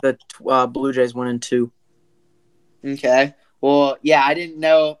think the Blue Jays win in 2. Okay. Well, yeah, I didn't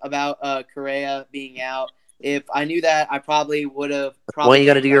know about Correa being out. If I knew that, I probably would have. Well, you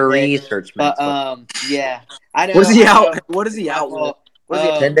got to do your research, man. But yeah, I know. What is he out? What is he out with? What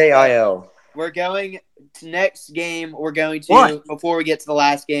is he? 10-day IL. We're going to next game. We're going to What? Before we get to the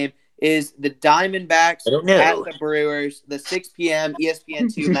last game is the Diamondbacks I don't know. at the Brewers, the 6 p.m.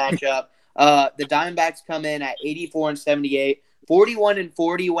 ESPN2 matchup. The Diamondbacks come in at 84-78,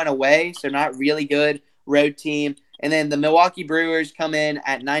 41-40 went away, so not really good road team. And then the Milwaukee Brewers come in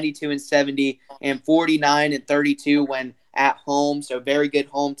at 92-70 and 49-32 when at home, so very good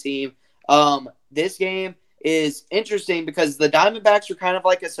home team. This game is interesting because the Diamondbacks are kind of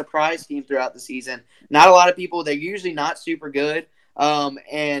like a surprise team throughout the season. Not a lot of people, they're usually not super good,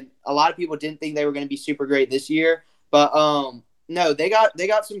 and a lot of people didn't think they were going to be super great this year. But no, they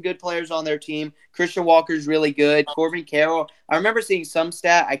got some good players on their team. Christian Walker's really good. Corbin Carroll, I remember seeing some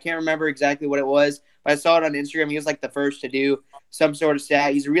stat. I can't remember exactly what it was, but I saw it on Instagram. He was like the first to do some sort of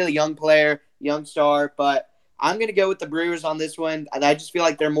stat. He's a really young player, young star, but I'm going to go with the Brewers on this one. I just feel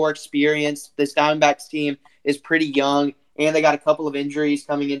like they're more experienced. This Diamondbacks team is pretty young, and they got a couple of injuries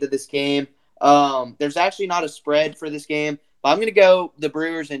coming into this game. There's actually not a spread for this game, but I'm going to go the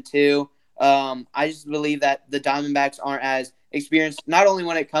Brewers in 2. I just believe that the Diamondbacks aren't as experienced, not only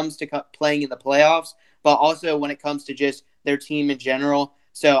when it comes to playing in the playoffs, but also when it comes to just their team in general.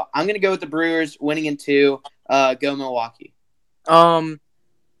 So I'm going to go with the Brewers winning in 2. Go Milwaukee.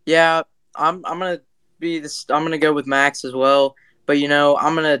 Yeah, I'm gonna go with Max as well, but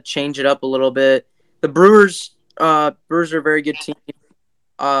I'm gonna change it up a little bit. The Brewers are a very good team.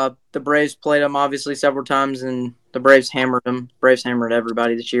 The Braves played them obviously several times, and the Braves hammered them. Braves hammered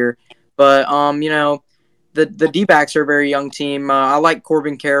everybody this year, but the D-backs are a very young team. I like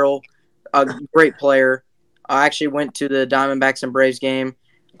Corbin Carroll, a great player. I actually went to the Diamondbacks and Braves game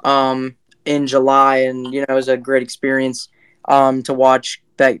in July, and it was a great experience to watch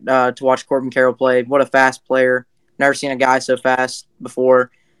Corbin Carroll play. What a fast player! Never seen a guy so fast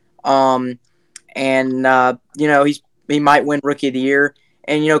before. He might win Rookie of the Year.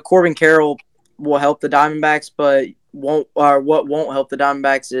 And Corbin Carroll will help the Diamondbacks, but what won't help the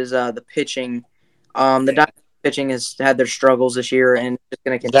Diamondbacks is the pitching. The Diamondbacks pitching has had their struggles this year, and it's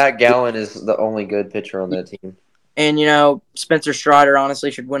going to continue. Zach Gallen is the only good pitcher on that team. And Spencer Strider honestly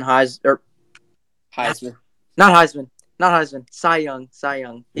should win Heisman. Not Heisman. Cy Young.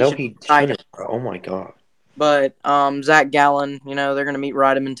 He shouldn't. Oh my god. But Zach Gallen, they're going to meet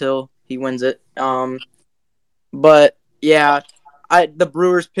ride him until he wins it. But yeah, the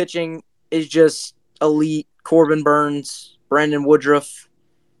Brewers pitching is just elite. Corbin Burns, Brandon Woodruff.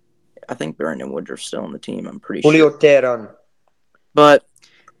 I think Brandon Woodruff's still on the team. I'm pretty sure. Julio Teheran. But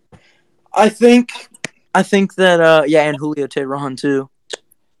I think that and Julio Teheran too.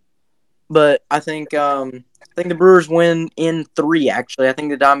 But I think the Brewers win in 3. Actually, I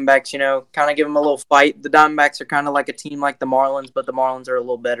think the Diamondbacks, kind of give them a little fight. The Diamondbacks are kind of like a team like the Marlins, but the Marlins are a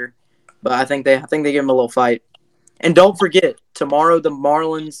little better. But I think they give them a little fight. And don't forget, tomorrow the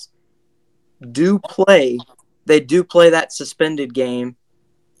Marlins do play. They do play that suspended game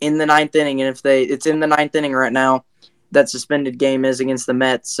in the 9th inning, and it's in the 9th inning right now. That suspended game is against the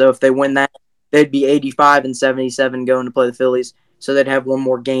Mets. So if they win that, they'd be 85-77 going to play the Phillies. So they'd have one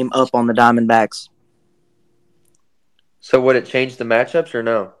more game up on the Diamondbacks. So would it change the matchups or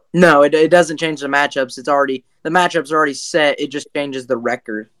no? No, it doesn't change the matchups. It's already the matchup's already set. It just changes the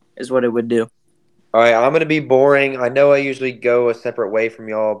record is what it would do. All right, I'm going to be boring. I know I usually go a separate way from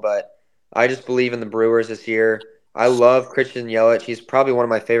y'all, but I just believe in the Brewers this year. I love Christian Yelich. He's probably one of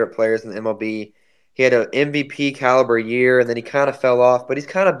my favorite players in the MLB. He had an MVP caliber year, and then he kind of fell off, but he's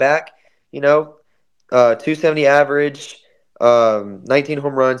kind of back. 270 average, 19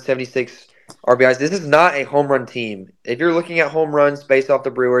 home runs, 76 RBIs. This is not a home run team. If you're looking at home runs based off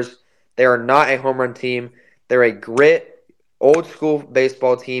the Brewers, they are not a home run team. They're a grit, old school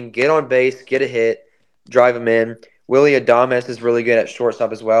baseball team. Get on base, get a hit, drive them in. Willie Adames is really good at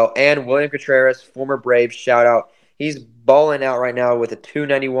shortstop as well. And William Contreras, former Braves, shout out. He's balling out right now with a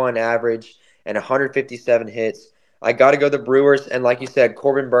 291 average and 157 hits. I got to go the Brewers. And like you said,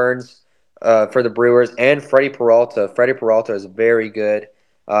 Corbin Burns for the Brewers and Freddie Peralta. Freddie Peralta is very good.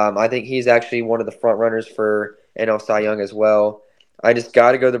 I think he's actually one of the front runners for NL Cy Young as well. I just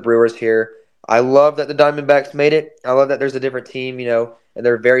got to go the Brewers here. I love that the Diamondbacks made it. I love that there's a different team, and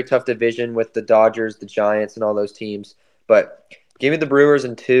they're a very tough division with the Dodgers, the Giants, and all those teams. But give me the Brewers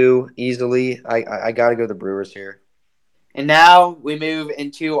in 2 easily. I got to go the Brewers here. And now we move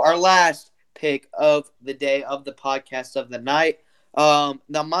into our last pick of the day of the podcast of the night. Now,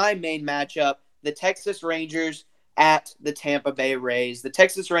 my main matchup, the Texas Rangers at the Tampa Bay Rays. The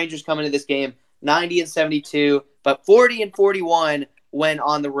Texas Rangers come into this game 90-72, but 40-41 when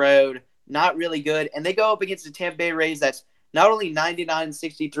on the road. Not really good. And they go up against the Tampa Bay Rays that's not only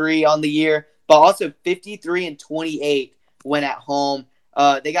 99-63 on the year, but also 53-28 when at home.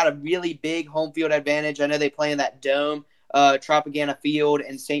 They got a really big home field advantage. I know they play in that dome, Tropicana Field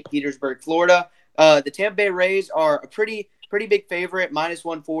in St. Petersburg, Florida. The Tampa Bay Rays are a pretty big favorite, minus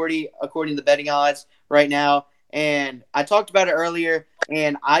 140 according to the betting odds right now. And I talked about it earlier,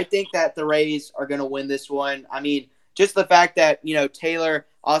 and I think that the Rays are going to win this one. I mean, just the fact that, Taylor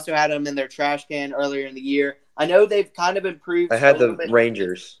also had them in their trash can earlier in the year. I know they've kind of improved. I had the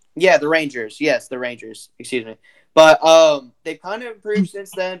Rangers. Yeah, the Rangers. Yes, the Rangers. Excuse me. But they've kind of improved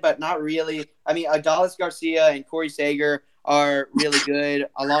since then, but not really. I mean, Adalis Garcia and Corey Seager are really good,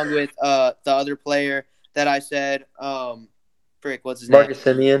 along with the other player that I said. What's his name? Marcus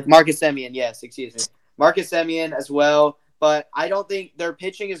Semien. Marcus Semien, yes, excuse me. Marcus Semien as well. But I don't think their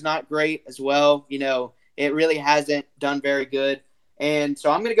pitching is not great as well. It really hasn't done very good. And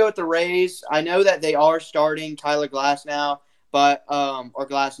so I'm going to go with the Rays. I know that they are starting Tyler Glasnow, or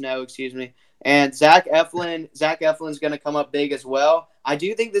Glasnow, excuse me. And Zach Eflin's going to come up big as well. I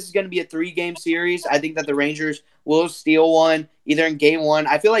do think this is going to be a 3-game series. I think that the Rangers will steal one either in game 1.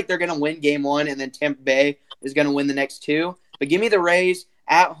 I feel like they're going to win game 1, and then Tampa Bay is going to win the next 2. But give me the Rays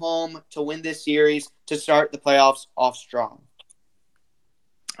at home to win this series to start the playoffs off strong.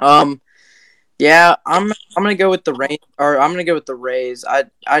 Yeah, I'm gonna go with the Rays.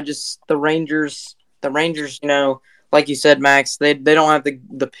 The Rangers, like you said, Max, they don't have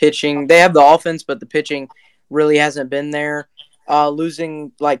the pitching. They have the offense, but the pitching really hasn't been there.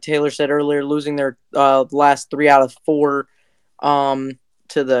 Losing, like Taylor said earlier, losing their last 3 out of 4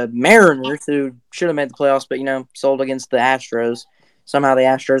 to the Mariners, who should have made the playoffs, but sold against the Astros. Somehow the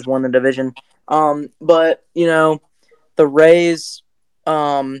Astros won the division. But the Rays,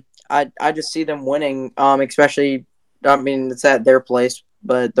 I just see them winning, especially, it's at their place,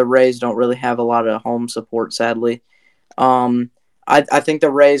 but the Rays don't really have a lot of home support, sadly. I think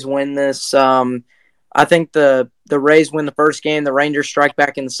the Rays win this. I think the Rays win the first game, the Rangers strike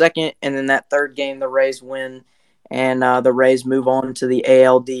back in the second, and then that third game the Rays win, and the Rays move on to the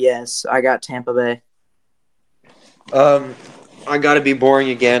ALDS. I got Tampa Bay. I got to be boring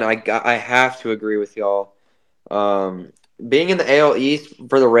again. I have to agree with y'all. Being in the AL East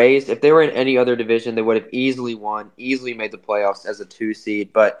for the Rays, if they were in any other division, they would have easily made the playoffs as a 2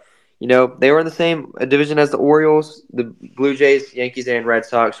 seed. But, they were in the same division as the Orioles, the Blue Jays, Yankees, and Red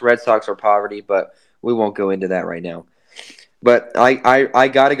Sox. Red Sox are poverty, but we won't go into that right now. But I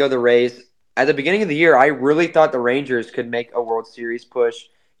got to go the Rays. At the beginning of the year, I really thought the Rangers could make a World Series push.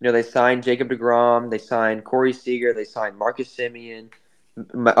 They signed Jacob deGrom. They signed Corey Seager. They signed Marcus Semien.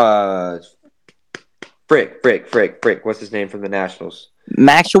 Frick. What's his name from the Nationals?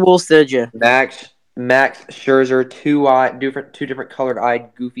 Maxwell Sturger. Max Scherzer, two different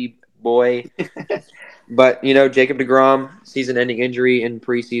colored-eyed goofy boy. But Jacob deGrom, season-ending injury in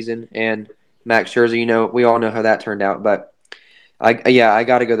preseason, and Max Scherzer. We all know how that turned out. But I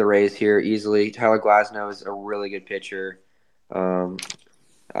got to go the Rays here easily. Tyler Glasnow is a really good pitcher.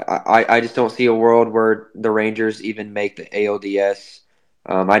 I just don't see a world where the Rangers even make the ALDS.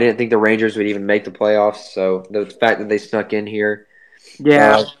 I didn't think the Rangers would even make the playoffs, so the fact that they snuck in here,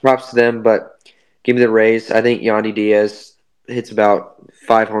 props to them. But give me the Rays. I think Yandy Diaz hits about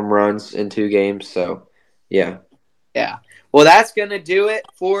 5 home runs in 2 games, so Yeah. Yeah. Well, that's going to do it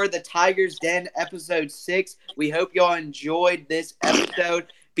for the Tigers Den episode 6. We hope y'all enjoyed this episode.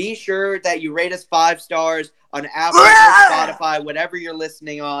 Be sure that you rate us 5 stars on Apple or Spotify, whatever you're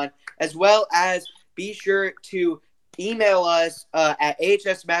listening on, as well as be sure to email us at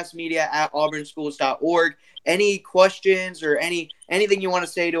hsmassmedia@auburnschools.org. Any questions or anything you want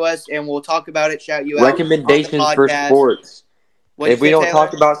to say to us, and we'll talk about it, shout you out. Recommendations on the for podcast. sports. What'd If you we say, don't Taylor?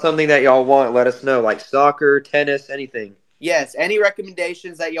 talk about something that y'all want, let us know, like soccer, tennis, anything. Yes, any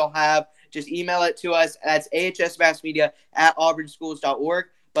recommendations that y'all have, just email it to us. That's ahsmassmedia@auburnschools.org.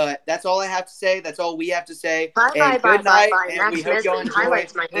 But that's all I have to say. That's all we have to say. Bye, And bye, good bye, night, bye, and Max we hope y'all Mesman enjoy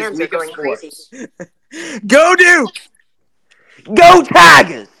highlights. My this hands week are of going crazy. sports. Go Duke! Go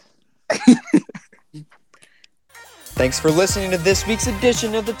Tigers! Thanks for listening to this week's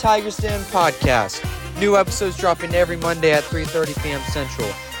edition of the Tigers Den podcast. New episodes dropping every Monday at 3:30 p.m. Central.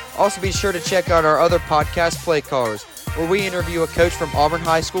 Also be sure to check out our other podcast, Play Callers, where we interview a coach from Auburn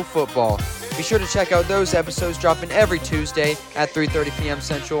High School football. Be sure to check out those episodes dropping every Tuesday at 3:30 p.m.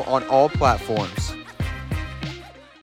 Central on all platforms.